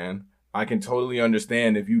what I'm saying? I can totally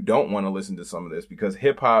understand if you don't want to listen to some of this because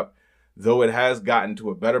hip hop, though it has gotten to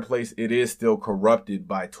a better place, it is still corrupted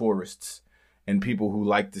by tourists and people who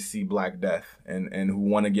like to see Black Death and who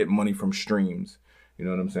want to get money from streams. You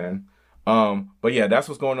know what I'm saying? But yeah, that's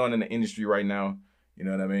what's going on in the industry right now. You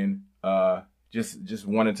know what I mean? Just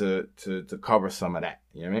wanted to cover some of that.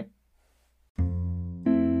 You know what I mean?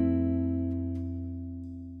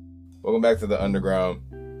 Welcome back to the underground.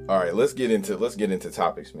 All right, let's get into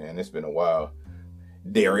topics, man. It's been a while.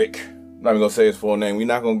 Derek, I'm not even gonna say his full name. We're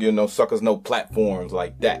not gonna give no suckers no platforms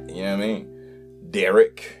like that. You know what I mean?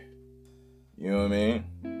 Derek. You know what I mean?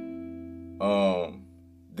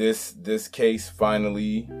 This case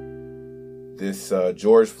finally, this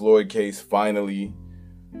George Floyd case finally.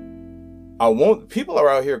 People are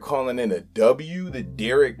out here calling in a W that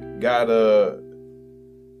Derek got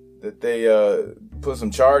that they put some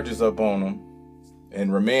charges up on him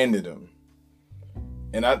and remanded him.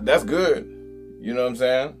 And that's good. You know what I'm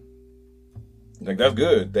saying? Like, that's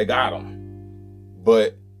good. They got him.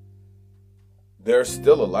 But there's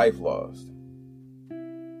still a life lost.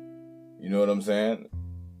 You know what I'm saying?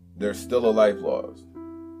 There's still a life lost.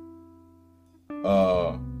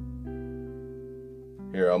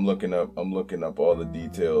 Here, I'm looking up all the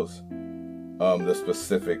details. The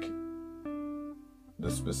specific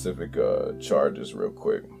charges real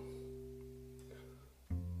quick.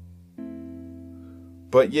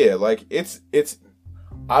 But yeah, like it's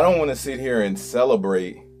I don't want to sit here and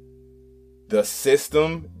celebrate the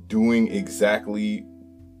system doing exactly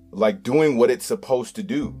like doing what it's supposed to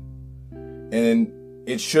do. And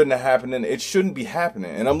it shouldn't have happened and it shouldn't be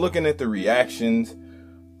happening. And I'm looking at the reactions.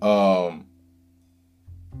 Let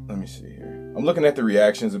me see here. I'm looking at the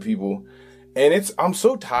reactions of people, and I'm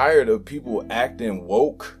so tired of people acting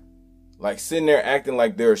woke. Like sitting there acting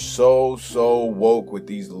like they're so woke with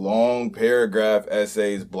these long paragraph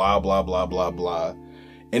essays, blah, blah, blah, blah, blah.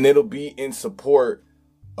 And it'll be in support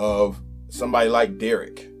of somebody like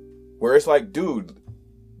Derek. Where it's like, dude,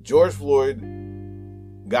 George Floyd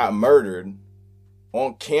got murdered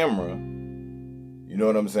on camera. You know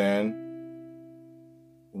what I'm saying?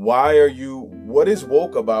 What is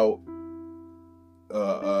woke about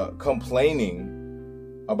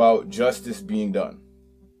complaining about justice being done?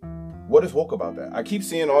 What is woke about that? I keep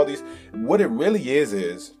seeing all these. What it really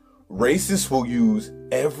is racists will use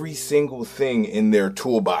every single thing in their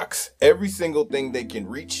toolbox, every single thing they can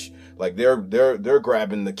reach. Like they're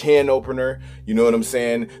grabbing the can opener. You know what I'm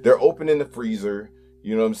saying? They're opening the freezer.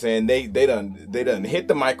 You know what I'm saying? They done hit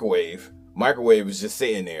the microwave. Microwave is just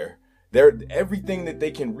sitting there. They're everything that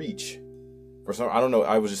they can reach. For some, I don't know.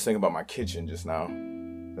 I was just thinking about my kitchen just now.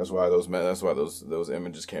 That's why those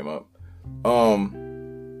images came up.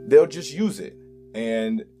 They'll just use it.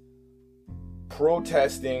 And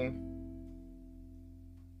protesting.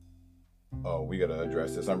 Oh, we gotta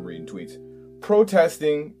address this. I'm reading tweets.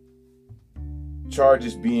 Protesting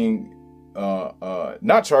charges being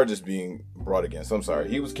not charges being brought against. I'm sorry.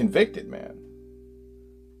 He was convicted, man.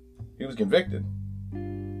 He was convicted.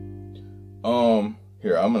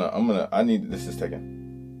 Here, this is taken.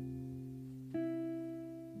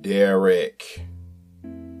 Derek.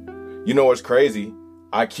 You know what's crazy?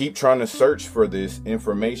 I keep trying to search for this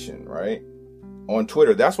information, right? On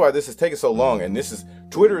Twitter. That's why this is taking so long. And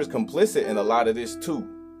Twitter is complicit in a lot of this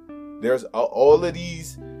too. There's all of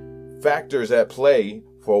these factors at play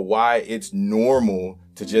for why it's normal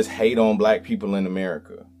to just hate on black people in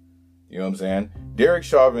America. You know what I'm saying? Derek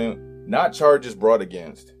Chauvin, not charges brought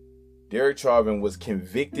against. Derek Chauvin was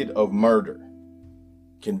convicted of murder.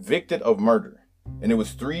 Convicted of murder. And it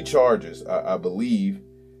was 3 charges, I believe.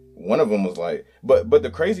 One of them was like, but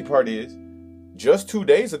the crazy part is, just 2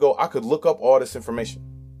 days ago, I could look up all this information.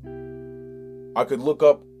 I could look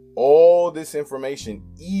up all this information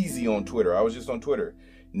easy on Twitter. I was just on Twitter.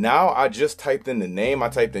 Now I just typed in the name. I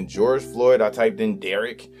typed in George Floyd. I typed in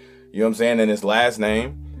Derek. You know what I'm saying? And his last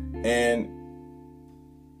name. And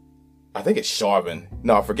I think it's Chauvin.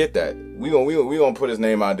 No, forget that. We gonna put his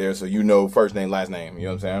name out there so you know first name, last name. You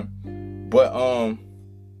know what I'm saying? But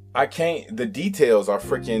I can't. The details are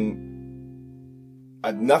freaking.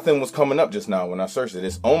 Nothing was coming up just now when I searched it.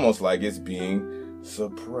 It's almost like it's being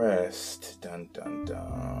suppressed. Dun dun dun.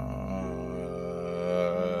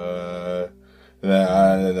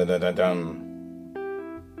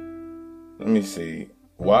 Let me see.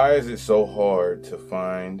 Why is it so hard to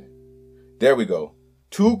find? There we go.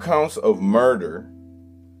 2 counts of murder,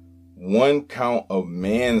 1 count of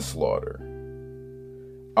manslaughter.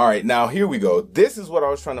 All right, now here we go. This is what I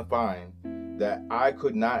was trying to find that I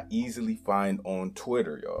could not easily find on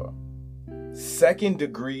Twitter, y'all. 2nd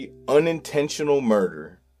degree unintentional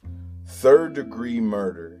murder, 3rd degree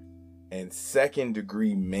murder, and 2nd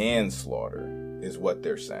degree manslaughter is what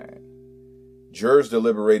they're saying. Jurors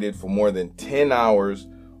deliberated for more than 10 hours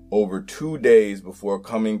over 2 days before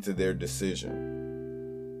coming to their decision.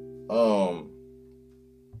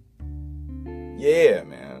 Yeah,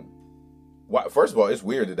 man. First of all, it's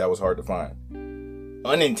weird that was hard to find.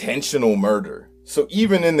 Unintentional murder. So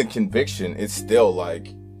even in the conviction, it's still like,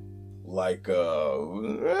 you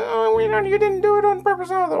didn't do it on purpose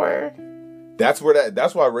all the way. That's why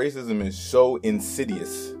racism is so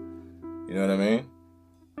insidious. You know what I mean?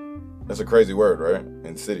 That's a crazy word, right?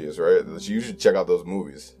 Insidious, right? You should check out those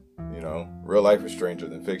movies. You know, real life is stranger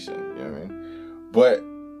than fiction. You know what I mean? But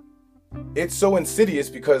it's so insidious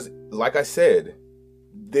because, like I said,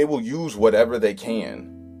 they will use whatever they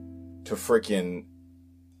can to freaking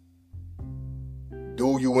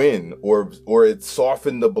do you in, or it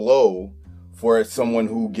soften the blow for someone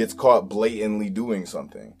who gets caught blatantly doing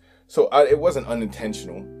something. So it wasn't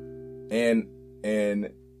unintentional. And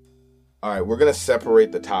all right, we're gonna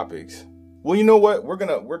separate the topics. Well, you know what? We're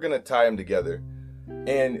gonna tie them together.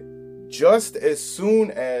 And just as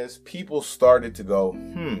soon as people started to go,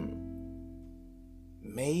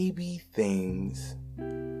 maybe things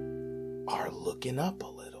are looking up a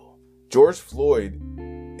little. George Floyd,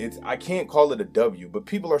 I can't call it a W, but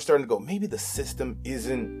people are starting to go, maybe the system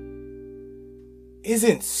isn't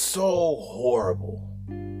so horrible.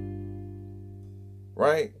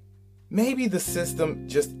 Right? Maybe the system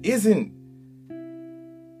just isn't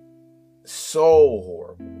so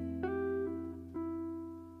horrible.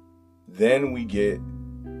 Then we get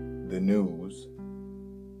the news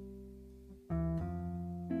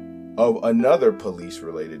of another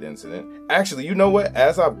police-related incident. Actually, you know what?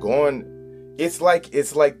 As I've gone, it's like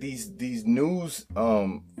these news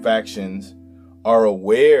factions are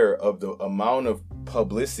aware of the amount of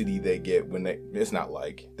publicity they get when it's not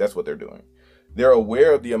like, that's what they're doing. They're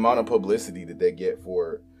aware of the amount of publicity that they get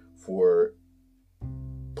for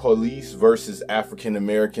police versus African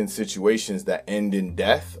American situations that end in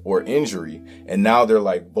death or injury, and now they're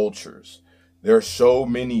like vultures. There are so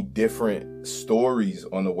many different stories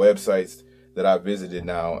on the websites that I visited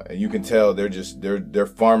now, and you can tell they're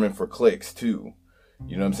farming for clicks too.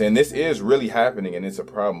 You know what I'm saying? This is really happening, and it's a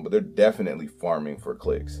problem, but they're definitely farming for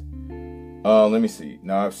clicks. Let me see.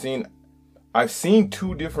 Now I've seen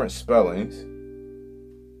two different spellings,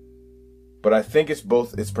 but I think it's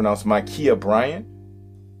pronounced Ma'Khia Bryant.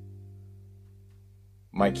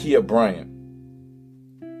 Ma'Khia Bryant.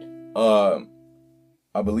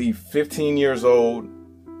 I believe 15 years old,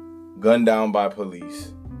 gunned down by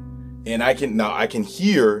police. And I can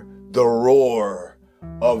hear the roar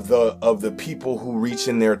of the people who reach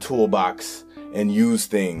in their toolbox and use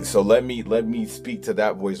things. So let me speak to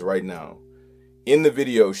that voice right now. In the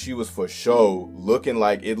video, she was for show looking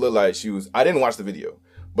like, it looked like she was, I didn't watch the video,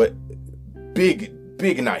 but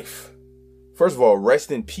big knife. First of all,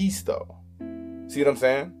 rest in peace though. See what I'm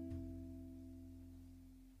saying?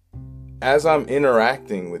 As I'm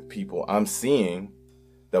interacting with people, I'm seeing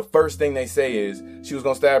the first thing they say is, she was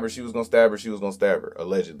gonna stab her, she was gonna stab her, she was gonna stab her,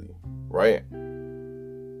 allegedly, right?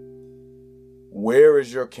 Where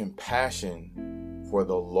is your compassion for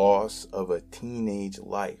the loss of a teenage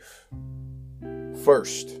life?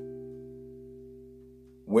 First,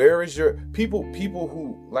 where is your people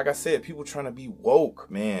who, like I said, people trying to be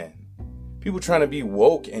woke, man. People trying to be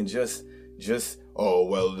woke and just, oh,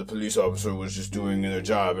 well, the police officer was just doing their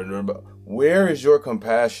job. And where is your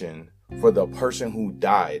compassion for the person who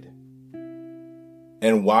died?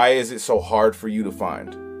 And why is it so hard for you to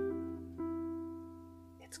find?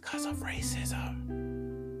 It's because of racism.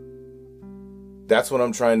 That's what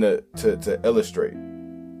I'm trying to illustrate.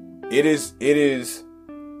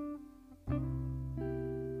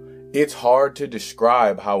 It's hard to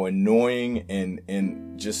describe how annoying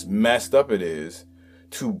and just messed up it is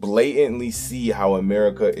to blatantly see how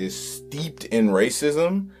America is steeped in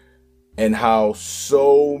racism and how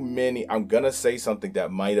so many, I'm gonna say something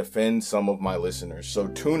that might offend some of my listeners. So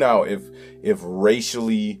tune out if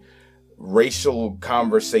racial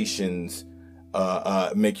conversations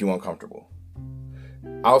make you uncomfortable.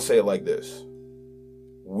 I'll say it like this.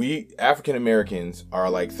 We African Americans are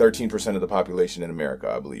like 13% of the population in America,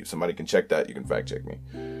 I believe. Somebody can check that. You can fact check me.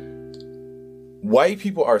 White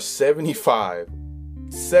people are 70 to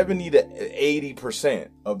 80%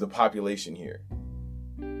 of the population here.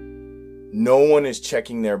 No one is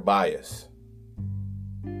checking their bias.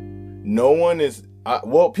 No one is,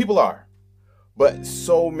 people are, but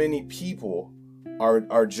so many people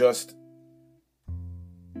are just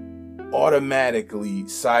automatically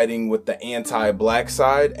siding with the anti-black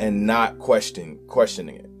side and not questioning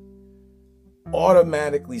it.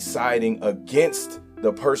 Automatically siding against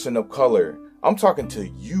the person of color. I'm talking to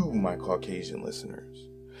you, my Caucasian listeners.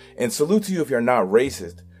 And salute to you if you're not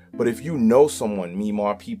racist. But if you know someone,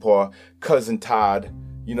 Meemaw, Peepaw, Cousin Todd,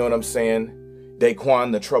 you know what I'm saying?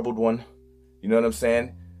 Daquan, the troubled one, you know what I'm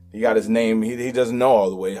saying? He got his name. He doesn't know all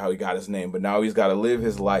the way how he got his name, but now he's got to live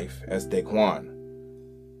his life as Daquan.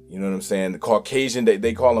 You know what I'm saying? The Caucasian,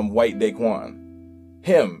 they call him White Daquan.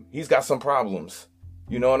 He's got some problems.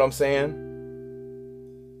 You know what I'm saying?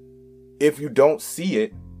 If you don't see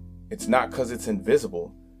it, it's not because it's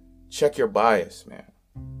invisible. Check your bias, man.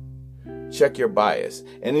 Check your bias.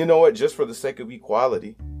 And you know what? Just for the sake of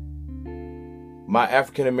equality, my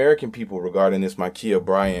African American people regarding this, my Kia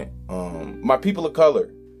Bryant, my people of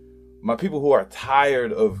color, my people who are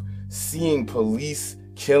tired of seeing police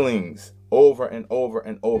killings over and over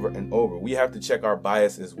and over and over. We have to check our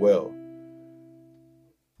bias as well.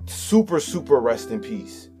 Super rest in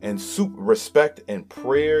peace and super respect and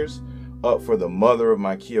prayers up for the mother of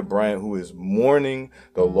my Kia Bryant, who is mourning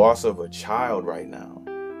the loss of a child right now.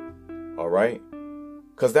 All right?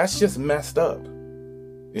 Because that's just messed up.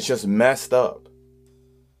 It's just messed up.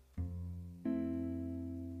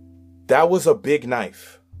 That was a big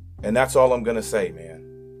knife. And that's all I'm going to say, man.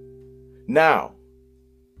 Now,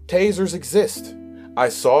 tasers exist. I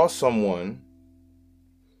saw someone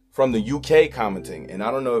from the UK commenting, and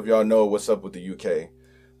I don't know if y'all know what's up with the UK,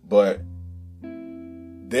 but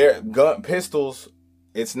their gun pistols,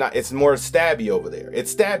 it's more stabby over there.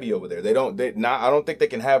 It's stabby over there. I don't think they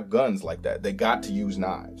can have guns like that. They got to use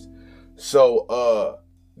knives. So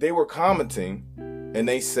they were commenting, and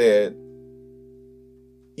they said,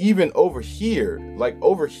 even over here,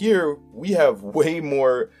 we have way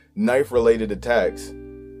more knife-related attacks,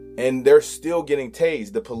 and they're still getting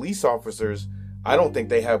tased. The police officers, I don't think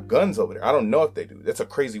they have guns over there. I don't know if they do. That's a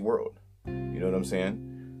crazy world. You know what I'm saying?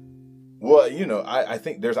 Well, you know, I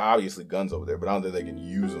think there's obviously guns over there, but I don't think they can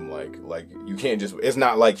use them like you can't just, it's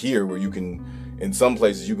not like here where you can, in some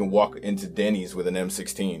places you can walk into Denny's with an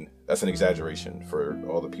M16. That's an exaggeration for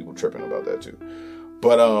all the people tripping about that too.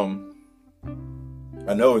 But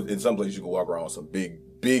I know in some places you can walk around with some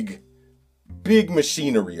big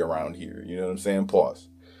machinery around here. You know what I'm saying? Pause.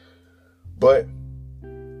 But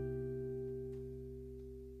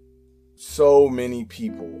so many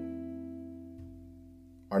people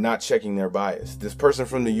are not checking their bias. This person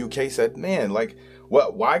from the UK said, man, like,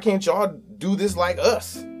 why can't y'all do this like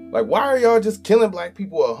us? Like, why are y'all just killing black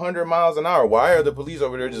people 100 miles an hour? Why are the police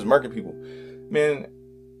over there just murking people? Man,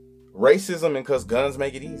 racism and because guns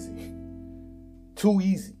make it easy. Too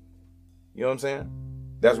easy. You know what I'm saying?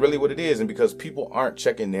 That's really what it is. And because people aren't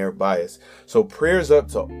checking their bias. So prayers up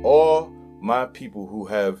to all my people who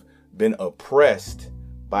have been oppressed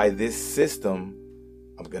by this system.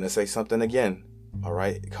 I'm going to say something again. All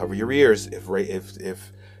right. Cover your ears. If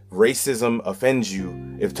racism offends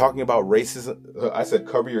you, if talking about racism, I said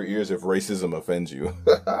cover your ears if racism offends you.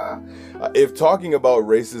 If talking about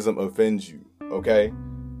racism offends you, okay?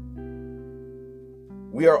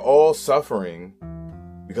 We are all suffering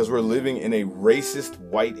because we're living in a racist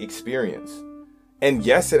white experience. And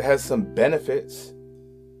yes, it has some benefits,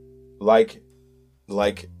 like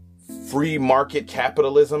free market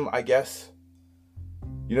capitalism, I guess.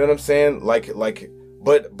 You know what I'm saying?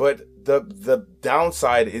 But the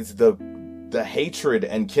downside is the hatred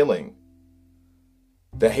and killing.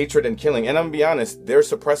 The hatred and killing. And I'm gonna be honest, they're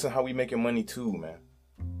suppressing how we making money too, man.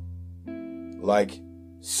 Like,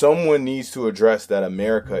 someone needs to address that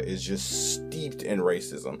America is just steeped in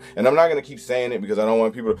racism. And I'm not going to keep saying it because I don't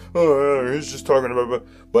want people to, he's just talking about,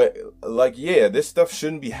 but like, yeah, this stuff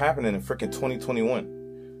shouldn't be happening in freaking 2021.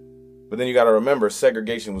 But then you got to remember,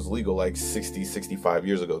 segregation was legal like 60, 65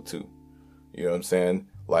 years ago too. You know what I'm saying?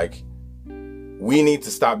 Like, we need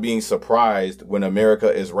to stop being surprised when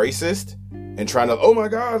America is racist and trying to, oh my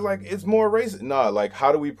God, like, it's more racist. Nah, like,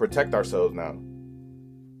 how do we protect ourselves now?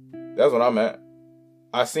 That's what I'm at.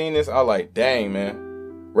 I seen this, I like, dang,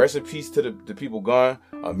 man. Rest in peace to the people gone.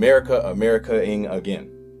 America-ing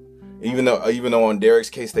again. Even though on Derek's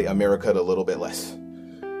case, they America'd a little bit less.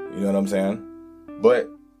 You know what I'm saying? But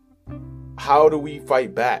how do we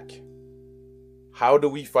fight back? How do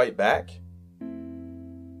we fight back?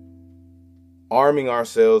 Arming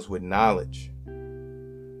ourselves with knowledge.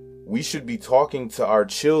 We should be talking to our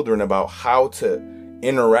children about how to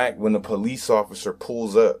interact when a police officer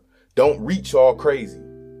pulls up. Don't reach all crazy.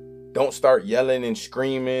 Don't start yelling and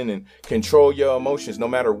screaming, and control your emotions no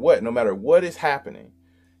matter what is happening.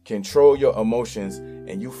 Control your emotions,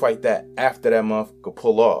 and you fight that after that motherfucker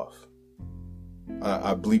pull off.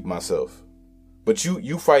 I bleep myself. But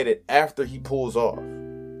you fight it after he pulls off.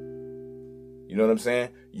 You know what I'm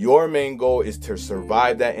saying? Your main goal is to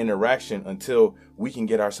survive that interaction until we can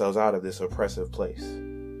get ourselves out of this oppressive place.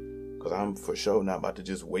 Because I'm for sure not about to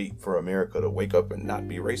just wait for America to wake up and not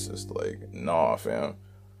be racist. Like, nah, fam.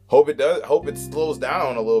 Hope it does. Hope it slows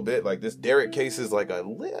down a little bit. Like, this Derek case is like a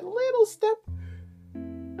little step.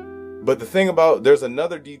 But the thing about, there's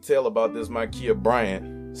another detail about this Ma'Khia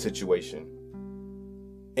Bryant situation.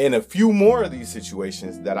 And a few more of these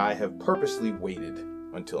situations that I have purposely waited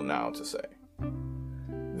until now to say.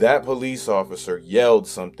 That police officer yelled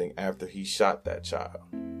something after he shot that child.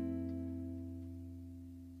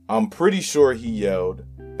 I'm pretty sure he yelled,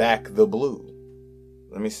 "Back the blue."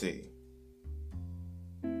 Let me see.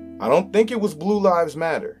 I don't think it was Blue Lives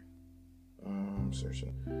Matter. I'm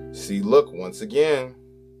searching. See, look, once again,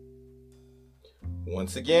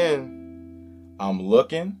 I'm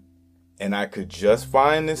looking, and I could just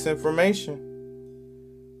find this information.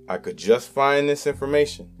 I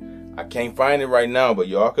can't find it right now, but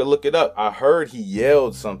y'all could look it up. I heard he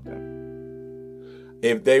yelled something.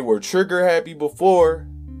 If they were trigger happy before,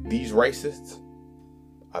 these racists,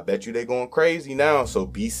 I bet you they going crazy now. So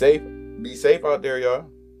be safe. Be safe out there, y'all.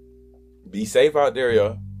 Be safe out there,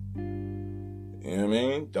 y'all. You know what I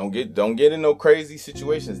mean? Don't get in no crazy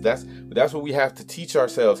situations. That's what we have to teach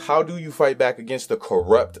ourselves. How do you fight back against a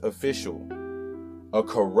corrupt official? A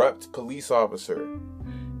corrupt police officer?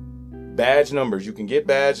 Badge numbers. You can get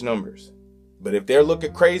badge numbers. But if they're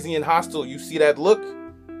looking crazy and hostile, you see that look,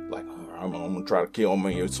 like, I'm gonna try to kill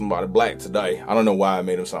me or somebody black today. I don't know why I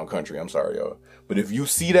made him sound country. I'm sorry, y'all. But if you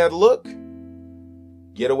see that look,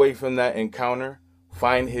 get away from that encounter.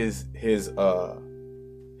 Find his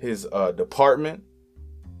department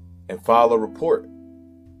and file a report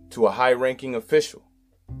to a high-ranking official.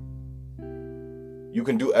 You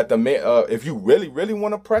can do at the mayor. If you really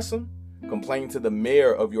want to press him, complain to the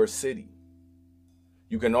mayor of your city.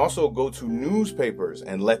 You can also go to newspapers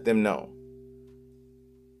and let them know.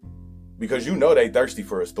 Because you know they thirsty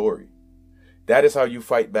for a story. That is how you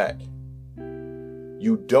fight back.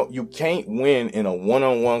 You can't win in a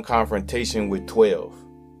one-on-one confrontation with 12.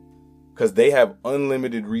 Because they have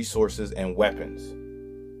unlimited resources and weapons.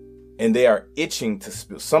 And they are itching to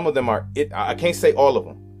spill. Some of them are, I can't say all of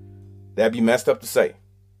them. That'd be messed up to say.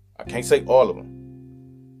 I can't say all of them.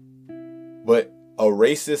 But a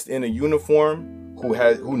racist in a uniform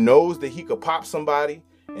who knows that he could pop somebody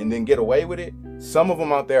and then get away with it, some of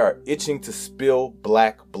them out there are itching to spill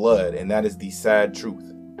black blood, and that is the sad truth.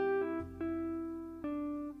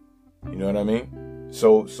 You know what I mean?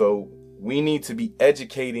 So we need to be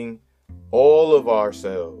educating all of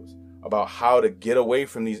ourselves about how to get away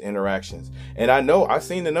from these interactions. And I know, I've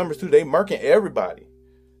seen the numbers too. They murking everybody.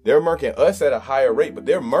 They're murking us at a higher rate, but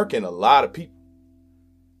they're murking a lot of people.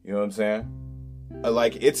 You know what I'm saying?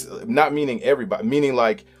 Like, it's not meaning everybody, meaning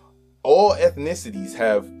like all ethnicities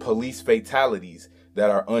have police fatalities that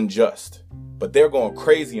are unjust, but they're going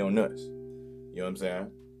crazy on us. You know what I'm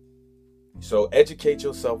saying? So educate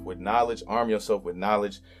yourself with knowledge, arm yourself with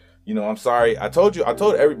knowledge. You know, I'm sorry. I told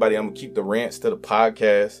everybody I'm gonna keep the rants to the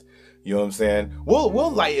podcast. You know what I'm saying?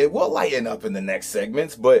 We'll lighten up in the next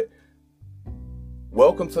segments, but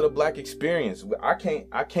welcome to the Black experience. I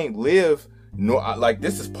can't live like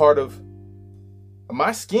this is part of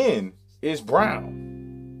my skin is brown.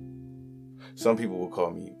 Some people will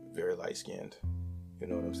call me very light-skinned. You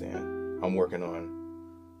know what I'm saying?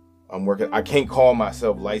 I can't call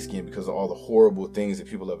myself light-skinned because of all the horrible things that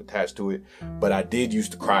people have attached to it. But I did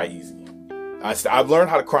used to cry easy. I've learned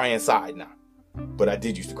how to cry inside now. But I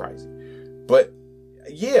did used to cry easy. But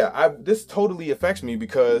yeah, this totally affects me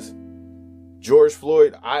because George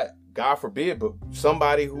Floyd, God forbid, but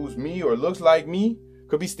somebody who's me or looks like me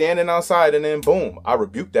could be standing outside and then boom, I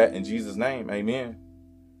rebuke that in Jesus' name. Amen.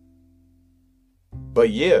 But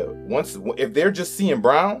yeah, if they're just seeing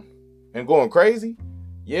brown and going crazy,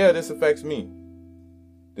 yeah, this affects me.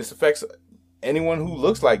 This affects anyone who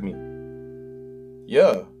looks like me.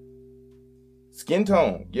 Yeah. Skin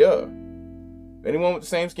tone. Yeah. Anyone with the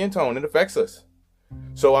same skin tone, it affects us.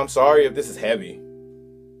 So I'm sorry if this is heavy,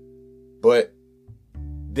 but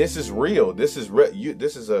this is real. This is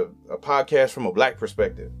this is a podcast from a Black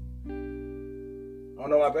perspective. Oh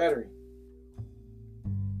no, my battery.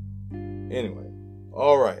 Anyway.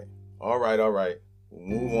 All right. We'll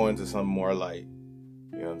move on to something more light.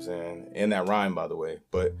 You know what I'm saying? And that rhyme, by the way.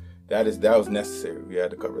 But that was necessary. We had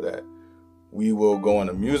to cover that. We will go on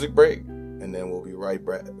a music break, and then we'll be right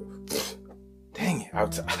back. Dang it. I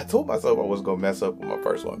told myself I was going to mess up with my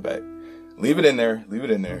first one back. Leave it in there.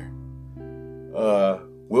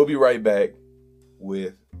 We'll be right back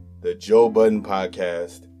with the Joe Budden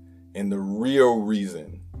podcast and the real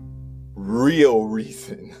reason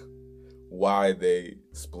why they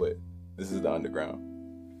split. This is the Underground.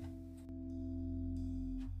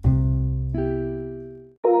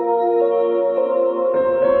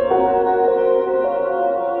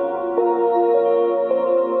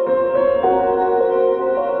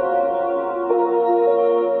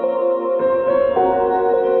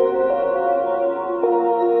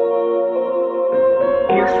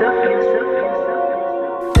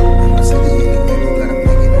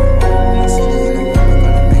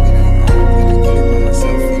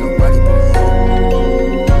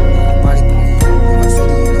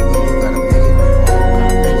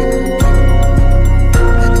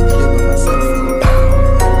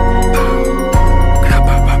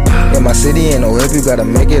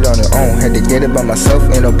 get it by myself,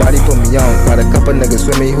 ain't nobody put me on. Got a couple niggas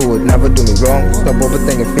with me who would never do me wrong. Stop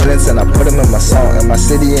overthinking feelings and I put them in my song. In my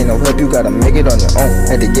city ain't no help, you gotta make it on your own.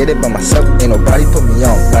 Had to get it by myself, ain't nobody put me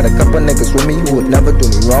on. Got a couple niggas with me who would never do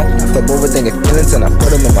me wrong. Stop overthinking feelings and I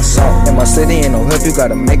put them in my song. In my city ain't no help, you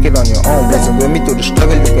gotta make it on your own. Blessing with me through the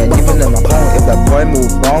struggle, you can't even in my phone. If that boy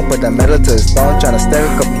move wrong, put that metal to his bone. Tryna stack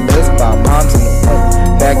a couple bills, buy moms in the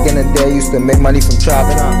home. Back in the day, used to make money from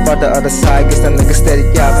traveling. But the other side, guess that nigga steady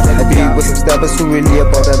gapping. I be with some steppers who really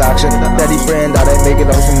about that action. Steady praying that I make it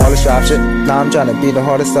on some all the shop shit. Now I'm tryna be the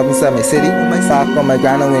hardest up inside my city. Sock on my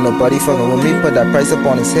grind, ain't nobody fucking with me. Put that price up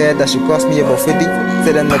on his head, that should cost me about 50.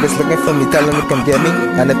 Say that niggas looking for me, tell them to come get me.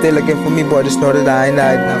 And if they looking for me, boy, just know that I ain't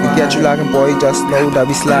hide. We get you locking, boy, just know that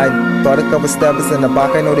we slide. Brought a couple steppers in the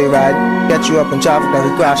back, I know they ride. Get you up in traffic, then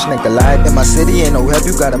we crashing and collide. In my city ain't no help,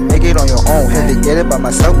 you gotta make it on your own. Had to get it by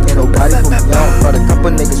myself, ain't nobody put me on. Brought a couple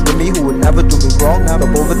niggas with me who would never do me wrong. Stop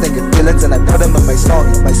overthinking feelings and I put them in my song.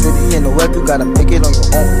 In my city ain't no help, you gotta make it on your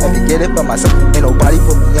own. Had to get it by myself, ain't nobody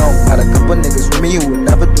put me on. Got a couple niggas with me who would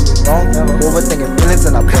never do me wrong. Never overthinking feelings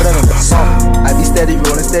and I put them in my song. I be steady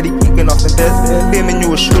rolling, steady kicking off the beds. Claiming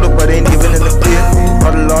you a shooter, but ain't even in the field.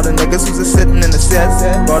 Brought a lot of niggas who's just sitting in the sets.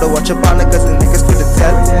 Gotta watch your partner cause the niggas for the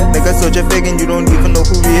test. Niggas so you're faking, you don't even know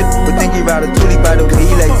who real. But think he ride a toolie by the way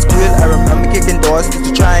he likes squeal. I remember kicking doors just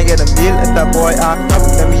to try and get a meal. If that boy act up,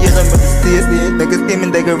 then we hit him with the steers. Niggas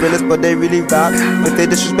claiming they gorillas, but they really rap. If they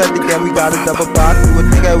disrespect again, we gotta double back. You would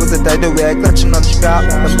think I was a tight way, clutching on the strap.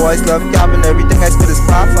 The boys love cap and everything I spit is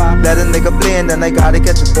pop. Let a nigga play and then I gotta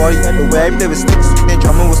catch a body. The way I play with sticks, then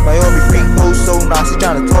drumming was my hobby. Freak hoes so nasty,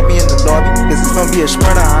 trying to talk me in the lobby. This is gonna be a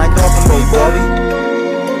sprinter, I ain't talking about Bobby.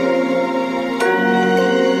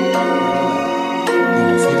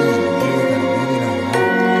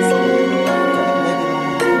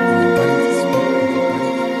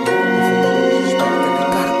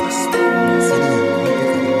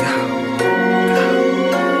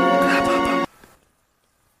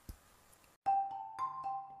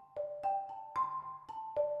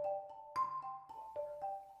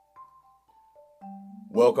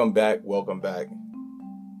 Welcome back.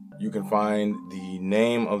 You can find the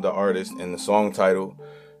name of the artist and the song title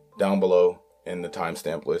down below in the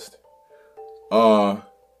timestamp list. You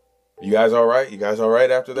guys all right? You guys all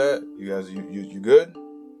right after that? You guys, you good?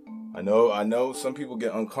 I know some people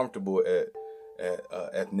get uncomfortable at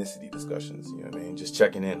ethnicity discussions, you know what I mean? Just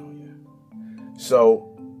checking in on you.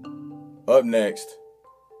 So, up next,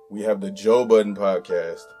 we have the Joe Budden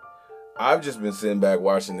podcast. I've just been sitting back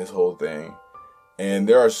watching this whole thing. And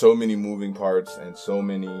there are so many moving parts and so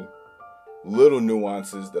many little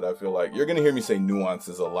nuances that I feel like you're going to hear me say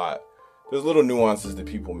nuances a lot. There's little nuances that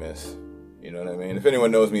people miss. You know what I mean? If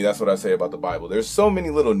anyone knows me, that's what I say about the Bible. There's so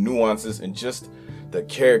many little nuances in just the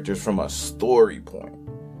characters from a story point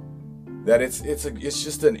that it's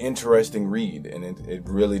just an interesting read. And it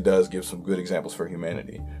really does give some good examples for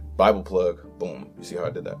humanity. Bible plug. Boom. You see how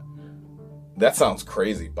I did that? That sounds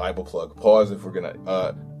crazy. Bible plug. Pause if we're going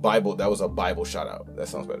to... Bible, that was a Bible shout out. That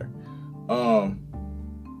sounds better.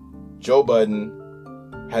 Joe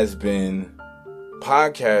Budden has been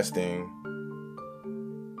podcasting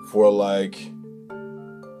for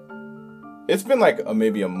it's been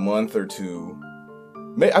maybe a month or two.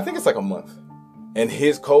 I think it's like a month. And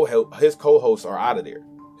his co-hosts are out of there.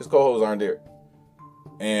 His co-hosts aren't there.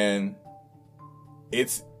 And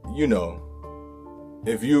it's,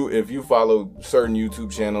 if you follow certain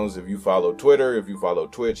YouTube channels, if you follow Twitter, if you follow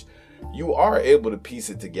Twitch, you are able to piece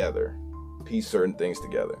certain things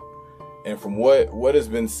together. And from what has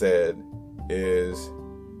been said is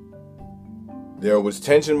there was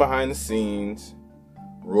tension behind the scenes.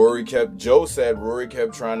 Joe said Rory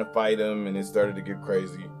kept trying to fight him and it started to get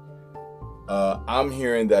crazy. I'm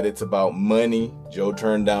hearing that it's about money. Joe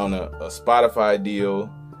turned down a Spotify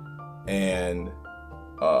deal and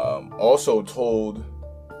also told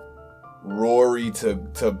Rory to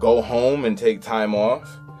go home and take time off.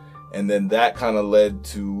 And then that kind of led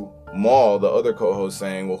to Maul, the other co-host,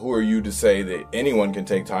 saying, well, who are you to say that anyone can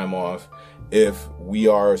take time off if we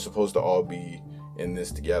are supposed to all be in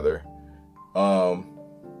this together?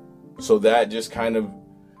 So that just kind of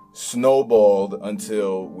snowballed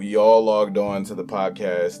until we all logged on to the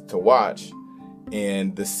podcast to watch,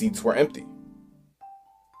 and the seats were empty.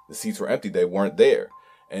 They weren't there.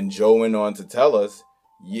 And Joe went on to tell us,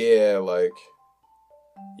 it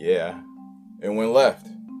went left.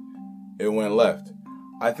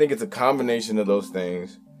 I think it's a combination of those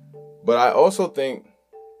things, but I also think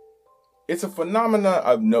it's a phenomenon.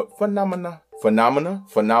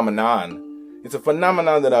 It's a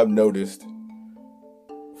phenomenon that I've noticed.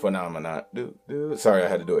 Sorry, I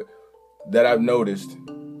had to do it. That I've noticed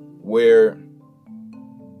where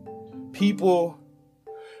people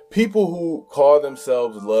who call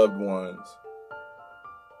themselves loved ones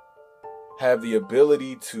have the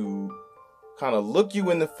ability to kind of look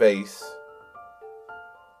you in the face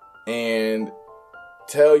and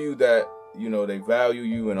tell you that, you know, they value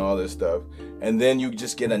you and all this stuff, and then you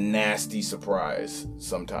just get a nasty surprise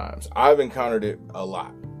sometimes. I've encountered it a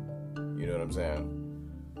lot. You know what I'm saying?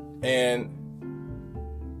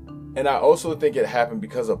 And I also think it happened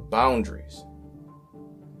because of boundaries.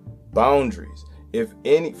 Boundaries.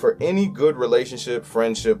 For any good relationship,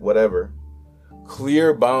 friendship, whatever,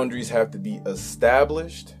 clear boundaries have to be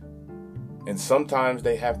established, and sometimes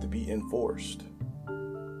they have to be enforced.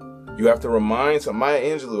 You have to remind Maya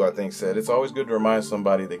Angelou, I think, said, it's always good to remind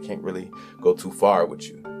somebody they can't really go too far with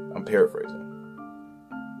you. I'm paraphrasing.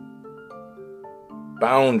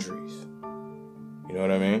 Boundaries. You know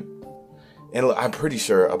what I mean? And look, I'm pretty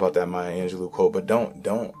sure about that Maya Angelou quote, but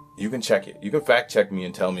don't. You can check it. You can fact check me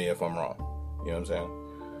and tell me if I'm wrong. You know what I'm saying?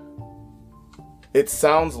 It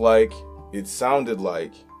sounded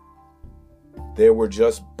like there were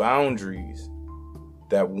just boundaries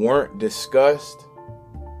that weren't discussed,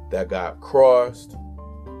 that got crossed,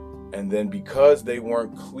 and then because they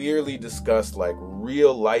weren't clearly discussed, like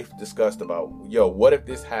real life discussed about, yo, what if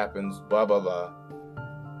this happens, blah, blah, blah,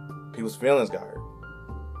 people's feelings got hurt.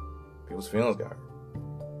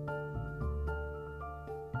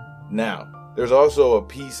 Now, there's also a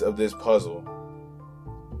piece of this puzzle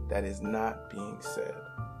that is not being said.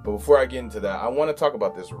 But before I get into that, I want to talk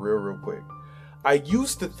about this real quick. I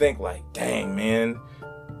used to think like, dang, man,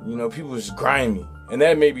 you know, people are just grimy. And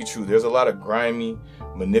that may be true. There's a lot of grimy,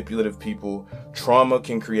 manipulative people. Trauma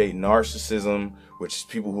can create narcissism, which is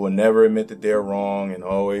people who will never admit that they're wrong and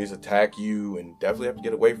always attack you, and definitely have to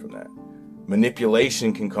get away from that.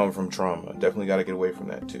 Manipulation can come from trauma. Definitely got to get away from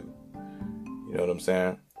that too. You know what I'm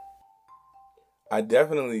saying? I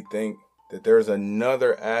definitely think that there's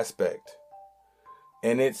another aspect,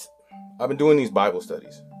 and I've been doing these Bible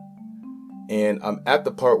studies, and I'm at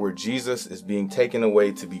the part where Jesus is being taken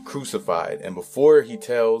away to be crucified. And before he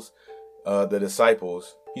tells the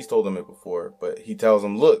disciples, he's told them it before, but he tells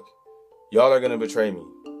them, look, y'all are going to betray me.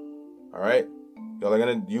 All right.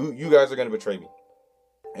 You guys are going to betray me.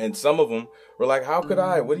 And some of them were like, how could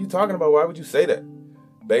I? What are you talking about? Why would you say that?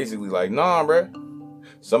 Basically like, nah, bruh.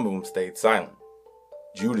 Some of them stayed silent.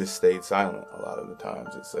 Judas stayed silent a lot of the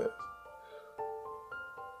times, it says.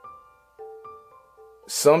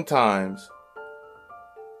 Sometimes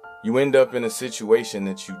you end up in a situation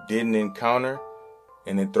that you didn't encounter,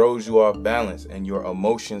 and it throws you off balance, and your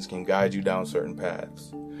emotions can guide you down certain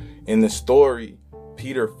paths. In the story,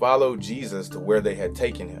 Peter followed Jesus to where they had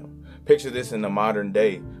taken him. Picture this in the modern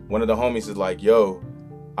day. One of the homies is like, yo,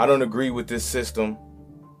 I don't agree with this system.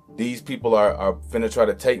 These people are finna try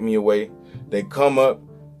to take me away. They come up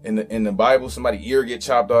in the Bible, somebody ear get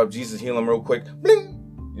chopped off, Jesus heal them real quick.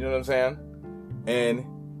 Bling! You know what I'm saying? And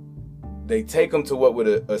they take them to what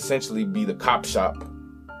would essentially be the cop shop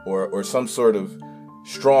or some sort of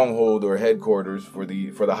stronghold or headquarters for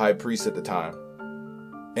the high priest at the time.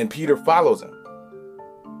 And Peter follows him.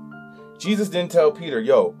 Jesus didn't tell Peter,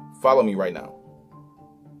 yo, follow me right now.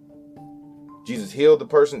 Jesus healed the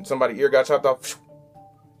person, somebody ear got chopped off.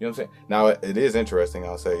 You know what I'm saying? Now, it is interesting,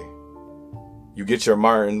 I'll say. You get your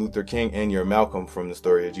Martin Luther King and your Malcolm from the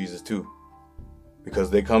story of Jesus too. Because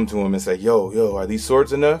they come to him and say, yo, are these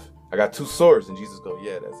swords enough? I got 2 swords. And Jesus goes,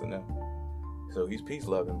 yeah, that's enough. So he's peace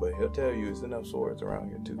loving, but he'll tell you it's enough swords around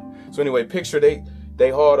here too. So anyway, picture they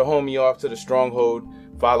haul the homie off to the stronghold,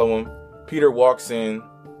 follow him. Peter walks in,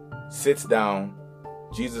 sits down.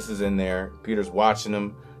 Jesus is in there. Peter's watching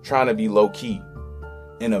him, trying to be low key.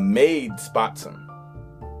 And a maid spots him.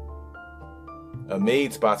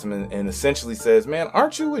 And essentially says, man,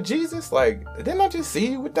 aren't you with Jesus? Like, didn't I just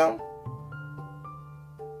see you with them?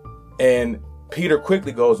 And Peter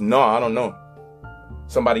quickly goes, no, I don't know him.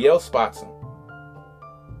 Somebody else spots him.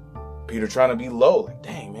 Peter trying to be low, like,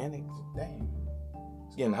 dang, man,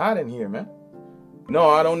 it's getting hot in here, man. No,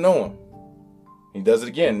 I don't know him. He does it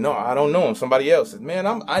again. No, I don't know him. Somebody else says, man,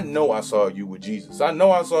 I know I saw you with Jesus. I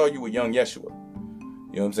know I saw you with young Yeshua. You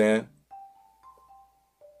know what I'm saying?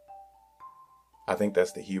 I think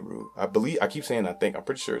that's the Hebrew. I keep saying I think. I'm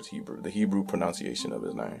pretty sure it's Hebrew. The Hebrew pronunciation of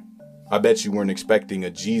his name. I bet you weren't expecting a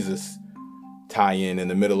Jesus tie-in in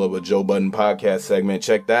the middle of a Joe Budden podcast segment.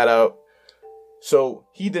 Check that out. So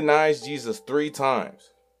he denies Jesus 3 times.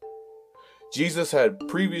 Jesus had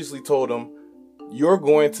previously told him, you're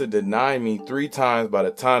going to deny me 3 times by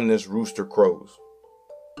the time this rooster crows.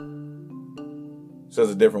 It says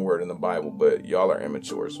a different word in the Bible, but y'all are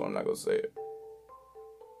immature, so I'm not going to say it.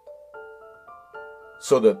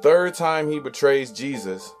 So the third time he betrays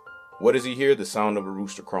Jesus, what does he hear? The sound of a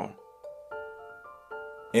rooster crowing.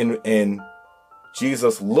 And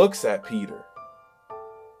Jesus looks at Peter.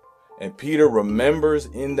 And Peter remembers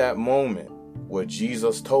in that moment what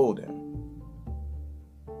Jesus told him.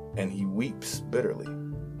 And he weeps bitterly.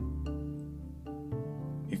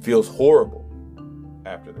 He feels horrible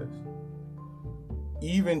after this.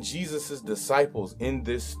 Even Jesus' disciples in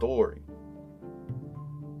this story,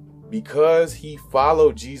 because he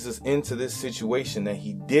followed Jesus into this situation that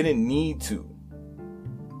he didn't need to.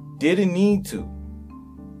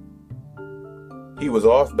 He was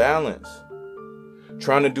off balance,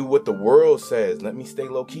 trying to do what the world says. Let me stay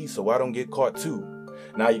low key so I don't get caught too.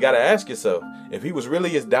 Now you got to ask yourself, if he was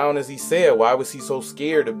really as down as he said, why was he so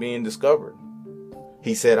scared of being discovered?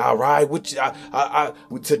 He said, I'll ride with you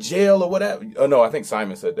to jail or whatever. Oh no, I think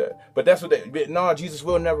Simon said that. But that's what Jesus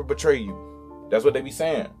will never betray you. That's what they be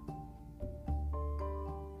saying.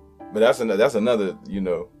 But that's another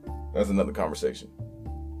conversation.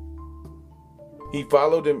 He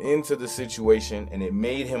followed him into the situation and it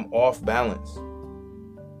made him off balance.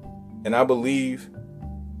 And I believe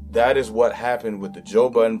that is what happened with the Joe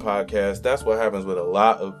Budden podcast. That's what happens with a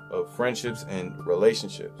lot of friendships and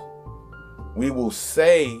relationships. We will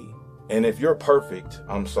say, and if you're perfect,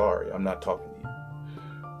 I'm sorry, I'm not talking to you.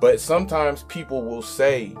 But sometimes people will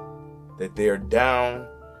say that they're down,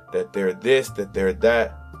 that they're this, that they're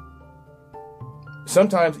that.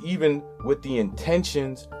 Sometimes even with the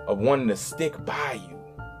intentions of wanting to stick by you.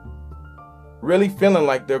 Really feeling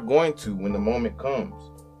like they're going to when the moment comes.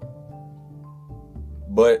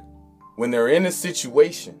 But when they're in a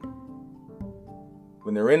situation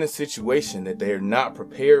that they're not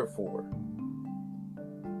prepared for,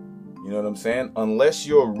 you know what I'm saying? Unless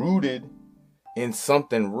you're rooted in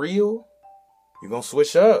something real, you're going to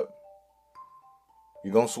switch up.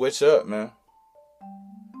 You're going to switch up, man.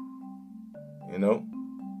 You know?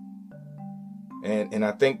 And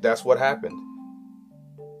I think that's what happened.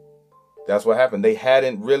 That's what happened. They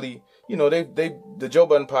hadn't really, the Joe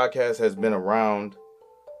Budden podcast has been around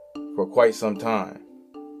for quite some time.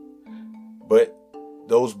 But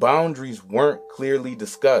those boundaries weren't clearly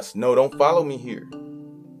discussed. No, don't follow me here.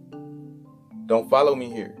 Don't follow me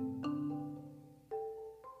here.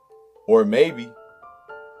 Or maybe,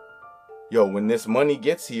 when this money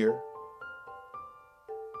gets here,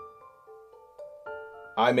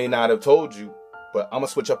 I may not have told you, but I'm going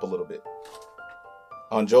to switch up a little bit.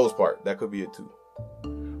 On Joe's part, that could be it too.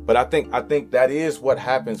 But I think that is what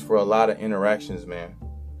happens for a lot of interactions, man.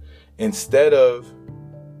 Instead of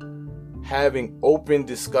having open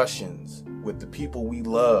discussions with the people we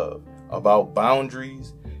love about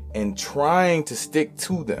boundaries and trying to stick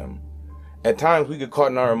to them, at times we get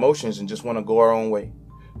caught in our emotions and just want to go our own way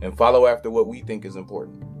and follow after what we think is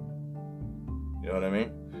important. You know what I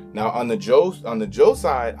mean? Now on the Joe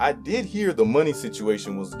side, I did hear the money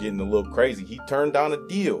situation was getting a little crazy. He turned down a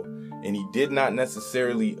deal and he did not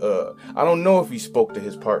necessarily, I don't know if he spoke to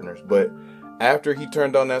his partners, but after he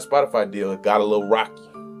turned down that Spotify deal, it got a little rocky.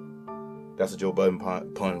 That's a Joe Budden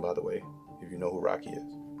pun, by the way, if you know who Rocky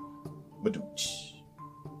is.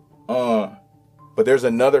 But there's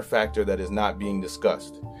another factor that is not being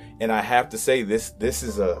discussed. And I have to say this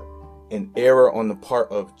is an error on the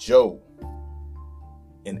part of Joe.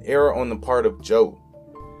 An error on the part of Joe.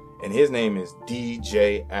 And his name is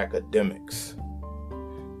DJ Akademiks.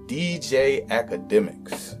 DJ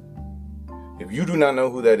Akademiks. If you do not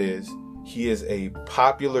know who that is, he is a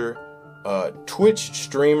popular Twitch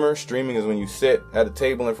streamer. Streaming is when you sit at a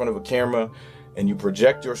table in front of a camera and you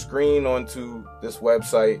project your screen onto this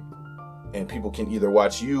website and people can either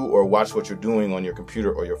watch you or watch what you're doing on your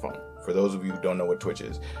computer or your phone. For those of you who don't know what Twitch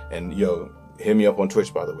is. And hit me up on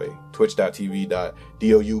Twitch, by the way.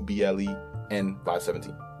 Twitch.tv.doublen517.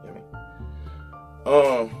 You know what I mean?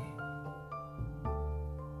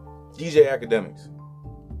 DJ Akademiks.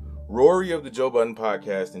 Rory of the Joe Budden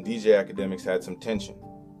podcast and DJ Akademiks had some tension.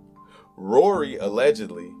 Rory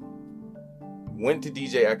allegedly went to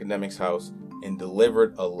DJ Akademiks' house and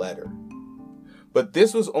delivered a letter. But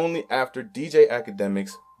this was only after DJ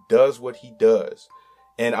Akademiks does what he does.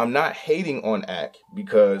 And I'm not hating on Ak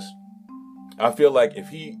because I feel like if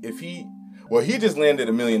he just landed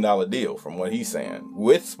 $1 million deal from what he's saying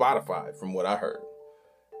with Spotify from what I heard.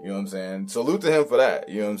 You know what I'm saying? Salute to him for that.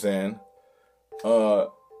 You know what I'm saying?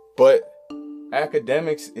 But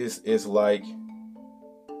Akademiks is like,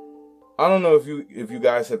 I don't know if you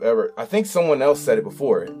guys have ever, I think someone else said it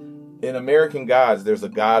before. In American Gods, there's a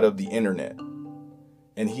god of the internet.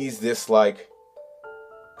 And he's this like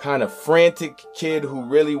kind of frantic kid who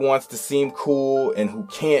really wants to seem cool and who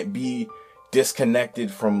can't be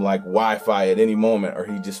disconnected from like Wi-Fi at any moment, or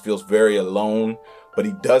he just feels very alone, but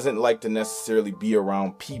he doesn't like to necessarily be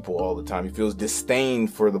around people all the time. He feels disdain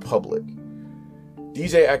for the public.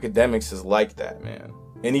 DJ Akademiks is like that, man.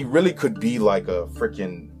 And he really could be like a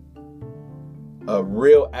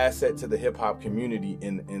real asset to the hip hop community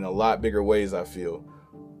in a lot bigger ways, I feel.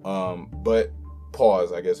 But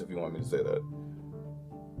pause, I guess, if you want me to say that.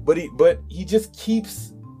 But he just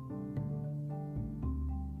keeps,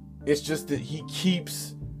 it's just that he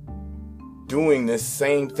keeps doing this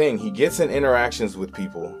same thing. He gets in interactions with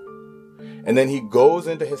people, and then he goes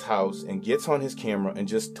into his house and gets on his camera and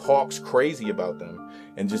just talks crazy about them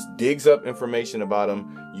and just digs up information about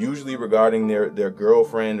them, usually regarding their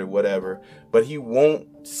girlfriend or whatever. But he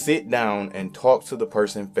won't sit down and talk to the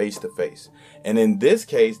person face to face. And in this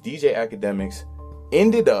case, DJ Akademiks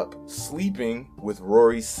ended up sleeping with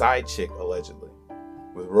Rory's side chick, allegedly.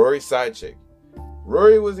 With Rory's side chick.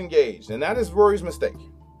 Rory was engaged, and that is Rory's mistake,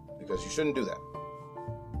 because you shouldn't do that.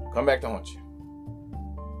 Come back to haunt you.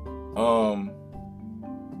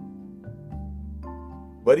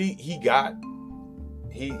 But he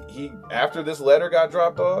after this letter got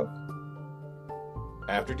dropped off,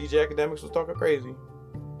 after DJ Akademiks was talking crazy,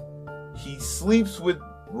 he sleeps with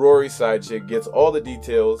Rory's side chick, gets all the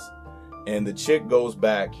details, and the chick goes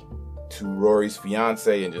back to Rory's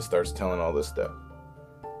fiance and just starts telling all this stuff.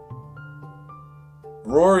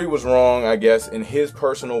 Rory was wrong, I guess, in his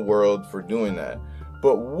personal world for doing that.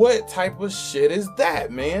 But what type of shit is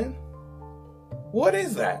that, man? What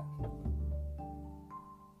is that?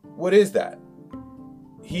 What is that?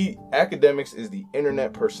 Akademiks is the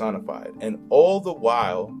internet personified. And all the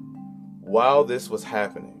while this was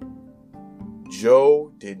happening,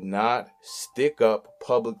 Joe did not stick up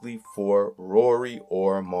publicly for Rory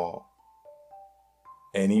or Mal.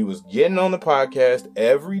 And he was getting on the podcast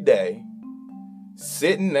every day,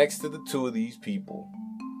 sitting next to the two of these people,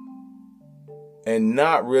 and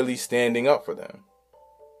not really standing up for them,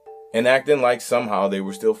 and acting like somehow they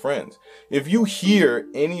were still friends. If you hear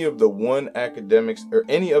any of the Akademiks or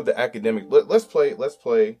any of the academic, let's play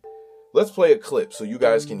a clip so you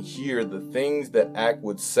guys can hear the things that Ak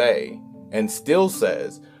would say and still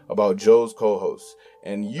says about Joe's co-hosts.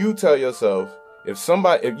 And you tell yourself, if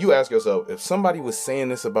you ask yourself, if somebody was saying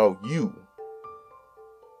this about you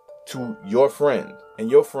to your friend, and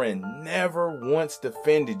your friend never once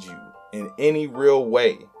defended you in any real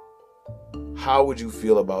way, how would you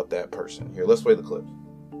feel about that person? Here, let's play the clip.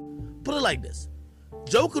 Put it like this.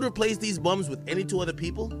 Joe could replace these bums with any two other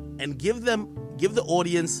people and give the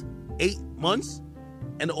audience 8 months,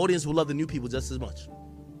 and the audience will love the new people just as much.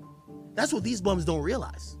 That's what these bums don't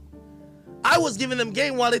realize. I was giving them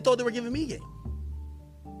game while they thought they were giving me game.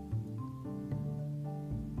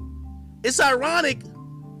 It's ironic.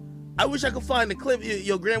 I wish I could find the clip.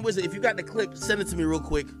 Yo, Grand Wizard, if you got the clip, send it to me real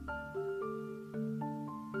quick.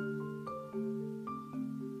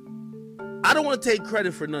 I don't want to take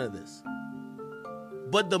credit for none of this.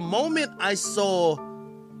 But the moment I saw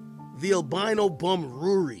the albino bum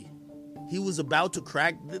Rory, he was about to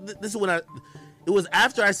crack. This is when it was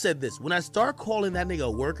after I said this. When I start calling that nigga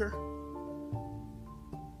a worker,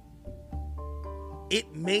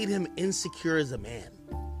 it made him insecure as a man.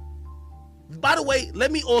 By the way,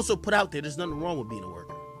 let me also put out there, there's nothing wrong with being a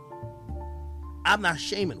worker. I'm not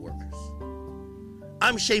shaming workers.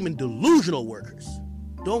 I'm shaming delusional workers.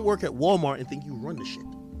 Don't work at Walmart and think you run the shit.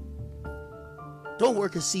 Don't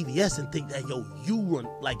work at CVS and think that, yo, you run,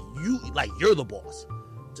 like you're the boss.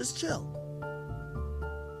 Just chill.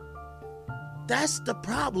 That's the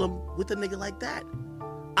problem with a nigga like that.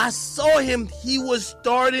 I saw him, he was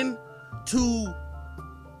starting to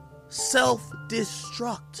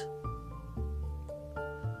self-destruct.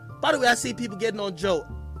 By the way, I see people getting on Joe.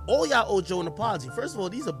 All y'all owe Joe an apology. First of all,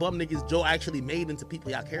 these are bum niggas Joe actually made into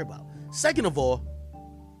people y'all care about. Second of all,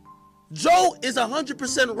 Joe is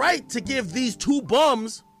 100% right to give these two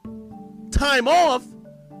bums time off.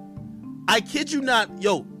 I kid you not.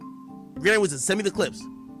 Yo, Grand Wizard, send me the clips.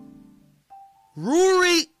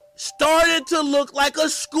 Rory started to look like a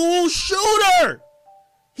school shooter.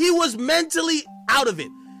 He was mentally out of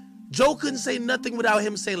it. Joe couldn't say nothing without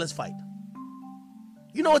him saying, let's fight.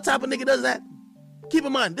 You know what type of nigga does that? Keep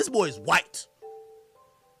in mind, this boy is white.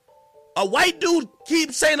 A white dude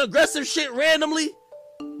keeps saying aggressive shit randomly.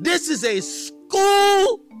 This is a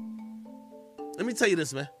school. Let me tell you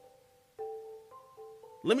this, man.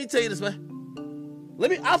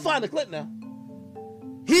 I'll find the clip now.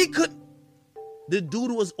 The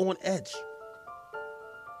dude was on edge.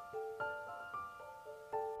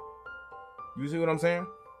 You see what I'm saying?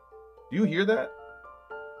 Do you hear that?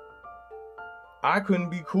 I couldn't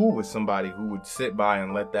be cool with somebody who would sit by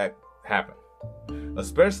and let that happen.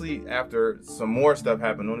 Especially after some more stuff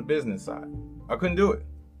happened on the business side. I couldn't do it.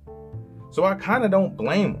 So I kind of don't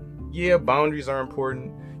blame them. Yeah, boundaries are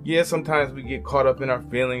important. Yeah, sometimes we get caught up in our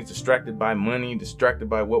feelings, distracted by money, distracted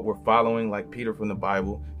by what we're following, like Peter from the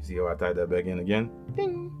Bible. See how I tied that back in again?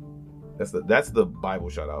 Ding. That's the Bible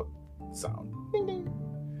shout out sound. Ding ding.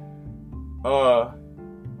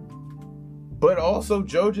 But also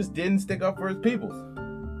Joe just didn't stick up for his peoples.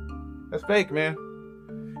 That's fake, man.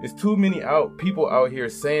 There's too many people out here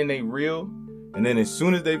saying they real, and then as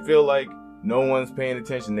soon as they feel like no one's paying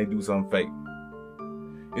attention, they do something fake.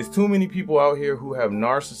 There's too many people out here who have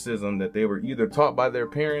narcissism that they were either taught by their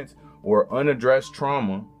parents or unaddressed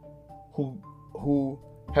trauma, who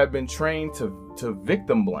have been trained to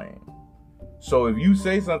victim blame. So if you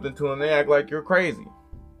say something to them, they act like you're crazy.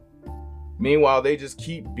 Meanwhile, they just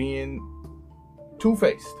keep being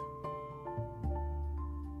two-faced.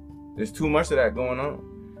 There's too much of that going on.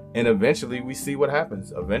 And eventually we see what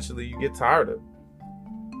happens. Eventually you get tired of it.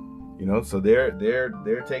 You know, so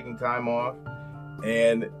they're taking time off.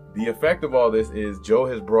 And the effect of all this is Joe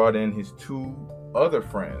has brought in his two other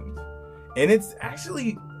friends. And it's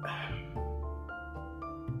actually,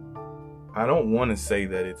 I don't want to say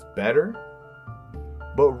that it's better,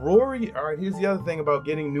 but Rory, all right, here's the other thing about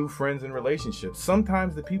getting new friends and relationships.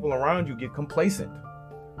 Sometimes the people around you get complacent.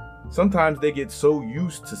 Sometimes they get so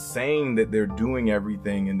used to saying that they're doing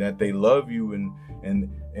everything and that they love you and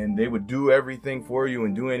they would do everything for you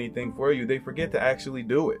and do anything for you, they forget to actually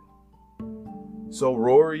do it. So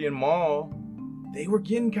Rory and Mal, they were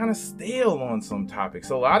getting kind of stale on some topics.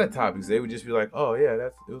 A lot of topics, they would just be like, oh yeah,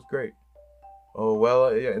 it was great. Oh,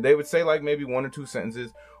 well, yeah. They would say like maybe one or two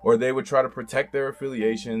sentences, or they would try to protect their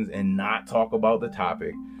affiliations and not talk about the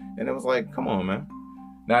topic. And it was like, come on, man.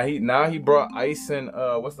 Now he brought Ice and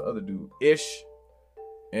what's the other dude? Ish.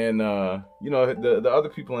 And the other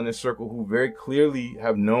people in this circle who very clearly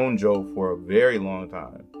have known Joe for a very long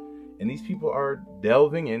time. And these people are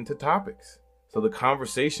delving into topics. So the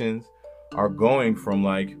conversations are going from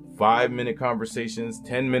like 5-minute conversations,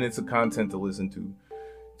 10 minutes of content to listen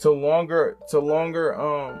to longer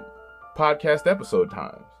podcast episode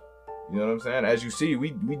times. You know what I'm saying? As you see,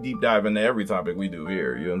 we deep dive into every topic we do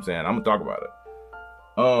here. You know what I'm saying? I'm gonna talk about it.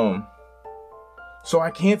 So I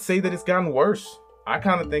can't say that it's gotten worse. I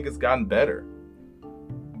kind of think it's gotten better.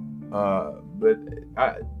 But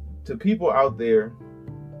to people out there,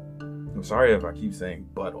 I'm sorry if I keep saying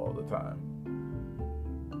but all the time.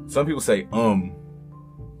 Some people say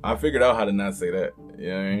I figured out how to not say that. You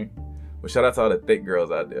know what I mean? But shout out to all the thick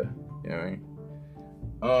girls out there. You know what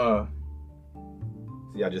I mean?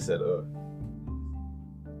 See, I just said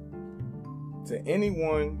To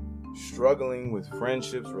anyone struggling with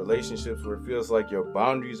friendships, relationships, where it feels like your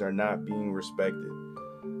boundaries are not being respected,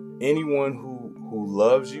 anyone who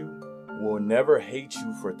loves you will never hate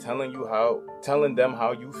you for telling them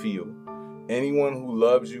how you feel. Anyone who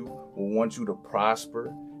loves you will want you to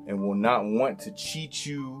prosper and will not want to cheat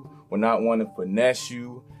you, will not want to finesse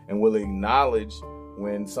you, and will acknowledge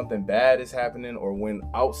when something bad is happening or when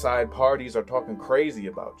outside parties are talking crazy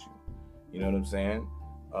about you. You know what I'm saying?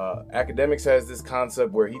 Academics has this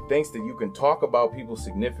concept where he thinks that you can talk about people's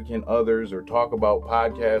significant others or talk about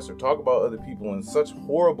podcasts or talk about other people in such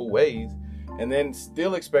horrible ways and then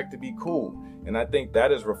still expect to be cool. And I think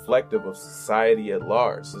that is reflective of society at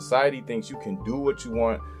large. Society thinks you can do what you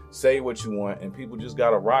want, say what you want, and people just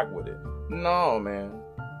gotta rock with it. No, man.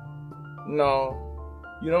 No.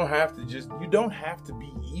 You don't have to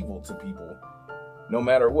be evil to people no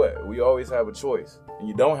matter what. We always have a choice. And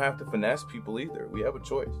you don't have to finesse people either. We have a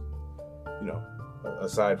choice. You know,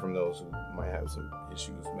 aside from those who might have some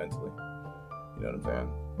issues mentally. You know what I'm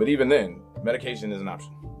saying? But even then, medication is an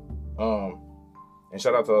option. And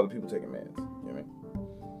shout out to all the people taking meds. You know what I mean?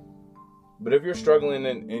 But if you're struggling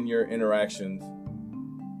in your interactions,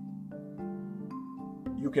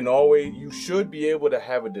 you should be able to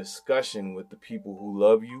have a discussion with the people who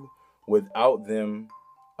love you without them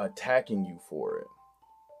attacking you for it.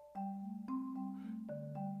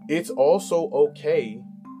 It's also okay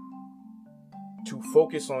to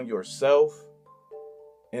focus on yourself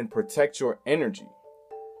and protect your energy.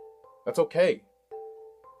 That's okay.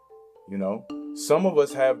 You know, some of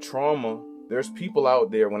us have trauma. There's people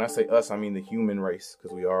out there, when I say us, I mean the human race,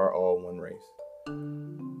 because we are all one race.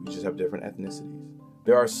 We just have different ethnicities.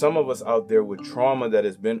 There are some of us out there with trauma that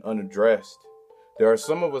has been unaddressed. There are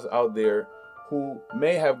some of us out there who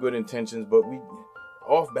may have good intentions, but we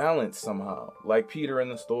off balance somehow, like Peter in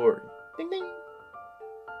the story. Ding ding.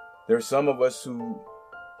 There's some of us who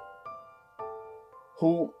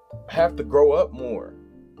have to grow up more.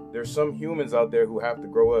 There's some humans out there who have to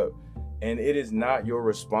grow up. And it is not your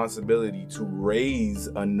responsibility to raise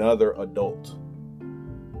another adult.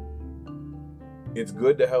 It's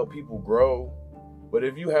good to help people grow, but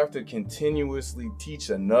if you have to continuously teach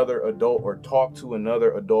another adult or talk to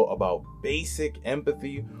another adult about basic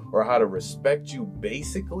empathy or how to respect you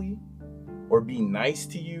basically, or be nice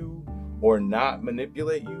to you, or not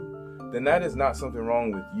manipulate you, then that is not something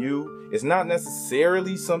wrong with you. It's not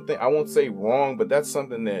necessarily something, I won't say wrong, but that's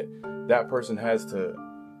something that person has to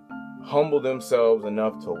humble themselves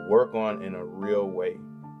enough to work on in a real way.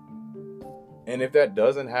 And if that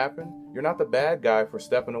doesn't happen, you're not the bad guy for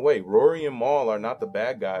stepping away. Rory and Mal are not the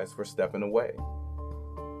bad guys for stepping away.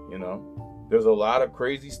 You know, there's a lot of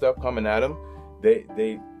crazy stuff coming at them.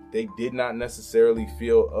 They did not necessarily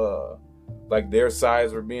feel like their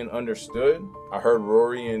sides were being understood. I heard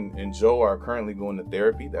Rory and Joe are currently going to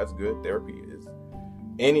therapy. That's good. Therapy is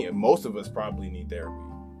most of us probably need therapy.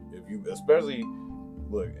 If you, especially,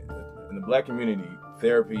 look, in the black community,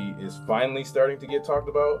 therapy is finally starting to get talked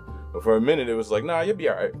about. But for a minute, it was like, nah, you'll be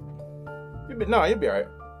all right. You'll be all right.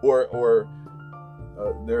 Or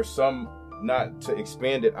there's some, not to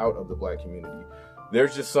expand it out of the black community,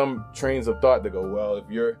 there's just some trains of thought that go, well,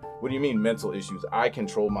 what do you mean mental issues? I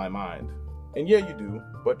control my mind. And yeah, you do.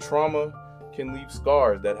 But trauma can leave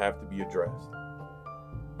scars that have to be addressed.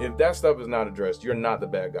 If that stuff is not addressed, you're not the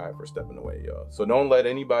bad guy for stepping away, y'all. So don't let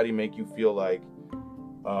anybody make you feel like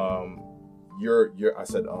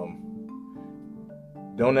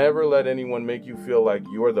don't ever let anyone make you feel like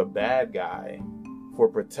you're the bad guy for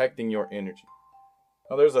protecting your energy.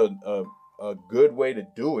 Now, there's a good way to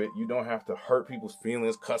do it. You don't have to hurt people's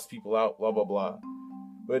feelings, cuss people out, blah, blah, blah.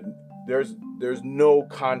 But there's no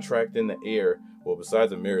contract in the air, well,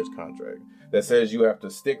 besides a marriage contract, that says you have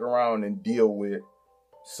to stick around and deal with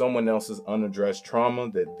someone else's unaddressed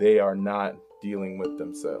trauma that they are not dealing with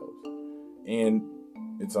themselves. And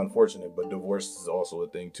it's unfortunate, but divorce is also a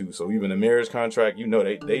thing too. So even a marriage contract, you know,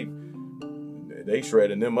 they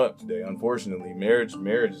shredding them up today. Unfortunately, marriage,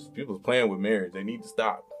 people's playing with marriage. They need to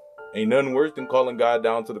stop. Ain't nothing worse than calling God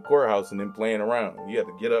down to the courthouse and then playing around. You have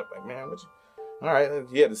to get up like, man, all right.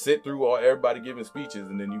 You have to sit through everybody giving speeches,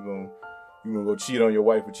 and then you gonna go cheat on your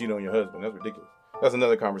wife or cheat on your husband. That's ridiculous. That's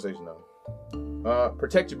another conversation though.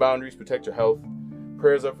 Protect your boundaries, protect your health.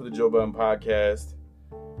 Prayers up for the Joe Budden podcast.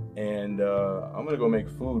 And I'm gonna go make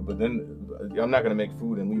food, but then I'm not gonna make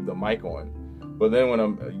food and leave the mic on. But then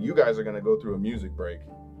when you guys are gonna go through a music break,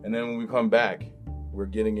 and then when we come back, we're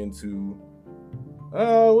getting into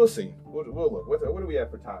we'll see. We'll look. What do we have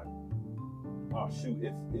for time? Oh shoot,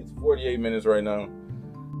 it's 48 minutes right now.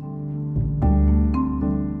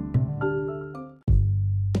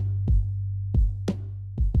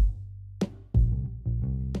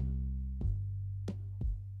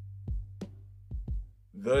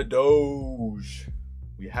 The Doge.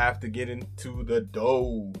 We have to get into the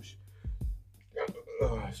Doge.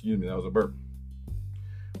 Excuse me, that was a burp.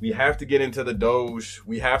 We have to get into the Doge.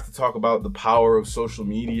 We have to talk about the power of social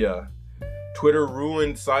media. Twitter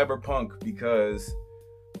ruined Cyberpunk because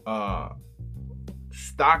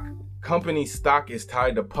company stock is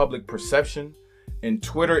tied to public perception, and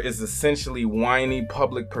Twitter is essentially whiny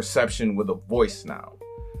public perception with a voice now.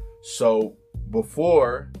 So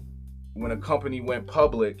before, when a company went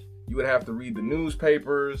public, you would have to read the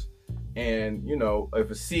newspapers, and you know,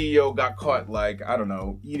 if a CEO got caught, like, I don't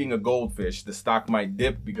know, eating a goldfish, the stock might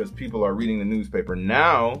dip because people are reading the newspaper.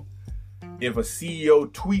 Now, if a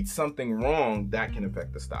CEO tweets something wrong, that can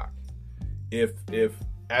affect the stock. If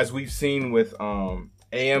as we've seen with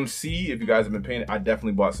AMC, if you guys have been paying, I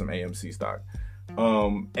definitely bought some AMC stock.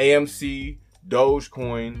 AMC,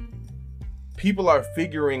 Dogecoin, people are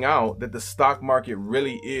figuring out that the stock market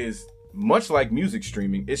really is much like music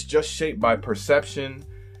streaming. It's just shaped by perception,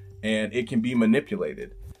 and it can be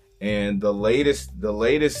manipulated. And the latest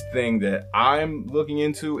thing that I'm looking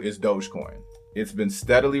into is Dogecoin. It's been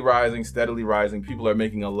steadily rising. People are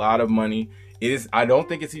making a lot of money. I don't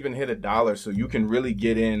think it's even hit $1, so you can really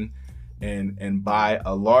get in and buy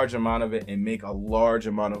a large amount of it and make a large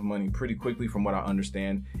amount of money pretty quickly, from what I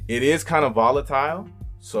understand. It is kind of volatile,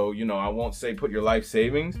 so, you know, I won't say put your life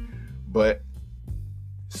savings, but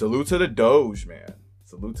salute to the Doge, man.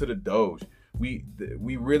 Salute to the Doge. We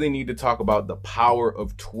really need to talk about the power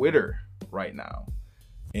of Twitter right now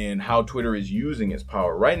and how Twitter is using its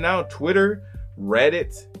power. Right now, Twitter,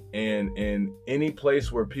 Reddit, and any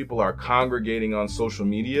place where people are congregating on social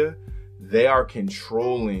media, they are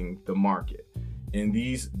controlling the market. And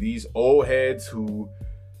these old heads who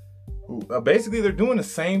basically, they're doing the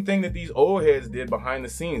same thing that these old heads did behind the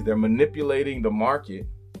scenes. They're manipulating the market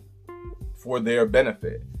for their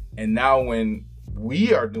benefit. And now when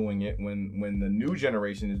we are doing it, when the new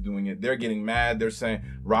generation is doing it, they're getting mad. They're saying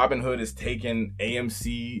Robinhood has taken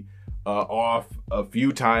AMC off a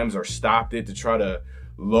few times or stopped it to try to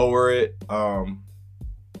lower it.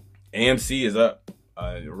 AMC is up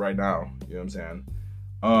right now. You know what I'm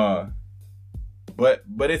saying?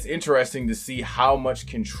 But it's interesting to see how much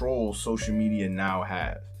control social media now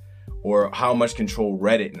has, or how much control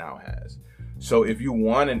Reddit now has. So if you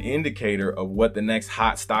want an indicator of what the next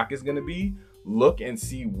hot stock is going to be, look and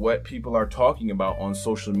see what people are talking about on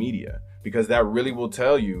social media, because that really will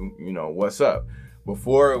tell you, you know, what's up.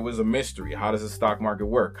 Before, it was a mystery. How does the stock market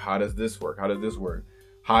work? How does this work? How does this work?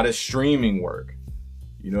 How does streaming work?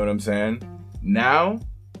 You know what I'm saying? Now,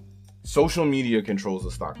 social media controls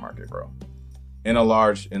the stock market, bro, in a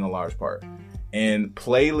large part. And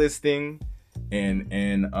playlisting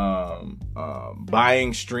and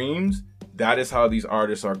buying streams, that is how these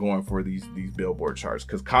artists are going for these Billboard charts.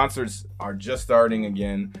 Because concerts are just starting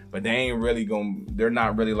again, but they're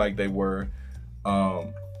not really like they were.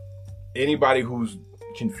 Anybody who's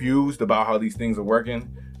confused about how these things are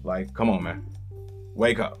working, like, come on, man,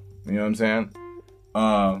 wake up. You know what I'm saying?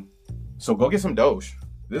 So go get some Doge.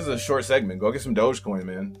 This is a short segment. Go get some Dogecoin,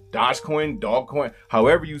 man. Dogecoin, Dogcoin,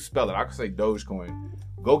 however you spell it. I could say Dogecoin.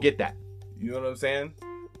 Go get that. You know what I'm saying?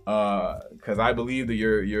 Because I believe that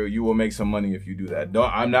you will make some money if you do that.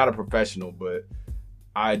 I'm not a professional, but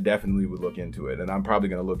I definitely would look into it, and I'm probably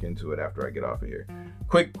gonna look into it after I get off of here.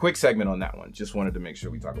 Quick segment on that one. Just wanted to make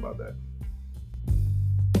sure we talk about that.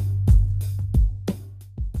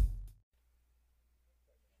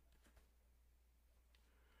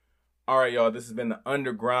 All right, y'all, this has been the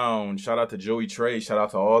Underground. Shout out to Joey Trey. Shout out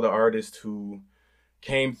to all the artists who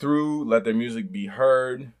came through, let their music be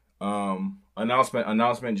heard.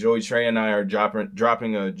 Announcement. Joey Trey and I are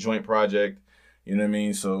dropping a joint project. You know what I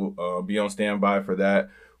mean? So be on standby for that.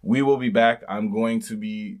 We will be back. I'm going to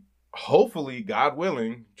be, hopefully, God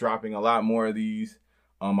willing, dropping a lot more of these.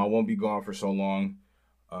 I won't be gone for so long.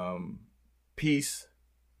 Peace,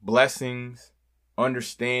 blessings,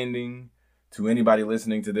 understanding. To anybody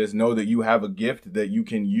listening to this, know that you have a gift that you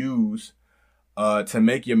can use to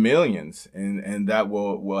make you millions, and that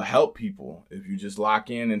will help people if you just lock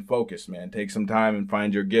in and focus, man. Take some time and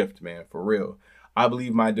find your gift, man, for real. I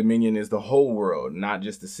believe my dominion is the whole world, not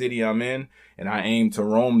just the city I'm in, and I aim to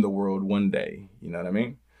roam the world one day. You know what I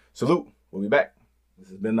mean? Salute. We'll be back. This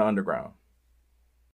has been the Underground.